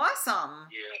 awesome.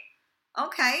 yeah.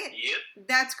 Okay.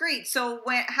 Yep. That's great. So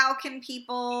how can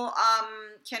people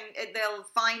they'll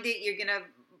find it? You're gonna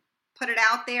put it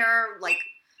out there like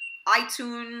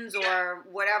iTunes or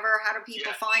whatever. How do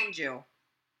people find you?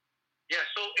 Yeah.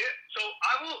 So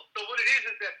I will. So what it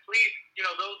is that please,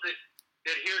 those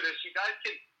that hear this, you guys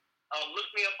can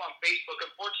look me up on Facebook.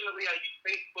 Unfortunately, I use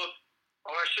Facebook,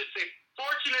 or I should say,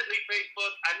 fortunately,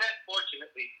 Facebook. I meant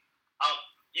fortunately.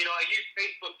 I use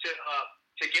Facebook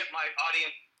to get my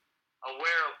audience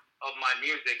aware of my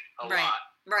music a lot,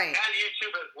 right, and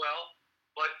YouTube as well.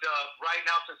 But right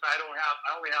now, since I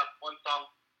only have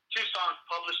two songs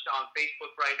published on Facebook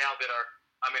right now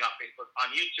on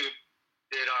YouTube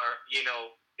that are,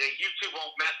 that YouTube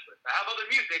won't mess with. I have other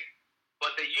music,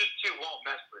 but that YouTube won't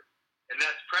mess with, and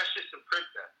that's Precious and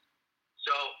Princess.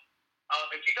 So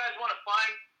if you guys want to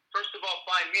first of all,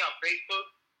 find me on Facebook.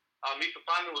 You can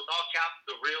find me with all caps,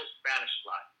 The Real Spanish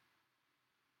Fly.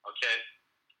 Okay?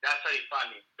 That's how you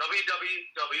find me.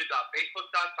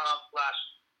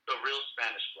 www.facebook.com/The Real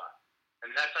Spanish Fly.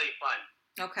 And that's how you find me.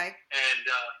 Okay. And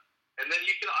then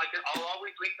I'll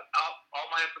always link all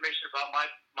my information about my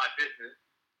business,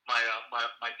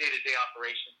 my day-to-day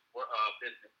operation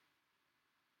business.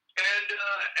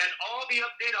 And all the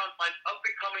update on my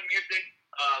up-and-coming music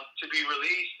to be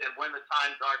released and when the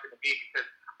times are going to be, because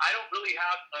I don't really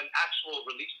have an actual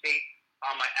release date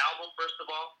on my album, first of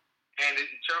all. And in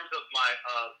terms of my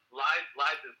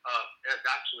live is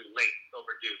actually late. It's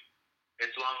overdue.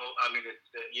 It's long. I mean, it's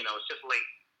just late.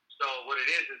 So what it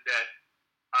is that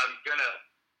I'm gonna,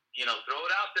 throw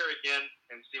it out there again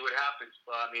and see what happens.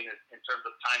 I mean, in terms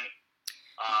of timing,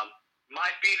 it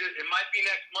might be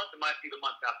next month. It might be the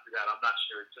month after that. I'm not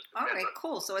sure. It just depends. All right,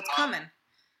 cool. So it's coming.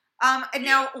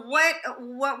 Now,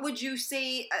 what would you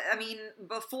say? I mean,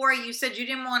 before you said you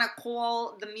didn't want to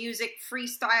call the music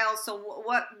freestyle. So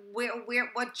what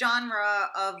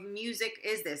genre of music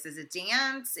is this? Is it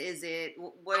dance? Is it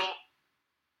what?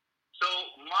 So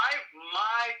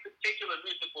my particular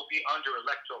music will be under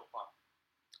electro funk.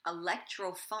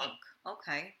 Electro funk.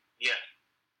 Okay. Yes.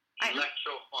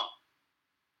 Electro funk.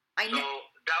 I know. So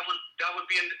that would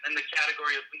be in the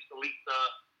category of Lisa,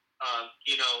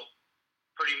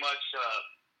 pretty much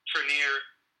Trenier,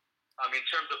 in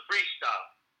terms of freestyle.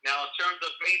 Now, in terms of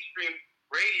mainstream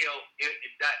radio,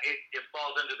 it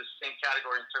falls under the same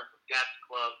category in terms of dance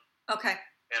club. Okay.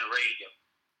 And radio.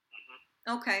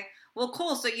 Mm-hmm. Okay. Well,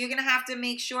 cool. So you're gonna have to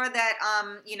make sure that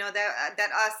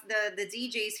that us the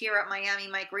DJs here at Miami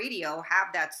Mike Radio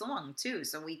have that song too,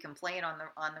 so we can play it on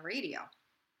the radio.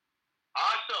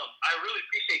 Awesome. I really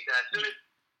appreciate that. So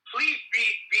please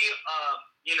be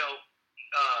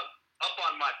up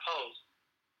on my post,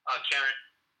 Karen,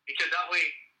 because that way,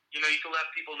 you can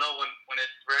let people know when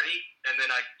it's ready, and then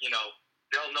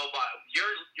they'll know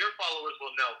your followers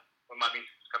will know when my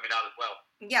music is coming out as well.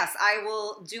 Yes, I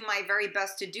will do my very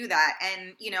best to do that,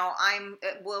 and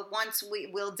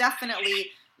we'll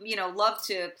definitely love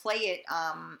to play it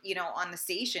on the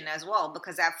station as well,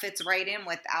 because that fits right in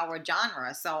with our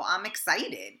genre. So I'm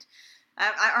excited.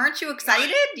 Aren't you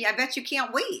excited? Yeah, I bet you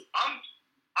can't wait.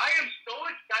 I am so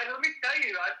excited. Let me tell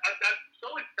you, I'm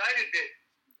so excited that,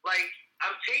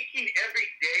 I'm taking every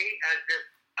day as if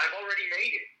I've already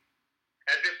made it.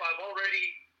 As if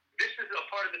this is a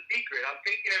part of the secret. I'm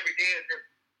taking every day as if,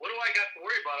 what do I got to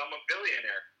worry about? I'm a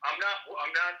billionaire. I'm not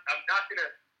going to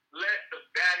let the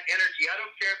bad energy, I don't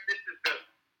care if this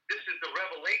is the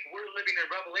revelation. We're living in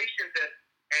Revelation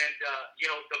and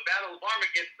the battle of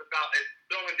Armageddon is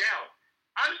throwing down.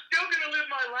 I'm still going to live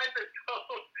my life as though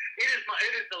it is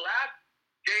the last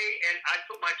day, and I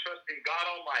put my trust in God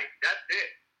Almighty. That's it.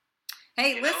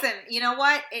 Hey, listen, you know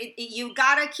what? You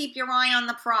got to keep your eye on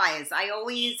the prize. I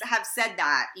always have said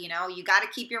that, you got to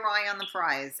keep your eye on the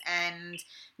prize. And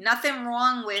nothing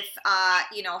wrong with,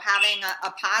 having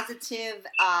a positive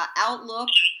outlook,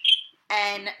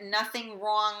 and nothing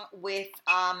wrong with,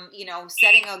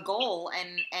 setting a goal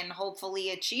and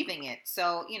hopefully achieving it.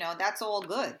 So, that's all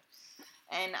good.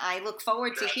 And I look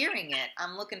forward to hearing it.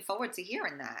 I'm looking forward to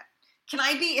hearing that. Can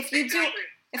I be, if you do,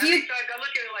 if you... I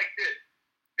look at it like this.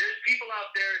 There's people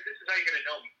out there, this is how you're going to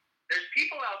know me. There's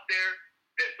people out there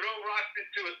that throw rocks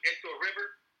into a river.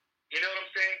 You know what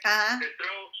I'm saying? Uh-huh. They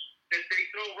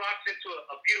throw rocks into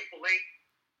a beautiful lake.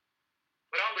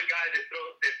 But I'm the guy that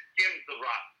skims the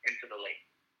rock into the lake.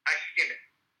 I skim it.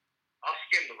 I'll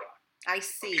skim the rock. I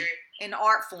see. Okay? In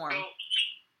art form. So,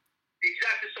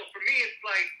 exactly. So for me, it's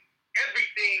like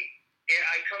everything.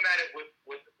 I come at it with a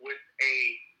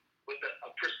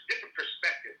different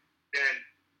perspective than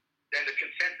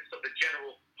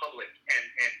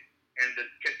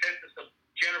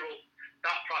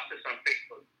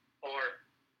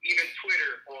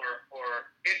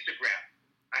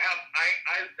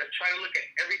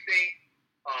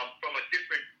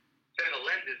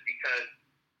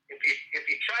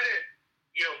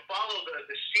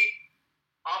the seat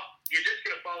off. You're just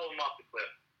gonna follow him off the cliff.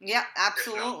 Yeah,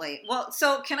 absolutely. Well,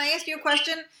 so can I ask you a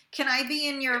question? Can I be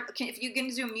in your? If you're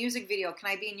gonna do a music video, can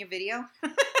I be in your video?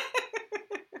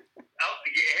 Oh,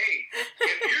 yeah, hey,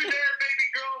 if you're there, baby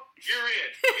girl, you're in.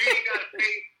 You ain't gotta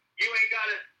pay. You ain't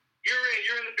gotta. You're in.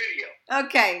 You're in the video.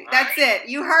 Okay, that's it.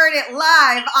 You heard it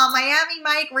live on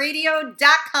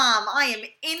MiamiMikeRadio.com. I am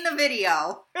in the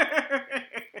video. That's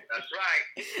right.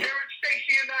 Karen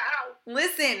Stacy in the house.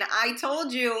 Listen, I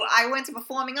told you I went to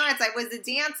performing arts. I was a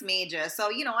dance major,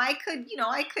 so I could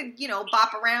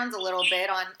bop around a little bit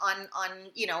on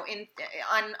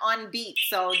beat.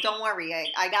 So don't worry,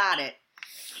 I got it.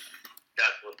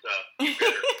 That's what's up.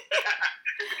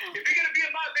 If you're gonna be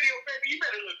in my video, baby, you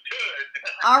better look good.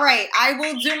 All right, I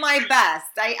will do my best.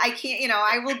 I can't,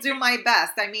 I will do my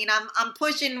best. I mean, I'm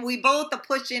pushing. We both are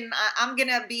pushing. I'm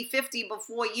gonna be 50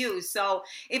 before you. So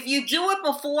if you do it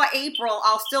before April,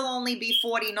 I'll still only be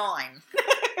 49.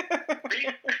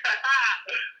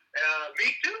 Me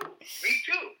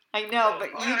too. I know, but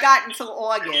you got until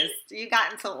August.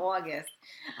 That's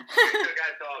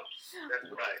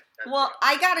right. Well,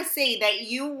 I gotta say that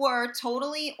you were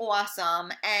totally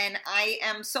awesome, and I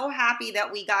am so happy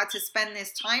that we got to spend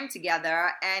this time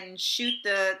together and shoot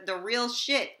the real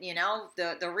shit,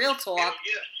 the real talk,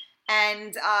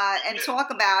 and talk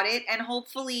about it, and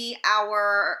hopefully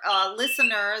our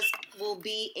listeners will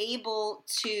be able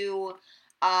to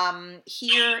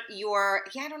hear your,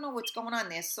 I don't know what's going on.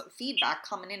 There's feedback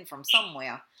coming in from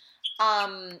somewhere.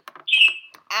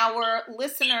 Our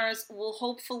listeners will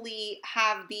hopefully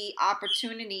have the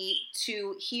opportunity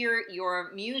to hear your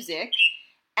music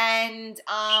and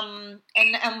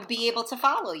be able to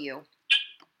follow you.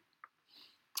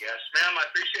 Yes, ma'am. I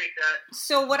appreciate that.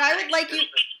 So what I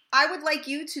would like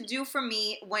you to do for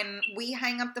me when we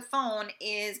hang up the phone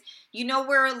is,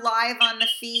 we're live on the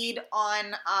feed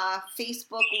on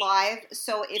Facebook Live.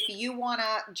 So if you want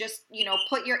to just,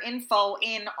 put your info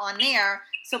in on there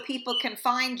so people can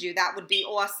find you, that would be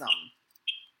awesome.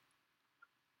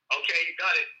 Okay, you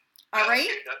got it. All right?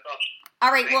 Okay, that's awesome.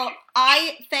 All right, well,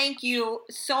 I thank you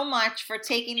so much for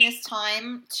taking this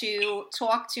time to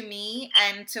talk to me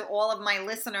and to all of my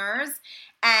listeners.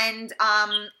 And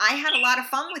I had a lot of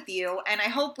fun with you, and I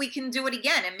hope we can do it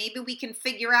again, and maybe we can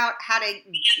figure out how to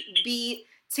be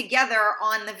together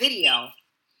on the video.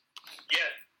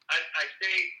 Yes, I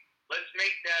say let's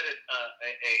make that a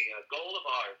goal of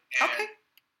ours. And okay.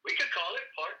 We could call it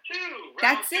part 2.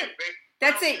 That's it.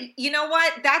 That's it. You know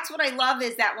what? That's what I love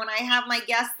is that when I have my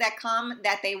guests that come,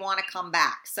 that they want to come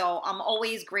back. So I'm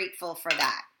always grateful for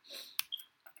that.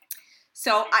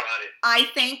 So I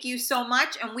thank you so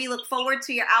much, and we look forward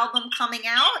to your album coming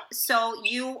out. So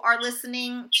you are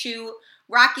listening to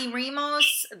Rocky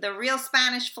Ramos, The Real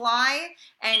Spanish Fly,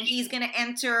 and he's going to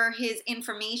enter his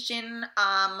information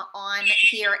on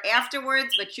here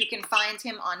afterwards, but you can find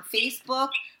him on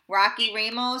Facebook, Rocky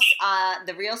Ramos,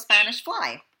 The Real Spanish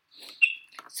Fly.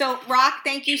 So, Rock,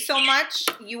 thank you so much.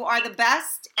 You are the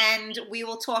best, and we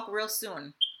will talk real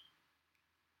soon.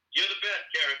 You're the best,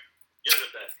 Karen. You're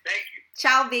the best. Thank you.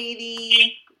 Ciao,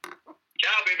 baby.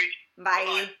 Ciao, baby. Bye.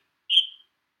 Bye.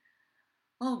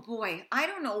 Oh, boy. I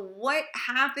don't know what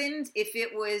happened, if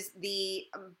it was the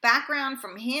background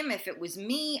from him, if it was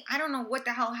me. I don't know what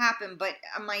the hell happened, but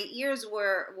my ears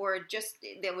were just,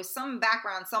 there was some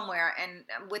background somewhere, and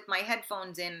with my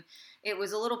headphones in, it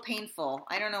was a little painful.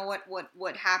 I don't know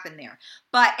what happened there.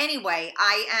 But anyway,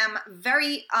 I am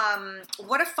very,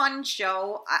 what a fun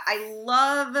show. I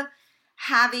love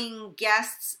having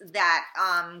guests that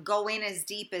go in as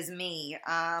deep as me,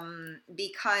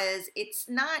 because it's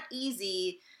not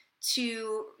easy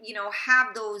to,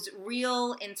 have those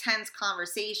real intense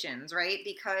conversations, right?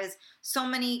 Because so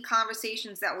many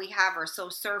conversations that we have are so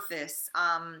surface,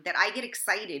 that I get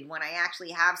excited when I actually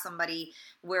have somebody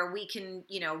where we can,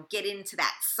 get into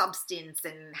that substance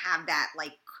and have that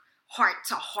like heart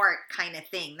to heart kind of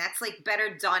thing. That's like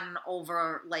better done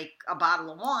over like a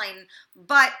bottle of wine,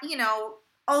 but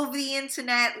over the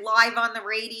internet, live on the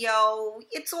radio,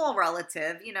 it's all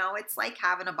relative, it's like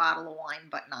having a bottle of wine,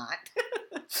 but not.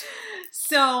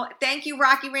 So thank you,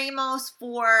 Rocky Ramos,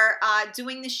 for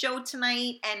doing the show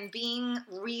tonight and being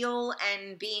real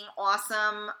and being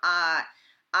awesome.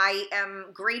 I am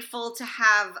grateful to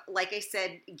have, like I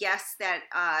said, guests that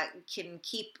can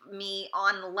keep me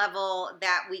on the level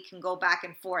that we can go back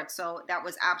and forth. So that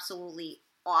was absolutely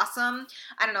awesome.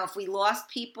 I don't know if we lost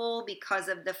people because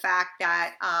of the fact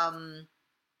that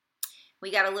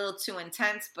we got a little too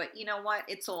intense, but you know what?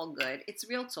 It's all good. It's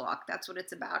real talk. That's what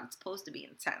it's about. It's supposed to be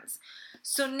intense.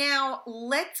 So now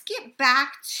let's get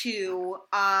back to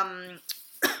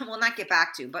well, not get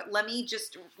back to, but let me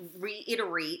just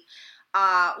reiterate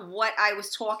what I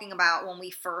was talking about when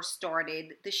we first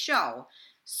started the show.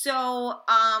 So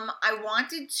I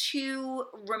wanted to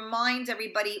remind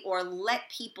everybody or let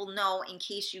people know, in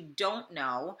case you don't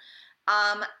know,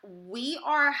 we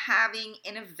are having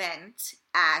an event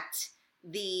at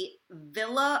the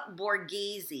Villa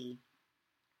Borghese,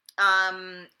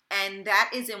 and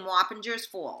that is in Wappingers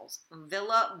Falls,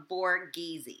 Villa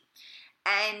Borghese.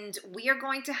 And we are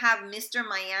going to have Mr.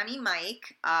 Miami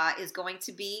Mike is going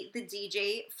to be the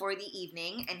DJ for the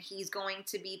evening, and he's going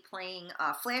to be playing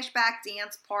flashback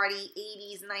dance party,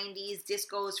 80s, 90s,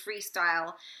 discos,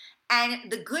 freestyle.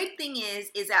 And the good thing is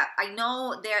that I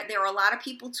know there are a lot of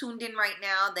people tuned in right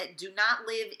now that do not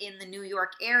live in the New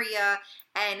York area,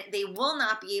 and they will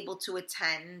not be able to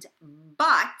attend,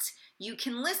 but you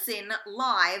can listen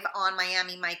live on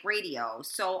Miami Mike Radio.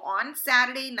 So on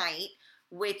Saturday night,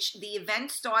 which the event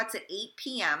starts at 8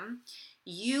 p.m.,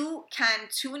 you can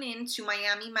tune in to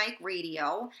Miami Mike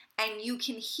Radio, and you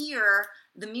can hear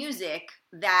the music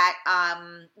that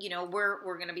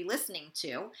we're going to be listening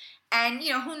to. And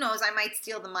who knows, I might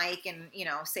steal the mic and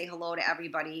say hello to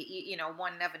everybody.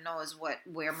 One never knows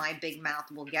where my big mouth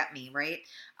will get me, right?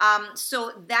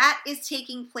 So that is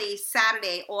taking place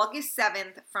Saturday, August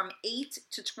 7th from 8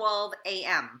 to 12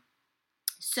 a.m.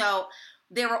 So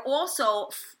there are also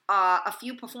a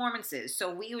few performances.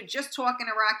 So we were just talking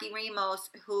to Rocky Ramos,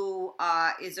 who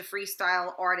is a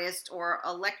freestyle artist, or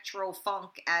electro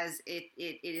funk, as it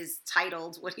is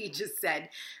titled, what he just said.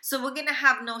 So we're going to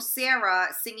have Nocera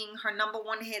singing her number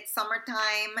one hit,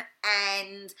 Summertime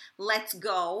and Let's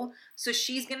Go. So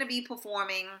she's going to be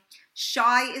performing.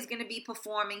 Shy is going to be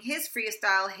performing his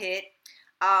freestyle hit,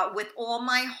 With All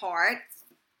My Heart.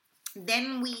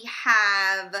 Then we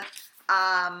have...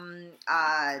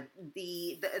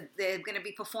 they're going to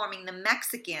be performing the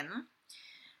Mexican.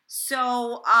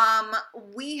 So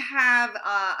we have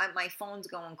my phone's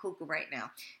going cuckoo right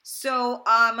now. So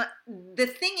the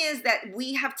thing is that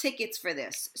we have tickets for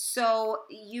this. So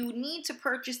you need to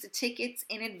purchase the tickets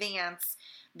in advance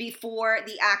before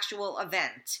the actual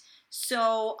event.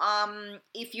 So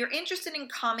if you're interested in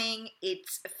coming,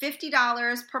 it's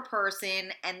 $50 per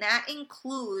person, and that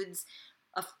includes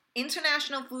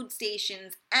international food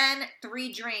stations and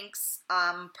 3 drinks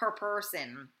per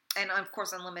person, and of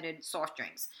course unlimited soft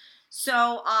drinks.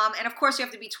 So and of course you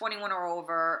have to be 21 or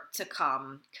over to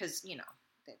come, because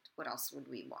what else would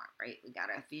we want, right?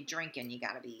 If you're drinking, you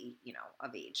gotta be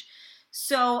of age.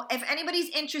 So if anybody's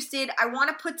interested, I want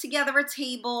to put together a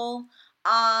table,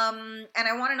 and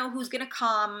I want to know who's gonna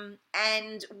come.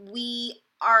 And we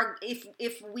are,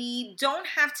 if we don't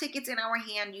have tickets in our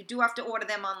hand, you do have to order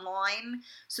them online,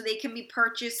 so they can be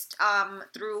purchased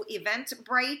through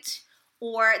Eventbrite,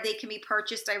 or they can be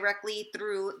purchased directly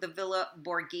through the Villa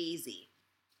Borghese.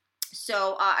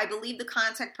 So I believe the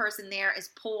contact person there is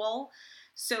Paul.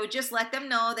 So just let them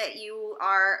know that you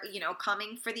are,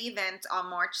 coming for the event on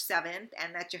March 7th,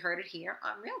 and that you heard it here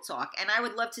on Real Talk. And I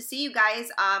would love to see you guys.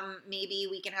 Maybe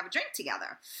we can have a drink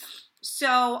together.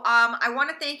 So I want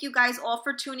to thank you guys all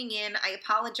for tuning in. I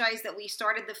apologize that we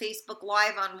started the Facebook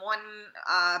Live on one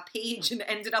page and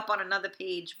ended up on another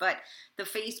page, but the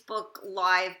Facebook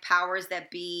Live powers that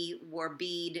be were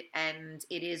bead, and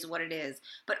it is what it is.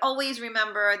 But always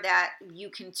remember that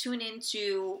you can tune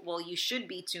into, you should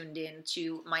be tuned in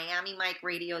to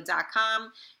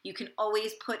MiamiMikeRadio.com. You can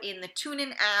always put in the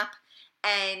TuneIn app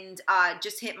and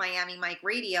just hit Miami Mike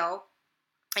Radio,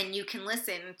 and you can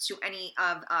listen to any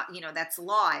of, that's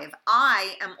live.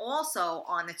 I am also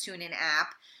on the TuneIn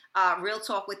app, Real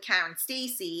Talk with Karen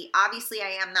Stacy. Obviously, I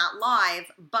am not live,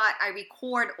 but I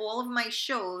record all of my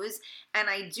shows, and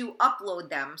I do upload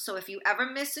them. So if you ever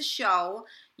miss a show,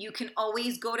 you can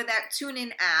always go to that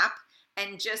TuneIn app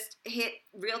and just hit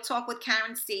Real Talk with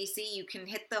Karen Stacy. You can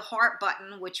hit the heart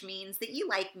button, which means that you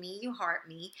like me, you heart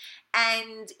me,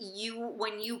 and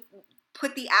when you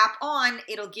put the app on,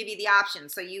 it'll give you the option.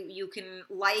 So you can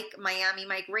like Miami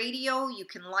Mike Radio, you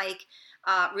can like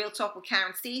Real Talk with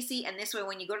Karen Stacy, and this way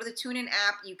when you go to the TuneIn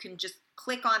app, you can just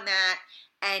click on that,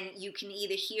 and you can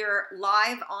either hear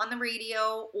live on the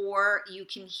radio, or you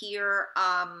can hear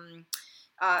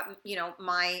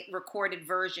my recorded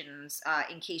versions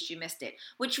in case you missed it,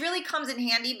 which really comes in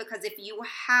handy, because if you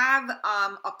have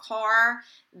a car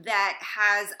that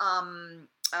has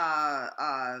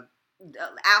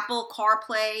Apple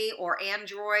CarPlay or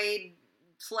Android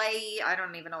Play, I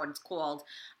don't even know what it's called,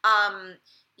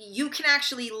 you can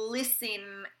actually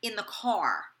listen in the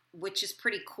car. which is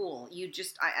pretty cool. You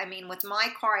just, I mean, with my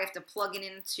car, I have to plug it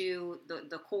into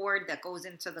the cord that goes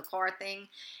into the car thing.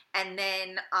 And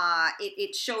then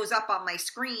it shows up on my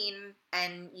screen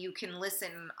and you can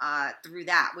listen through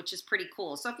that, which is pretty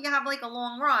cool. So if you have like a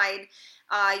long ride,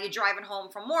 you're driving home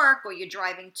from work or you're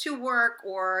driving to work,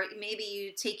 or maybe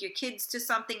you take your kids to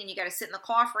something and you got to sit in the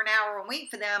car for an hour and wait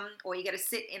for them, or you got to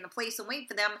sit in the place and wait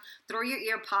for them, throw your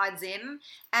ear pods in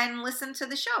and listen to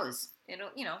the shows.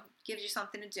 It'll, gives you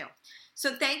something to do.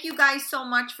 So thank you guys so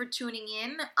much for tuning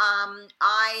in.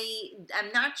 I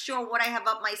am not sure what I have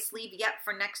up my sleeve yet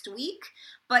for next week,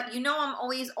 but I'm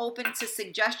always open to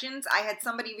suggestions. I had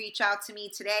somebody reach out to me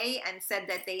today and said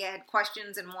that they had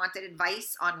questions and wanted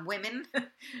advice on women.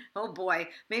 Oh boy,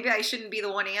 maybe I shouldn't be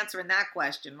the one answering that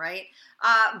question, right?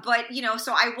 But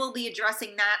so I will be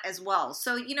addressing that as well.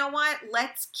 So you know what?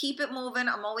 Let's keep it moving.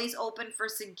 I'm always open for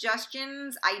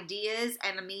suggestions, ideas,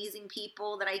 and amazing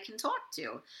people that I can talk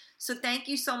to. So thank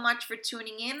you so much for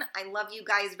tuning in. I love you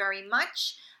guys very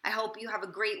much. I hope you have a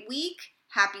great week.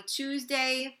 Happy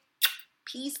Tuesday.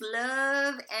 Peace,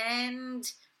 love, and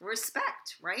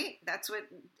respect, right? That's what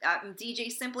DJ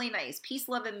Simply Nice. Peace,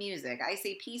 love, and music. I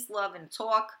say peace, love, and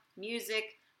talk,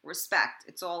 music, respect.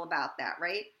 It's all about that,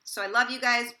 right? So I love you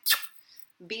guys.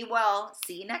 Be well.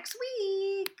 See you next week.